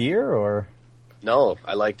added more gear, or? No,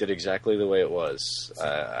 I liked it exactly the way it was.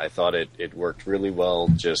 I thought it worked really well,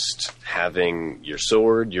 just having your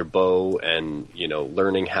sword, your bow, and,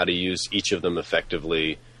 learning how to use each of them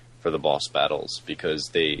effectively for the boss battles, because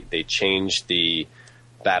they changed the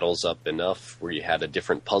battles up enough where you had a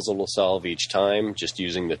different puzzle to solve each time, just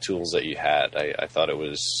using the tools that you had. I thought it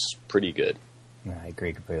was pretty good. I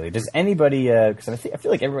agree completely. Does anybody, because I feel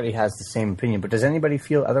like everybody has the same opinion, but does anybody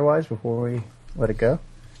feel otherwise before we let it go?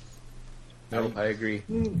 No, I agree.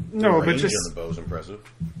 No, but just... on the bow's impressive.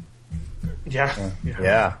 Yeah.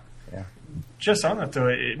 Just on that, though,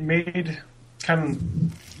 it made kind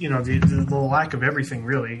of, the lack of everything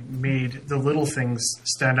really made the little things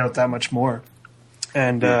stand out that much more.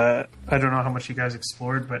 And I don't know how much you guys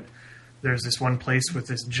explored, but there's this one place with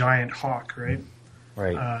this giant hawk, right?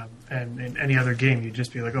 Right. And in any other game, you'd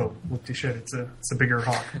just be like, "Oh, look the shit! It's a bigger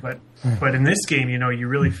hawk." But in this game, you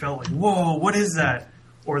really felt like, "Whoa, what is that?"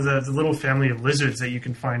 Or the little family of lizards that you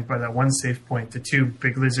can find by that one save point, the two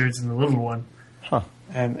big lizards and the little one. Huh.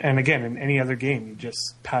 And again, in any other game, you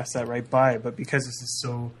just pass that right by. But because this is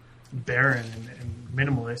so barren and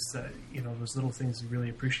minimalist, that those little things you really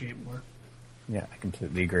appreciate more. Yeah, I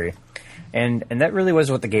completely agree. And that really was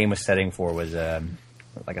what the game was setting for, was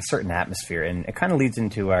like a certain atmosphere. And it kind of leads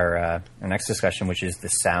into our next discussion, which is the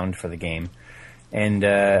sound for the game and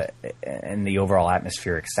the overall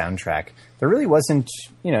atmospheric soundtrack. There really wasn't,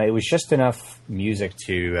 it was just enough music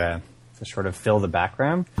to sort of fill the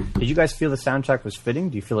background. Did you guys feel the soundtrack was fitting?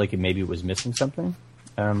 Do you feel like it was missing something?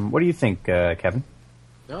 What do you think, Kevin?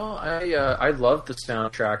 No, I love the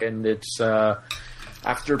soundtrack, and it's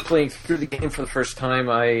after playing through the game for the first time,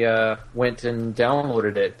 I went and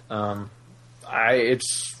downloaded it.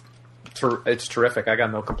 It's terrific. I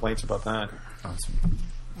got no complaints about that. Awesome.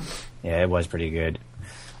 Yeah, it was pretty good.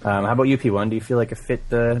 How about you, P1? Do you feel like it fit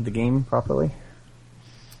the game properly?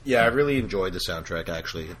 Yeah, I really enjoyed the soundtrack,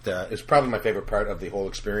 actually. It's probably my favorite part of the whole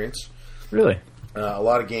experience. Really? A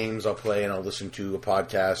lot of games I'll play and I'll listen to a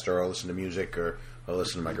podcast or I'll listen to music or I'll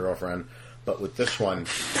listen to my girlfriend. But with this one,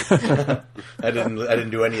 I didn't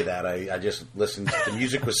do any of that. I just listened. The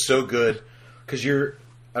music was so good because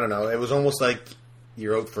I don't know, it was almost like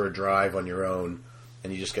you're out for a drive on your own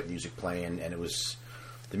and you just get music playing, and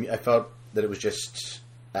I felt that it was just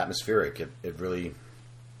atmospheric. It really,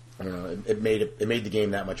 I don't know, it made the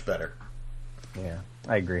game that much better. Yeah,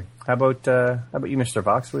 I agree. How about you, Mr.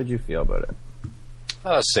 Vox? What did you feel about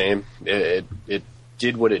it? Same. It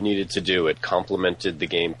did what it needed to do. It complemented the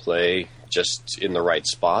gameplay just in the right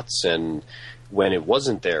spots, and when it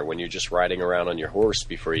wasn't there, when you're just riding around on your horse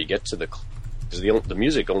before you get to because the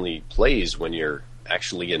music only plays when you're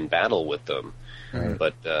actually in battle with them. Right.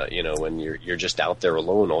 But when you're just out there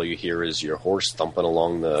alone, all you hear is your horse thumping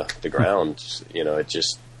along the ground. It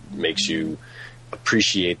just makes you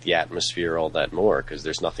appreciate the atmosphere all that more because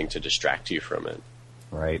there's nothing to distract you from it.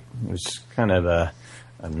 Right. It was kind of a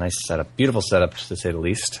nice setup, beautiful setup to say the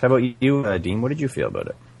least. How about you, Dean? What did you feel about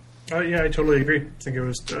it? Yeah, I totally agree. I think it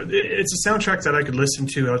was. It's a soundtrack that I could listen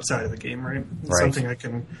to outside of the game, right? It's something I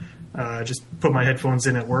can just put my headphones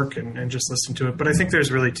in at work and just listen to it. But I think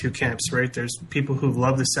there's really two camps, right? There's people who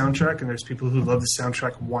love the soundtrack, and there's people who love the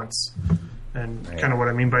soundtrack once. And kind of what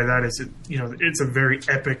I mean by that is, it's a very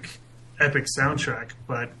epic soundtrack,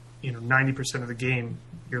 but 90% of the game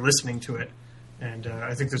you're listening to it, and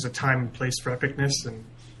I think there's a time and place for epicness, and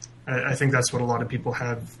I think that's what a lot of people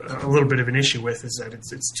have a little bit of an issue with, is that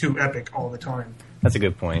it's too epic all the time. That's a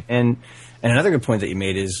good point. And another good point that you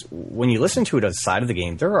made is when you listen to it outside of the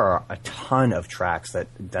game, there are a ton of tracks that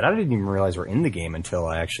I didn't even realize were in the game until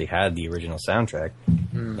I actually had the original soundtrack.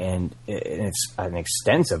 And it's an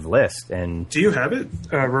extensive list. And do you have it,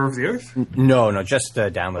 Roar of the Earth? No, just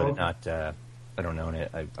download it. Not I don't own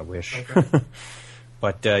it. I wish. Okay.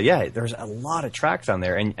 But there's a lot of tracks on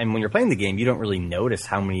there, and when you're playing the game, you don't really notice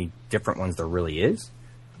how many different ones there really is,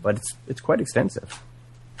 but it's quite extensive.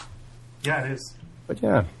 Yeah, it is. But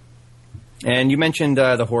yeah, and you mentioned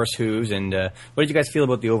the horse hooves, and what did you guys feel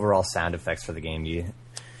about the overall sound effects for the game?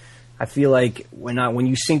 I feel like when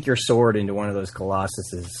you sink your sword into one of those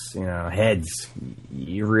Colossus's heads,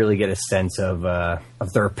 you really get a sense of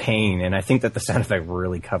their pain, and I think that the sound effect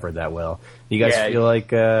really covered that well. You guys feel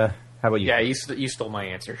like? How about you? Yeah, you stole my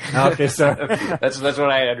answer. Okay, so that's what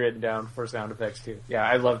I had written down for sound effects too. Yeah,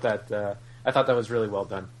 I love that. I thought that was really well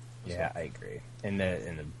done. Yeah, I agree. And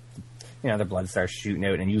the blood starts shooting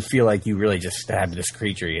out, and you feel like you really just stabbed this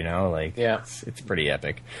creature. It's pretty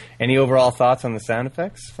epic. Any overall thoughts on the sound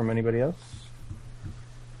effects from anybody else?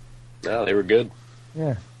 No, they were good.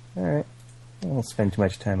 Yeah. All right. I won't spend too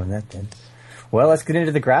much time on that then. Well, let's get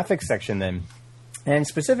into the graphics section then. And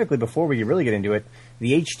specifically, before we really get into it,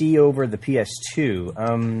 the HD over the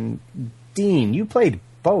PS2. Dean, you played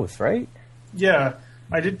both, right? Yeah,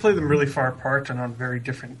 I did play them really far apart and on very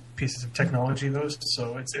different pieces of technology,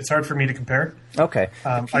 so it's hard for me to compare. Okay.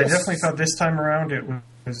 I definitely thought this time around it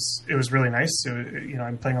was really nice.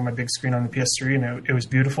 I'm playing on my big screen on the PS3, and it was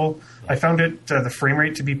beautiful. I found it the frame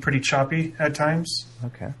rate to be pretty choppy at times.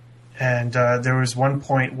 Okay. And there was one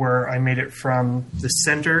point where I made it from the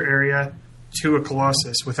center area to a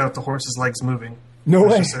Colossus without the horse's legs moving. No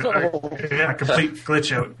way. A complete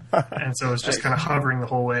glitch out. And so it was just kind of hovering the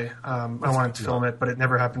whole way. I wanted to film it, but it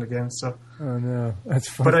never happened again. So. Oh, no. That's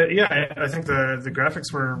funny. But I think the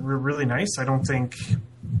graphics were really nice. I don't think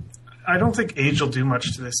I don't think age will do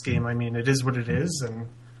much to this game. I mean, it is what it is, and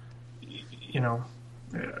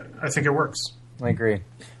I think it works. I agree.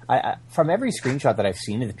 I from every screenshot that I've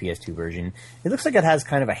seen of the PS2 version, it looks like it has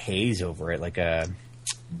kind of a haze over it, like a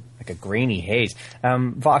grainy haze.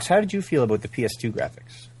 Vox, how did you feel about the PS2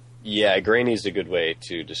 graphics? Yeah, grainy is a good way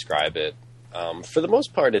to describe it. For the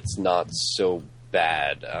most part, it's not so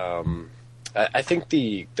bad. I think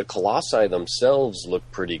the colossi themselves look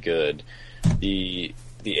pretty good. The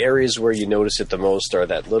areas where you notice it the most are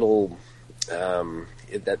that little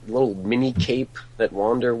mini cape that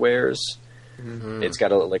Wander wears. Mm-hmm. It's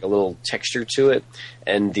got a little texture to it,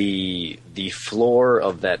 and the floor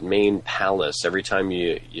of that main palace. Every time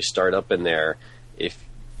you start up in there, if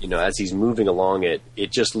as he's moving along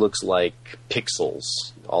it just looks like pixels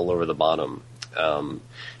all over the bottom.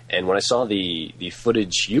 And when I saw the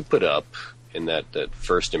footage you put up in that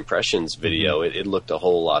first impressions video, it looked a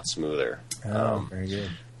whole lot smoother. Very good.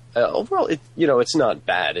 Overall, it's not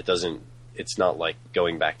bad. It's not like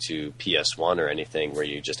going back to PS1 or anything where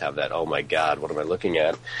you just have that, oh my god, what am I looking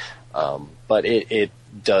at? But it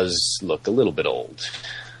does look a little bit old.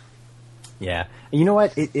 Yeah. And you know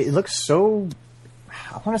what? It looks so,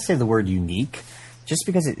 I want to say the word unique, just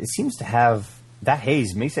because it seems to have, that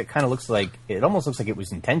haze makes it kind of it almost looks like it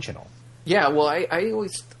was intentional. Yeah, well, I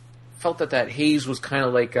always felt that haze was kind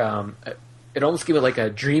of like, it almost gave it like a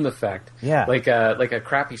dream effect. Yeah. Like a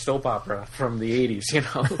crappy soap opera from the 80s,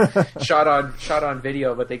 shot on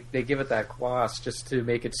video, but they give it that gloss just to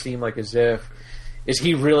make it seem like as if, is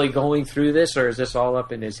he really going through this, or is this all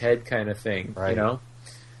up in his head kind of thing, right.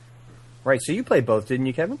 Right, so you played both, didn't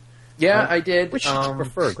you, Kevin? Yeah, I did. Which did you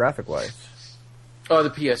prefer, graphic-wise? Oh, the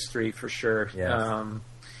PS3, for sure. Yes.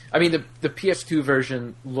 I mean, the PS2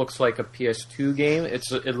 version looks like a PS2 game.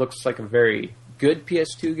 It looks like a very good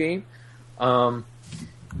PS2 game.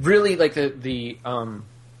 Really, like the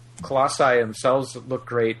Colossi themselves look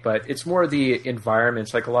great, but it's more the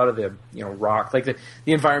environments, like a lot of the rock. Like the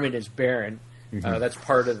environment is barren. Mm-hmm. That's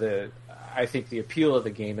part of I think the appeal of the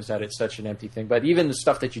game is that it's such an empty thing. But even the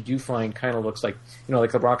stuff that you do find kind of looks like,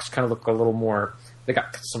 like the rocks kind of look a little more, they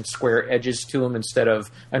got some square edges to them instead of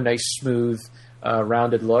a nice, smooth,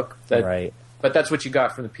 rounded look. Right. But that's what you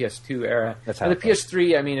got from the PS2 era. And the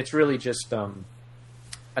PS3, I mean, it's really just an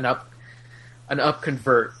up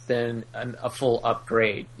convert than a full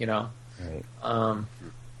upgrade, Right.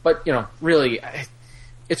 But, really,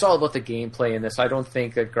 it's all about the gameplay in this. I don't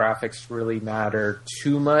think that graphics really matter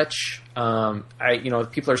too much.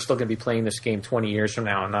 People are still going to be playing this game 20 years from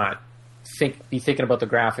now and not be thinking about the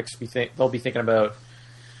graphics. They'll be thinking about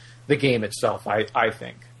the game itself, I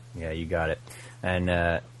think. Yeah, you got it. And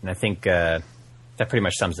I think that pretty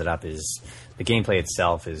much sums it up. Is the gameplay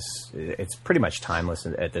itself it's pretty much timeless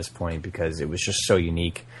at this point because it was just so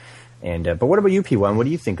unique. And but what about you, P1? What do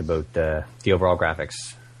you think about the overall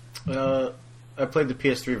graphics? I played the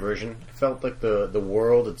PS3 version. I felt like the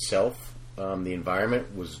world itself, the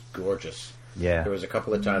environment was gorgeous. Yeah. There was a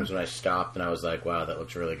couple of times when I stopped and I was like, wow, that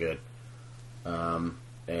looks really good.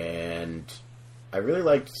 And I really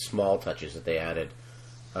liked small touches that they added.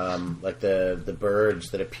 Like the birds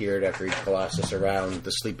that appeared after each Colossus around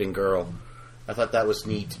the sleeping girl. I thought that was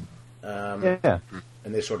neat. Yeah.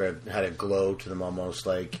 And they sort of had a glow to them almost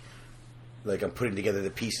like I'm putting together the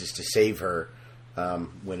pieces to save her.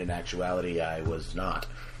 When in actuality I was not.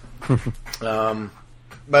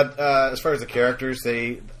 But as far as the characters,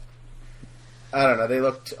 I don't know, they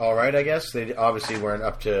looked alright, I guess. They obviously weren't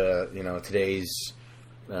up to, today's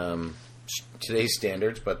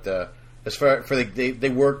standards, but as far for they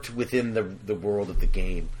worked within the world of the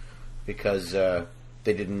game because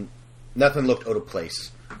nothing looked out of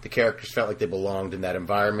place. The characters felt like they belonged in that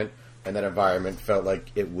environment, and that environment felt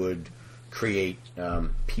like it would create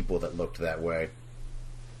people that looked that way.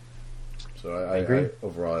 So I agree.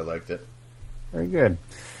 Overall, I liked it. Very good.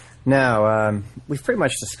 Now, we've pretty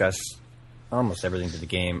much discussed almost everything to the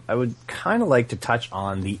game. I would kind of like to touch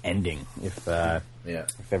on the ending, if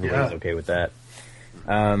everybody's okay with that.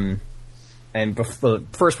 And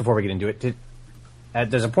before we get into it,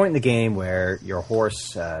 there's a point in the game where your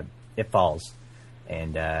horse it falls,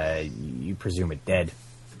 and you presume it dead.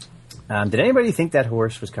 Did anybody think that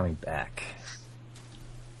horse was coming back?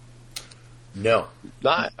 No.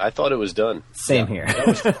 I thought it was done. Same here. That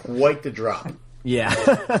was quite the drop. Yeah.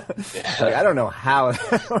 I don't know how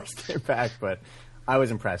the horse came back, but I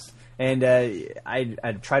was impressed. And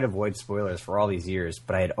I'd tried to avoid spoilers for all these years,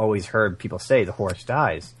 but I had always heard people say the horse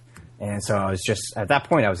dies. And so I was just, at that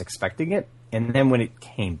point, I was expecting it. And then when it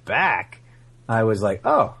came back, I was like,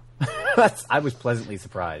 oh. I was pleasantly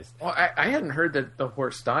surprised. Well, I hadn't heard that the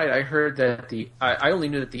horse died. I heard that I only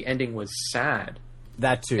knew that the ending was sad.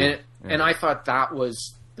 That too. And I thought that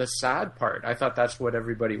was the sad part. I thought that's what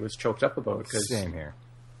everybody was choked up about. Cause, Same here.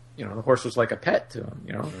 You know, the horse was like a pet to him,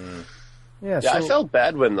 you know? Yeah, Yeah, I felt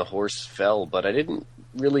bad when the horse fell, but I didn't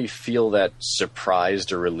really feel that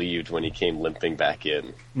surprised or relieved when he came limping back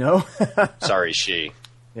in. No? Sorry, she.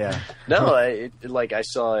 Yeah. No, I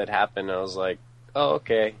saw it happen, and I was like, oh,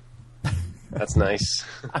 okay. That's nice.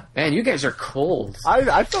 Man, you guys are cold.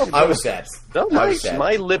 I felt I was sad. No, I was sad.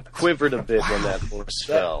 my lip quivered a bit when that horse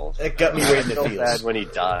fell. That got me right in the I felt feels. bad when he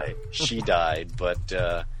died. She died, but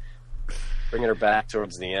bringing her back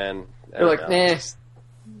towards the end. You're like, nah.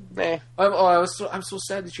 Meh. I'm so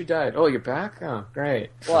sad that you died. Oh, you're back? Oh, great.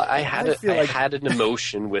 Well, I had I had an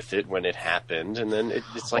emotion with it when it happened, and then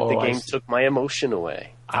it's like the I game see. took my emotion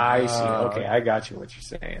away. I see. Okay, I got you what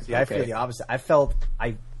you're saying. See, I feel the opposite. I felt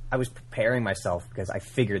I was preparing myself because I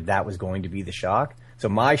figured that was going to be the shock. So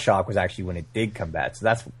my shock was actually when it did come back.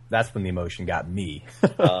 So that's when the emotion got me.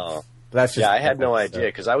 Oh. That's just Yeah, I had no idea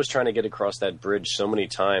because I was trying to get across that bridge so many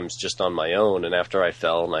times just on my own, and after I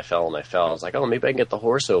fell and I fell and I fell, I was like, oh, maybe I can get the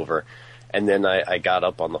horse over. And then I got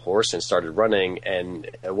up on the horse and started running, and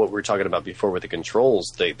what we were talking about before with the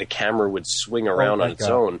controls, the camera would swing around my on its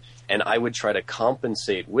God. own, and I would try to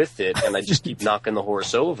compensate with it, and I just keep knocking the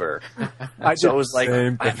horse over. So I was like,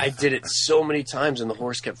 I did it so many times, and the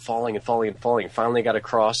horse kept falling and falling and falling. Finally got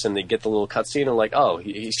across, and they get the little cutscene, and like, oh,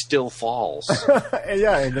 he still falls.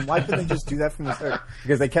 Yeah, and then why couldn't they just do that from the start?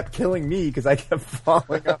 Because they kept killing me because I kept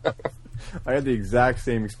falling off. I had the exact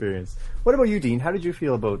same experience. What about you, Dean? How did you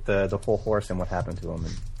feel about the whole horse and what happened to him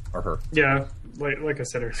or her? Yeah, like I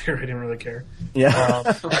said earlier, I didn't really care.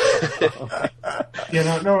 Yeah.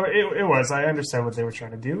 No, it was. I understand what they were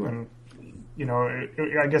trying to do, and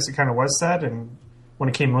I guess it kind of was sad. And when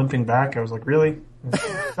it came limping back, I was like, really?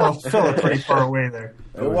 Fell pretty far away there.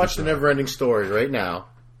 Go watch the Neverending Story right now,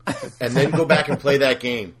 and then go back and play that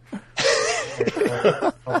game.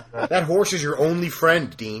 That horse is your only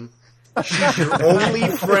friend, Dean. She's your only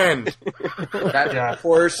friend. That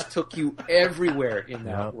horse took you everywhere in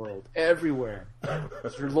that world. Everywhere.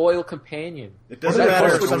 It's your loyal companion. It doesn't That matter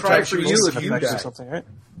horse if would cry sometimes for she you wants if to you use died. Something, right?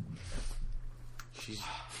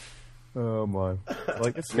 Oh my!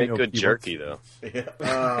 Like it's Make good jerky though. Yeah.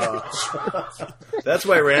 That's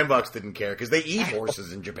why Rambox didn't care, because they eat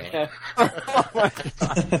horses in Japan.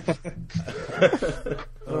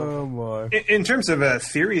 Oh my! In terms of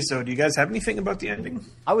theories, though, do you guys have anything about the ending?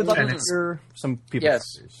 I would love And to it's- hear some people. Yes.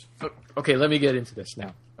 Okay, let me get into this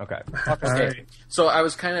now. Okay. Okay. Alright. So I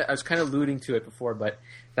was kind of alluding to it before, but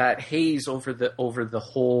that haze over the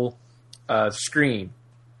whole screen.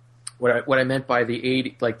 What I meant by the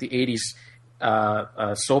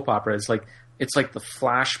 80s soap opera is like it's like the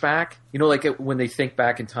flashback. You know, like when they think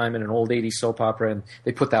back in time in an old 80s soap opera and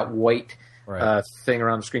they put that white Right. thing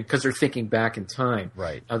around the screen because they're thinking back in time.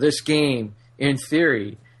 Right. Now this game, in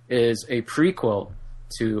theory, is a prequel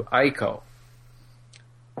to Ico.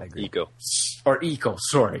 I agree. Eco. Or Eco,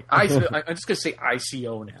 sorry. I'm just gonna say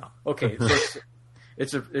ICO now. Okay,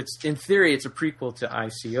 so it's in theory it's a prequel to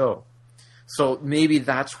ICO. So maybe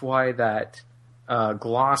that's why that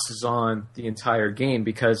gloss is on the entire game,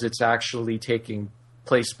 because it's actually taking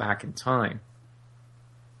place back in time.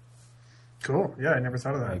 Cool. Yeah, I never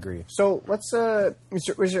thought of that. I agree. So let's.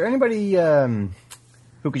 Was there anybody who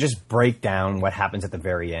could just break down what happens at the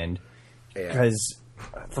very end? Because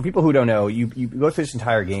for people who don't know, you go through this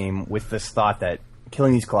entire game with this thought that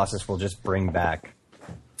killing these Colossus will just bring back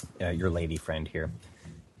your lady friend here,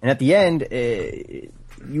 and at the end,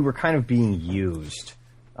 you were kind of being used.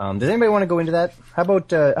 Does anybody want to go into that? How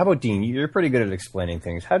about Dean? You're pretty good at explaining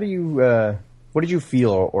things. How do you? What did you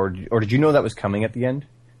feel, or did you know that was coming at the end?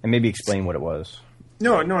 And maybe explain what it was.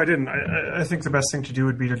 No, I didn't. I think the best thing to do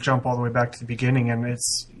would be to jump all the way back to the beginning. And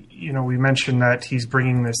it's, we mentioned that he's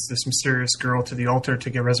bringing this mysterious girl to the altar to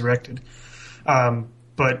get resurrected.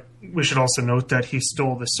 But we should also note that he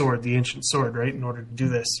stole the sword, the ancient sword, right, in order to do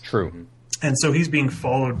this. True. And so he's being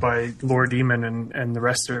followed by Lord Eamon and the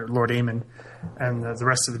rest of Lord Eamon and the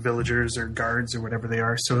rest of the villagers or guards or whatever they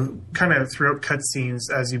are. So kind of throughout cutscenes,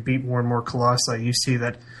 as you beat more and more Colossi, you see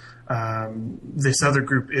that this other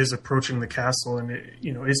group is approaching the castle and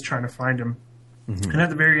is trying to find him. Mm-hmm. And at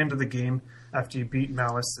the very end of the game, after you beat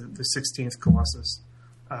Malice, the 16th Colossus,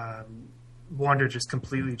 Wander just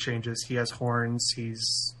completely changes. He has horns.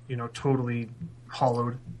 He's totally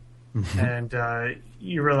hollowed, mm-hmm. and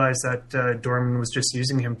you realize that Dorman was just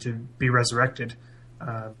using him to be resurrected.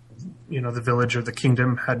 The village or the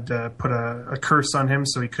kingdom had put a curse on him,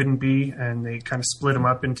 so he couldn't be, and they kind of split him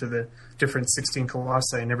up into the different 16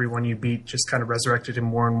 colossi, and every one you beat just kind of resurrected him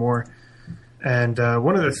more and more. And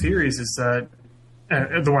one of the theories is that,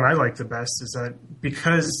 the one I like the best, is that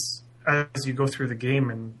because as you go through the game,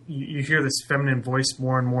 and you hear this feminine voice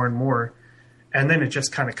more and more and more, and then it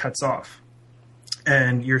just kind of cuts off,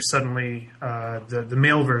 and you're suddenly the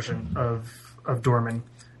male version of Dorman,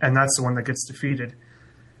 and that's the one that gets defeated.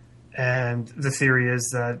 And the theory is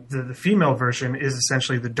that the female version is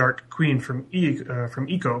essentially the Dark Queen from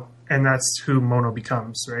Ico, and that's who Mono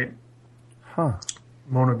becomes, right? Huh.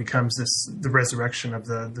 Mono becomes the resurrection of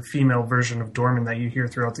the female version of Dorman that you hear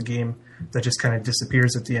throughout the game that just kind of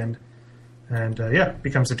disappears at the end. And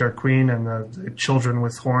becomes the Dark Queen, and the children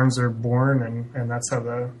with horns are born, and that's how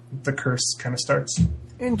the curse kind of starts.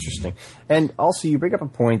 Interesting. And also, you bring up a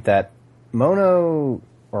point that Mono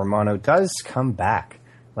does come back.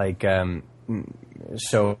 Like,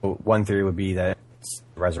 so one theory would be that it's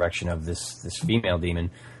the resurrection of this female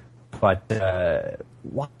demon. But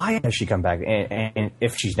why has she come back? And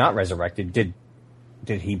if she's not resurrected, did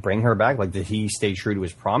he bring her back? Like, did he stay true to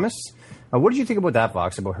his promise? What did you think about that,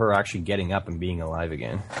 Vox, about her actually getting up and being alive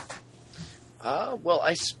again? Well,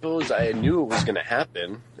 I suppose I knew it was going to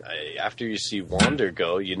happen. After you see Wander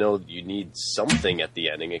go, you know you need something at the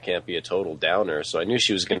ending. It can't be a total downer. So I knew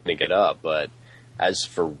she was going to get up. But as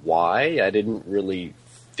for why, I didn't really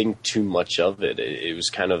think too much of it. It was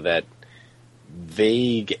kind of that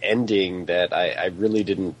vague ending that I really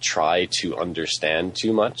didn't try to understand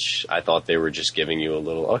too much. I thought they were just giving you a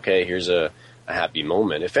little, okay, here's a happy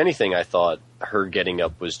moment. If anything, I thought her getting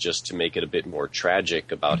up was just to make it a bit more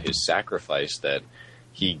tragic about his sacrifice, that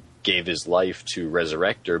he gave his life to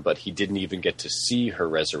resurrect her, but he didn't even get to see her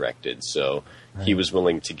resurrected. So he was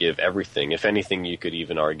willing to give everything. If anything, you could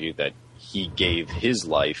even argue that he gave his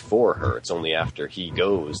life for her. It's only after he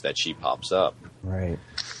goes that she pops up. Right.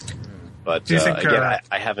 But Do you think, again,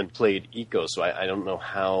 I haven't played Ico, so I don't know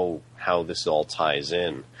how this all ties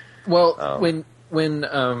in. Well,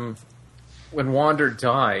 when Wander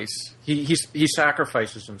dies, he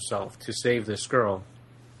sacrifices himself to save this girl,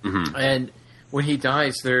 and when he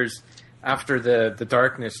dies, after the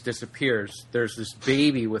darkness disappears, there's this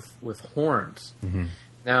baby with horns.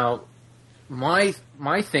 Now, my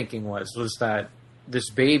thinking was that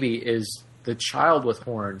this baby is the child with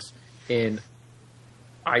horns in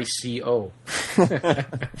ICO,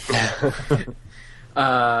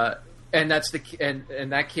 and that's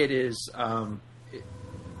and that kid is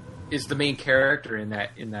the main character in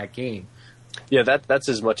that game. Yeah, that's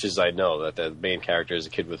as much as I know, that the main character is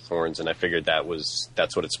a kid with thorns, and I figured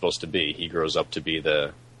that's what it's supposed to be. He grows up to be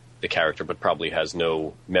the character, but probably has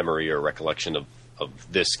no memory or recollection of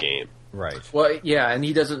this game. Right. Well, yeah, and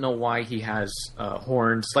he doesn't know why he has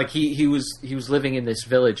horns. Like he was living in this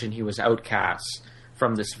village, and he was outcast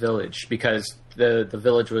from this village because the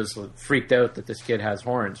village was freaked out that this kid has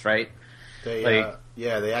horns, right? They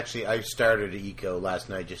actually, I started Eco last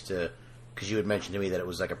night just because you had mentioned to me that it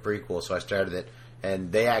was like a prequel, so I started it.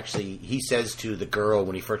 And he says to the girl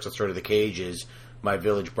when he first gets her to the cages, "My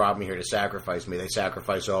village brought me here to sacrifice me. They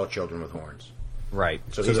sacrifice all children with horns." Right.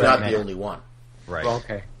 So he's not the only one. Right. Well,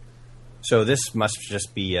 okay. So this must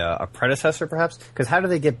just be a predecessor, perhaps? Because how do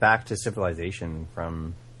they get back to civilization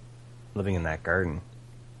from living in that garden?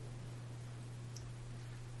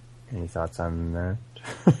 Any thoughts on that?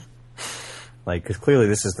 Because clearly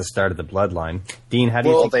this is the start of the bloodline. Dean, how do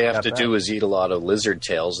you think they have to do is eat a lot of lizard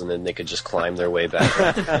tails, and then they could just climb their way back.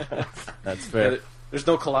 That's fair. There's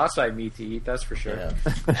no colossi meat to eat, that's for sure. Yeah.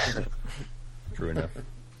 True enough.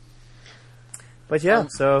 But yeah,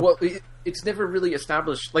 so... Well, it's never really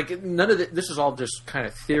established. Like, none of this is all just kind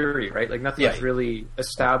of theory, right? Like, nothing's really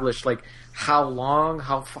established. Like, how long,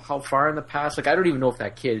 how far in the past? Like, I don't even know if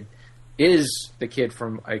that kid is the kid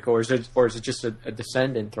from Ico, or is it just a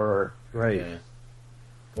descendant, or... Right. Yeah.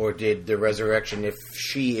 Or did the resurrection, if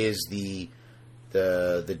she is the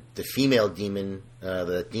female demon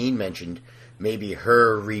that Dean mentioned, maybe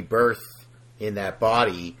her rebirth in that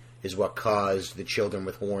body is what caused the children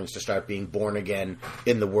with horns to start being born again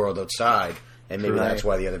in the world outside, and maybe that's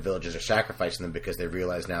why the other villages are sacrificing them, because they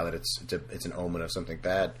realize now that it's an omen of something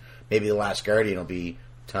bad. Maybe the Last Guardian will be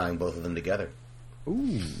tying both of them together.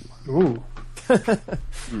 Ooh. I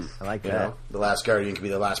like that. The Last Guardian could be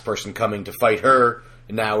the last person coming to fight her,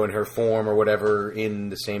 now in her form or whatever, in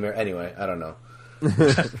the same area. Anyway, I don't know.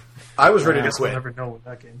 I was ready to quit. We'll never know with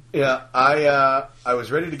that game. Yeah, I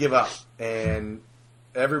was ready to give up, and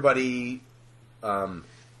everybody,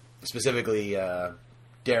 specifically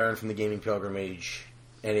Darren from the Gaming Pilgrimage,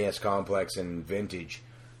 NES Complex, and Vintage,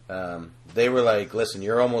 they were like, "Listen,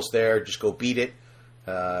 you're almost there. Just go beat it."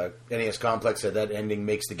 NES Complex said that ending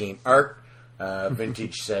makes the game art.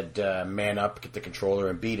 Vintage said, "Man up, get the controller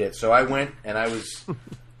and beat it." So I went, and I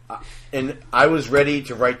was ready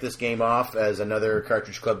to write this game off as another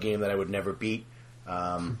Cartridge Club game that I would never beat.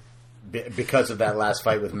 because of that last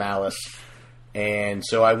fight with Malice. And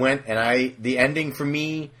so I went, and the ending for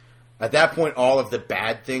me, at that point, all of the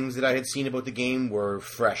bad things that I had seen about the game were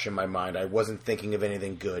fresh in my mind. I wasn't thinking of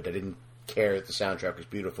anything good. I didn't care that the soundtrack was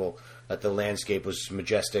beautiful, that the landscape was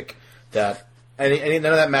majestic, that none of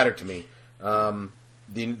that mattered to me.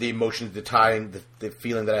 The emotions, the tying, the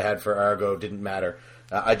feeling that I had for Argo didn't matter.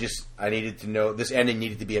 I needed to know, this ending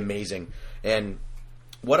needed to be amazing. And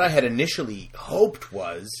what I had initially hoped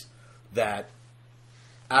was that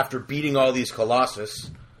after beating all these Colossus,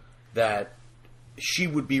 that she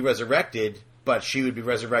would be resurrected, but she would be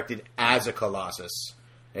resurrected as a Colossus.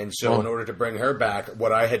 And so in order to bring her back,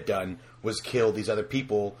 what I had done was kill these other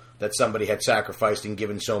people that somebody had sacrificed and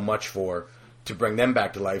given so much for to bring them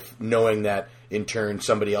back to life, knowing that in turn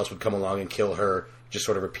somebody else would come along and kill her, just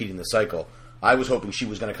sort of repeating the cycle. I was hoping she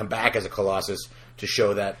was going to come back as a Colossus to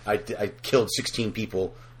show that I killed 16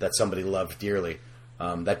 people that somebody loved dearly.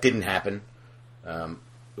 That didn't happen.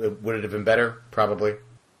 Would it have been better? Probably.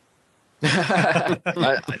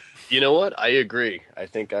 You know what? I agree. I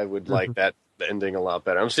think I would like that ending a lot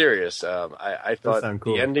better. I'm serious. I thought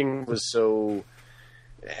cool. The ending was so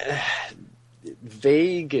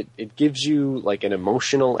vague. It gives you like an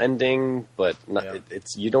emotional ending, but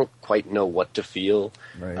it's you don't quite know what to feel.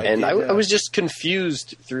 Right. And I was just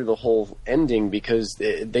confused through the whole ending because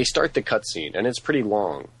they start the cutscene and it's pretty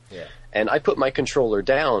long. Yeah. And I put my controller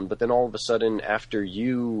down, but then all of a sudden, after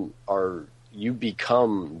you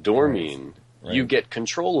become Dormine, you get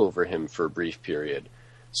control over him for a brief period.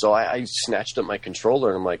 So I snatched up my controller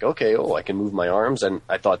and I'm like, okay, I can move my arms. And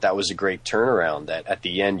I thought that was a great turnaround, that at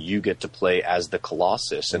the end you get to play as the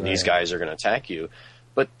Colossus and these guys are going to attack you.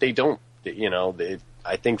 But they don't,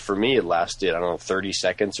 I think for me it lasted, 30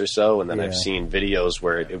 seconds or so. And then I've seen videos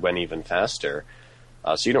where it went even faster.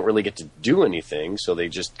 So you don't really get to do anything. So they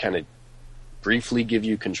just kind of briefly give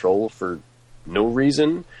you control for no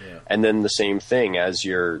reason. Yeah. And then the same thing, as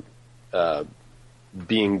you're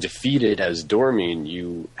being defeated as Dormine,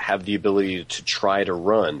 you have the ability to try to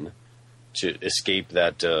run to escape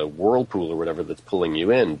that whirlpool or whatever that's pulling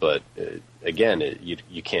you in. But again,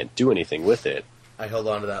 you can't do anything with it. I held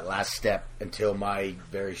on to that last step until my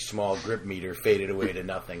very small grip meter faded away to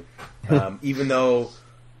nothing. Even though,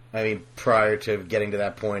 prior to getting to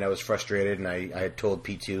that point, I was frustrated, and I had told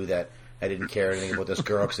P2 that I didn't care anything about this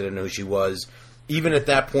girl because I didn't know who she was. Even at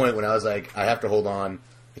that point, when I was like, I have to hold on,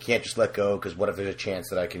 I can't just let go, because what if there's a chance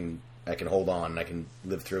that I can hold on and I can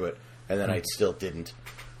live through it? And then I still didn't,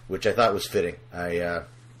 which I thought was fitting.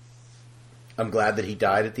 I'm glad that he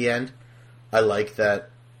died at the end. I like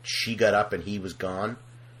that she got up and he was gone.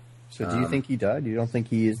 So do you think he died? You don't think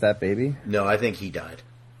he is that baby? No, I think he died.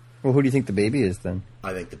 Well, who do you think the baby is then?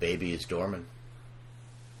 I think the baby is Dormine.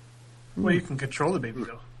 Well, you can control the baby,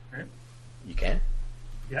 though, right? You can?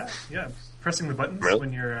 Yeah. Pressing the buttons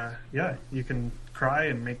when you're, you can cry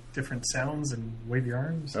and make different sounds and wave your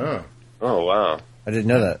arms. Oh, wow. I didn't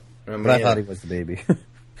know that. But I thought he was the baby.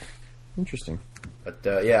 Interesting. But,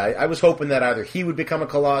 I was hoping that either he would become a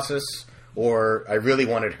Colossus, or I really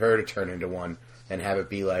wanted her to turn into one and have it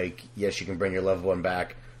be like, yes, you can bring your loved one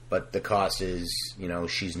back, but the cost is,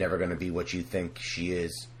 she's never going to be what you think she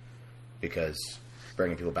is, because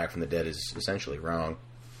bringing people back from the dead is essentially wrong.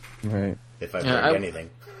 Right. If I've learned anything.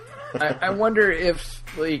 I wonder if,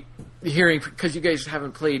 hearing, because you guys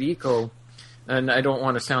haven't played Eco, and I don't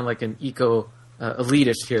want to sound like an Eco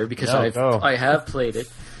elitist here, because I have played it,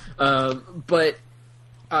 but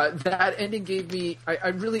that ending gave me, I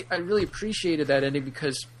really appreciated that ending,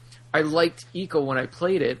 because I liked Eco when I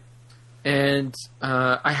played it, and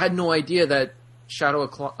I had no idea that Shadow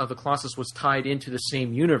of the Colossus was tied into the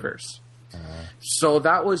same universe. So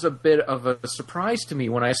that was a bit of a surprise to me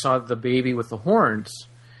when I saw the baby with the horns.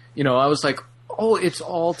 I was like, oh, it's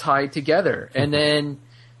all tied together. And then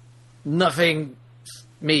nothing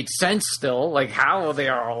made sense still, like how they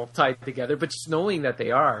are all tied together, but just knowing that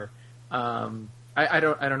they are, I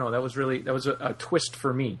don't know. That was a twist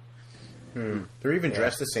for me. They're even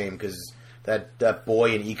dressed the same, because that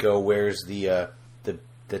boy in Eco wears the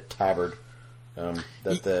tabard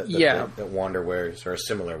that Wander wears, or a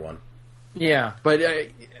similar one. Yeah, but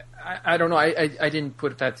I don't know. I didn't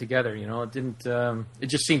put that together. It didn't. It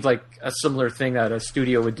just seemed like a similar thing that a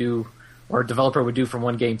studio would do, or a developer would do from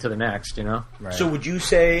one game to the next. Right. So would you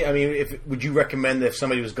say? Would you recommend that if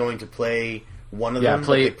somebody was going to play one of them,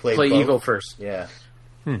 play both? Eco first. Yeah.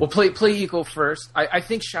 Well, play Eco first. I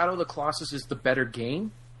think Shadow of the Colossus is the better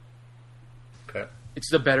game. Okay. It's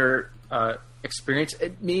the better experience.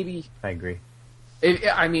 Maybe I agree.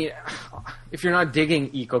 If you're not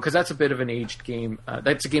digging Eco, because that's a bit of an aged game.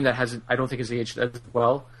 That's a game that I don't think is aged as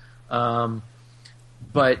well.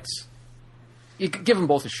 But you could give them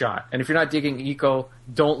both a shot. And if you're not digging Ico,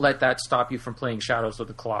 don't let that stop you from playing Shadows of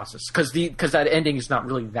the Colossus, because that ending is not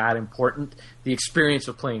really that important. The experience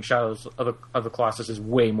of playing Shadows of the Colossus is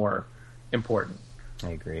way more important. I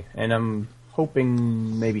agree, and I'm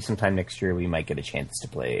hoping maybe sometime next year we might get a chance to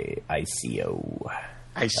play ICO.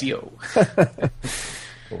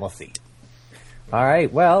 We'll see. All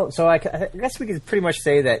right. Well, so I guess we could pretty much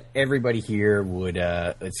say that everybody here would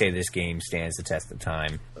say this game stands the test of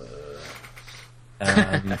time.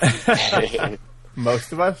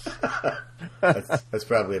 Most of us. That's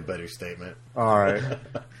probably a better statement. All right.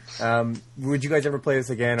 Would you guys ever play this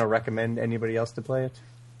again, or recommend anybody else to play it?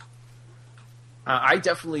 I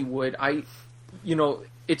definitely would.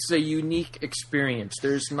 It's a unique experience.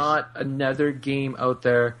 There's not another game out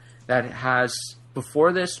there that has,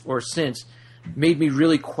 before this or since, made me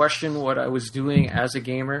really question what I was doing as a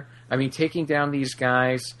gamer. I mean, taking down these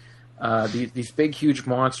guys, these big, huge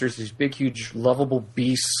monsters, these big, huge, lovable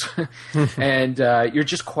beasts, and you're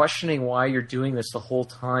just questioning why you're doing this the whole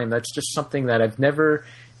time. That's just something that I've never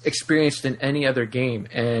experienced in any other game,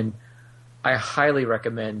 and I highly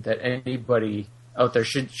recommend that anybody out there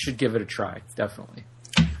should give it a try, definitely.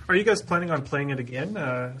 Are you guys planning on playing it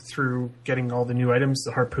again through getting all the new items,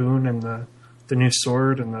 the harpoon and the new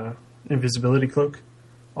sword and the invisibility cloak,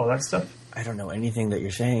 all that stuff? I don't know anything that you're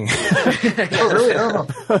saying. Oh, really? I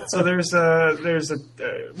don't know. So there's a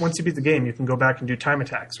once you beat the game, you can go back and do time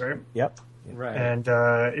attacks, right? Yep. Right. And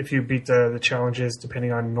if you beat the challenges,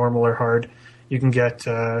 depending on normal or hard, you can get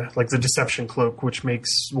like the deception cloak, which makes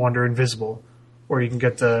Wander invisible, or you can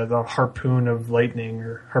get the harpoon of lightning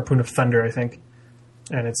or harpoon of thunder, I think,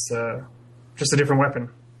 and it's just a different weapon.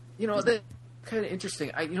 That's kind of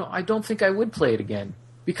interesting. I don't think I would play it again.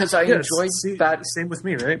 Because I enjoyed that. Same with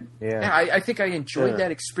me, right? Yeah, I think I enjoyed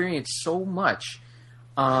that experience so much.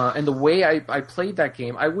 And the way I played that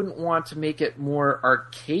game, I wouldn't want to make it more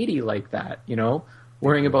arcadey like that,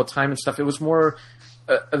 worrying about time and stuff. It was more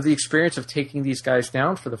of the experience of taking these guys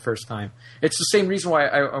down for the first time. It's the same reason why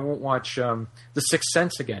I won't watch The Sixth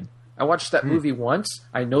Sense again. I watched that movie once.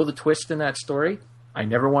 I know the twist in that story. I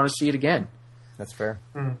never want to see it again. That's fair.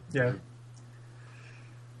 Yeah.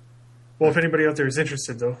 Well, if anybody out there is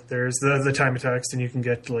interested, though, there's the time attacks, and you can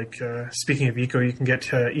get, speaking of Ico, you can get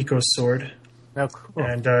Ico's sword. Oh, cool.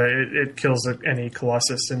 And it kills any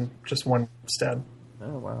Colossus in just one stab.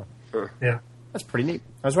 Oh, wow. Sure. Yeah. That's pretty neat.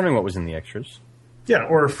 I was wondering what was in the extras. Yeah,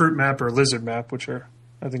 or a fruit map or a lizard map, which are,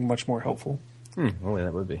 I think, much more helpful. Oh, yeah,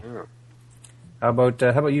 that would be. Yeah. How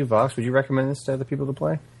about you, Vox? Would you recommend this to other people to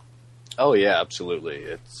play? Oh, yeah, absolutely.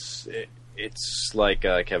 It's like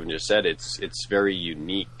Kevin just said. It's very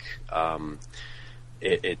unique.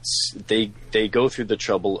 They go through the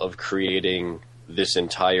trouble of creating this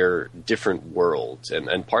entire different world,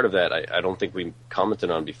 and part of that I don't think we commented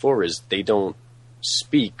on before is they don't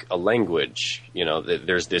speak a language.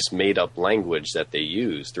 There's this made up language that they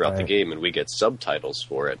use throughout the game, and we get subtitles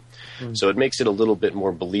for it. So it makes it a little bit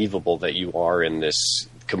more believable that you are in this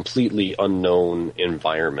completely unknown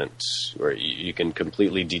environment where you can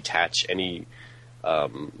completely detach any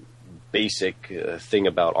basic thing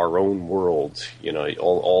about our own world.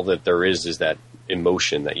 All that there is that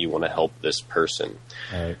emotion that you want to help this person.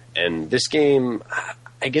 Right. And this game,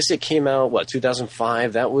 I guess it came out,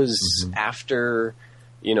 2005? That was after,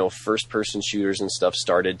 first-person shooters and stuff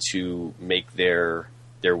started to make their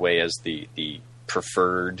way as the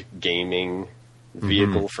preferred gaming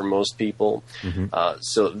vehicle for most people.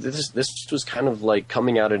 So this was kind of like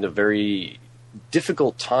coming out at a very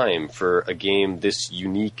difficult time for a game this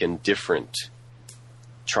unique and different,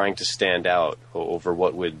 trying to stand out over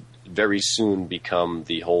what would very soon become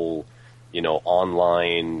the whole,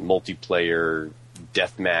 online multiplayer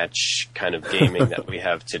deathmatch kind of gaming that we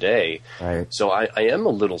have today. Right. So I am a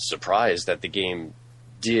little surprised that the game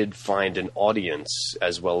did find an audience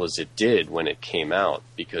as well as it did when it came out,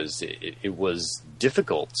 because it was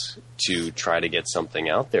difficult to try to get something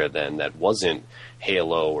out there then that wasn't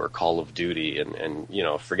Halo or Call of Duty and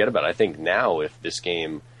forget about it. I think now if this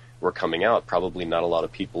game were coming out, probably not a lot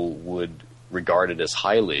of people would regard it as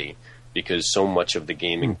highly, because so much of the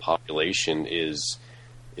gaming population is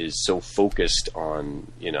so focused on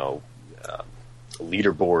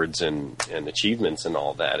leaderboards and achievements and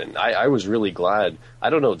all that. And I was really glad. I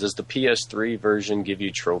don't know, does the PS3 version give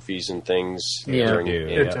you trophies and things?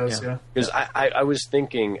 It does, yeah. Because I was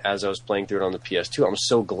thinking as I was playing through it on the PS2, I'm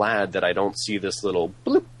so glad that I don't see this little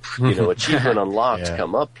bloop, achievement unlocked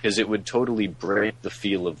come up, because it would totally break the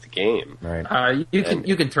feel of the game. Right.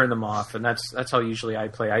 You can turn them off, and that's how usually I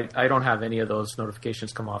play. I don't have any of those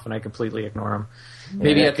notifications come off, and I completely ignore them.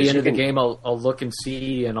 Maybe at the end of the game, I'll look and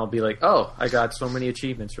see, and I'll be like, oh, I got so many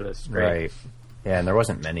achievements for this. Great. Right. Yeah, and there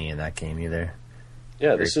wasn't many in that game either.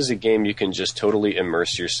 Yeah, this is a game you can just totally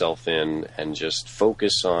immerse yourself in and just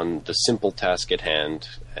focus on the simple task at hand.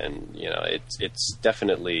 And, you know, it's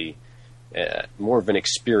definitely more of an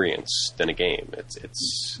experience than a game.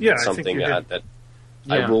 It's something that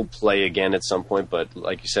I will play again at some point. But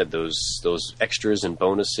like you said, those extras and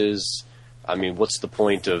bonuses, I mean, what's the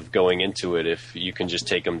point of going into it if you can just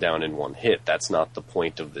take them down in one hit? That's not the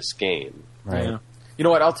point of this game. Right. Yeah. You know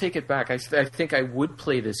what? I'll take it back. I think I would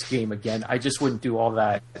play this game again. I just wouldn't do all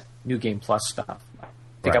that New Game Plus stuff. I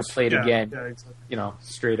think I'll play it again, exactly. you know,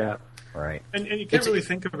 straight up. Right. And you can't really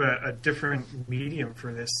think of a different medium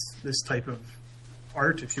for this type of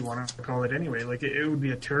art, if you want to call it anyway. Like, it would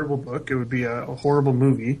be a terrible book. It would be a horrible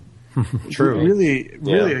movie. True.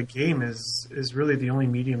 Really, a game is really the only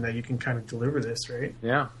medium that you can kind of deliver this, right?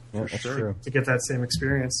 Yeah, for that's sure. true. To get that same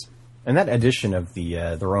experience. And that addition of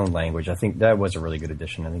their own language, I think that was a really good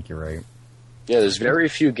addition. I think you're right. Yeah, there's very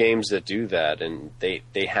few games that do that, and they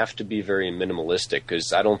have to be very minimalistic,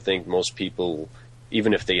 because I don't think most people,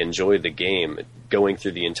 even if they enjoy the game, going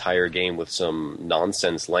through the entire game with some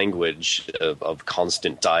nonsense language of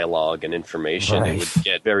constant dialogue and information, it would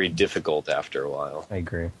get very difficult after a while. I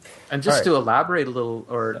agree. And just to elaborate a little,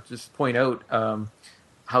 or just point out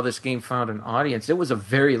how this game found an audience, it was a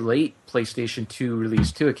very late PlayStation 2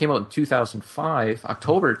 release, too. It came out in 2005,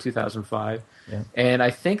 October 2005. Yeah. And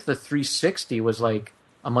I think the 360 was like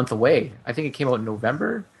a month away. I think it came out in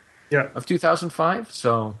November of 2005.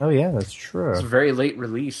 So Oh, yeah, that's true. it's a very late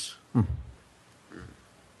release.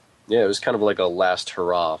 Yeah, it was kind of like a last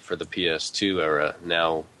hurrah for the PS2 era.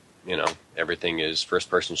 Now, you know, everything is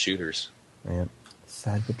first-person shooters. Yeah.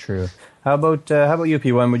 Sad but true. How about you,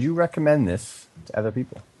 P1? Would you recommend this to other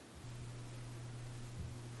people?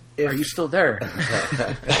 Are you still there?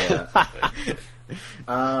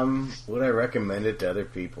 Would I recommend it to other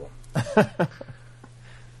people?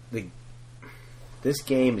 This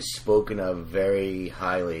game is spoken of very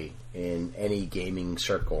highly in any gaming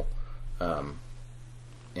circle,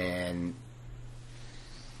 and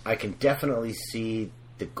I can definitely see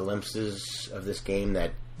the glimpses of this game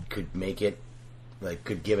that could make it, like,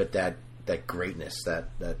 could give it that greatness, that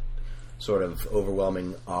sort of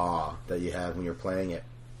overwhelming awe that you have when you're playing it.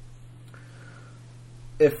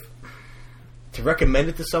 If to recommend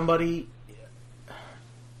it to somebody,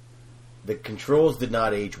 the controls did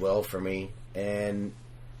not age well for me, and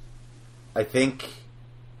I think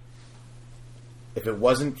if it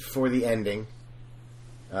wasn't for the ending,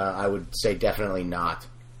 I would say definitely not.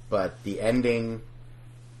 But the ending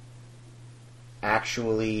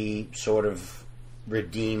actually sort of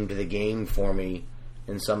redeemed the game for me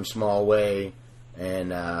in some small way,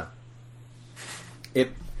 and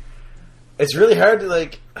it's really hard to,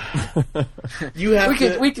 like, you have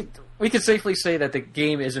we could safely say that the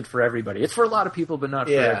game isn't for everybody. It's for a lot of people, but not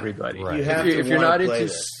for everybody. Right. You have if you're not into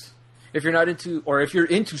this. If you're not into, or if you're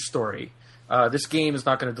into story, this game is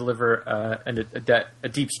not going to deliver a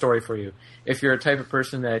deep story for you. If you're a type of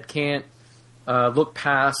person that can't look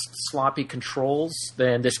past sloppy controls,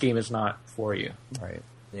 then this game is not for you. Right.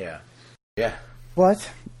 Yeah.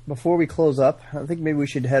 But before we close up, I think maybe we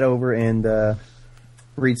should head over and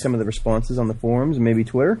read some of the responses on the forums, maybe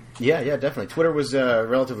Twitter. Yeah, definitely. Twitter was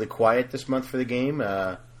relatively quiet this month for the game,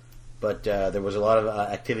 but there was a lot of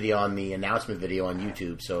activity on the announcement video on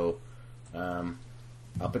YouTube, so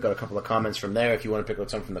I'll pick out a couple of comments from there if you want to pick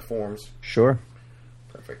out some from the forums. Sure.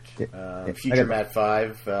 Perfect. Yeah. Future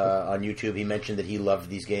Matt5 on YouTube, he mentioned that he loved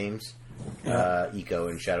these games, Eco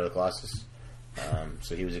and Shadow of the Colossus,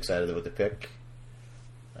 so he was excited with the pick.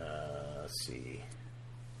 Let's see.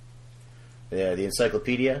 The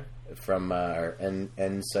encyclopedia from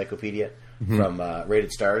Encyclopedia from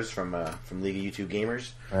Rated Stars from League of YouTube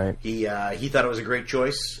Gamers. Right. He thought it was a great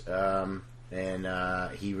choice, and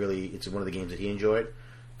it's one of the games that he enjoyed.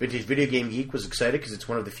 Vintage Video Game Geek was excited because it's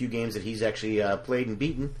one of the few games that he's actually played and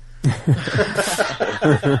beaten.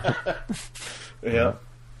 Yeah.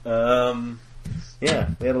 Yeah,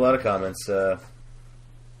 they had a lot of comments.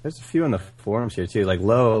 There's a few on the forums here, too. Like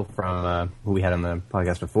Lo, from who we had on the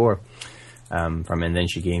podcast before, from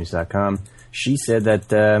andthenshegames.com. She said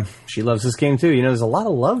that she loves this game, too. You know, there's a lot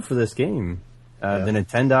of love for this game. The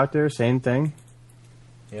Nintendo Doctor, same thing.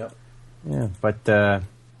 Yep. Yeah, but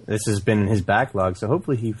this has been in his backlog, so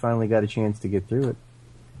hopefully he finally got a chance to get through it.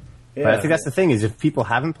 Yeah. But I think that's the thing, is if people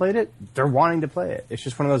haven't played it, they're wanting to play it. It's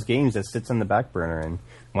just one of those games that sits on the back burner, and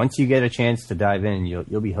once you get a chance to dive in,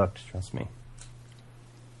 you'll be hooked, trust me.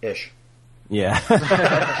 Ish. Yeah.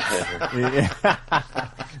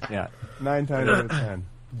 Yeah. 9 times out of 10.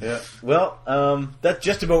 Yeah. Well, that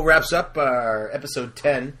just about wraps up our episode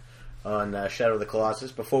 10 on Shadow of the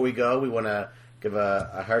Colossus. Before we go, we want to give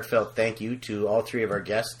a heartfelt thank you to all three of our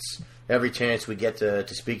guests. Every chance we get to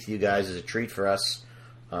speak to you guys is a treat for us.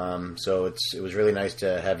 So it was really nice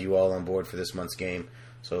to have you all on board for this month's game.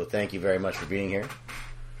 So thank you very much for being here.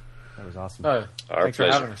 That was awesome. Our Thanks for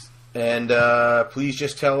pleasure. having us. And please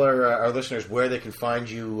just tell our listeners where they can find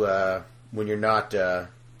you when you're not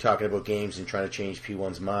talking about games and trying to change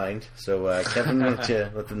P1's mind. So Kevin, why don't you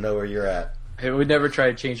let them know where you're at? I would never try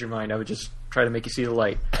to change your mind. I would just try to make you see the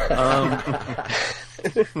light.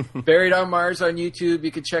 Buried on Mars on YouTube.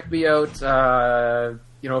 You can check me out.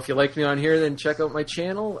 If you like me on here, then check out my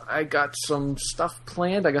channel. I got some stuff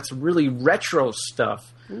planned. I got some really retro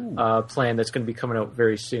stuff planned that's going to be coming out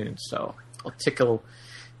very soon. So I'll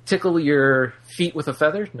tickle your feet with a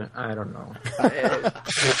feather? No, I don't know.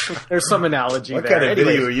 There's some analogy What there. kind of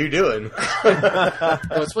Anyways, video are you doing? no,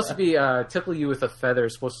 it's supposed to be tickle you with a feather.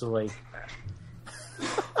 It's supposed to like...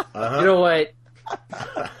 You know what?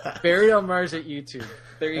 Buried on Mars at YouTube.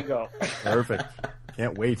 There you go. Perfect.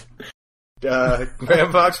 Can't wait.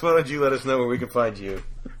 Ramvox, why don't you let us know where we can find you?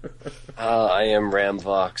 I am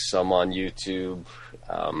Ramvox. I'm on YouTube.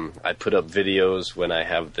 I put up videos when I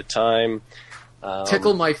have the time.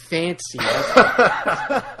 Tickle my fancy.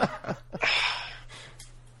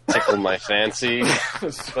 Tickle my fancy, I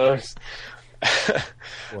suppose. I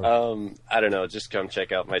don't know. Just come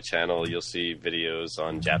check out my channel. You'll see videos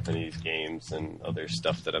on Japanese games and other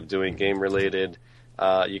stuff that I'm doing game related.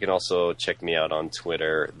 You can also check me out on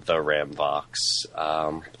Twitter, the Ramvox.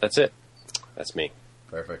 That's it. That's me.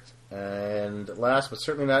 Perfect. And last but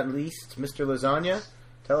certainly not least, Mr. Lasagna,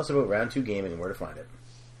 tell us about Round 2 Gaming and where to find it.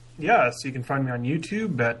 Yeah, so you can find me on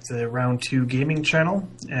YouTube at the Round 2 Gaming channel,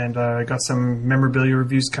 and I got some memorabilia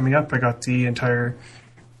reviews coming up. I got the entire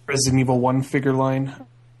Resident Evil 1 figure line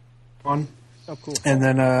on. Oh, cool. And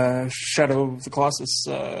then Shadow of the Colossus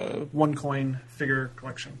one coin figure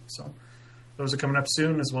collection. So those are coming up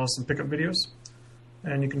soon, as well as some pickup videos.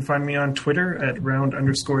 And you can find me on Twitter at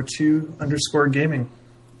round_2_gaming,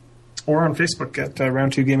 or on Facebook at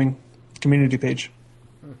Round 2 Gaming community page.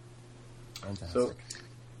 Fantastic. So,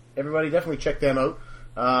 everybody definitely check them out.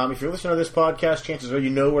 If you're listening to this podcast, chances are you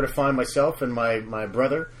know where to find myself and my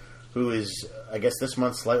brother, who is, I guess, this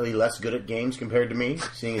month slightly less good at games compared to me,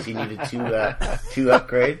 seeing as he needed two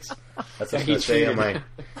upgrades. That's what I'm going to say on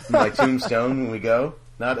my tombstone when we go.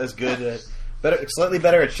 Not as good, slightly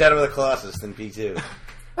better at Shadow of the Colossus than P2.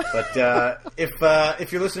 But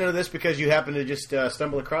if you're listening to this because you happen to just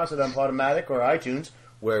stumble across it on Podomatic or iTunes,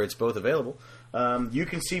 where it's both available, you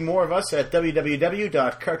can see more of us at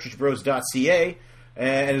www.cartridgebros.ca.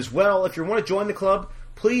 And as well, if you want to join the club,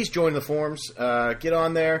 please join the forums. Get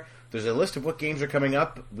on there. There's a list of what games are coming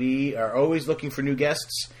up. We are always looking for new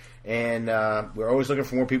guests, and we're always looking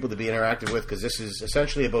for more people to be interactive with, because this is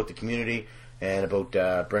essentially about the community and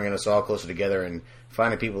about bringing us all closer together and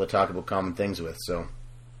finding people to talk about common things with. So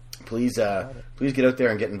please get out there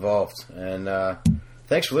and get involved. And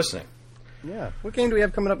thanks for listening. Yeah. What game do we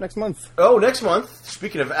have coming up next month? Oh, next month,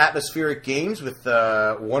 speaking of atmospheric games with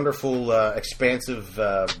wonderful, expansive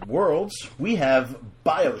worlds, we have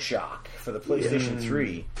BioShock for the PlayStation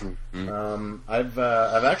 3. I've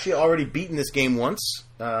actually already beaten this game once,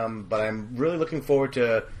 but I'm really looking forward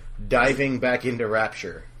to diving back into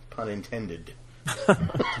Rapture, pun intended. Yeah,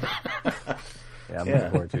 I'm looking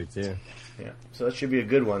forward to it too. Yeah, so that should be a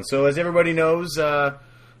good one. So as everybody knows,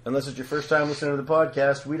 unless it's your first time listening to the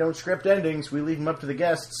podcast, we don't script endings. We leave them up to the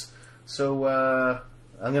guests. So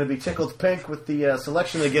I'm going to be tickled pink with the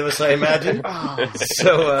selection they give us, I imagine.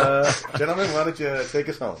 So, gentlemen, why don't you take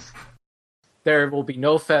us home? There will be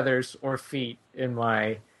no feathers or feet in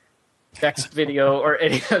my next video or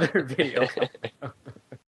any other video.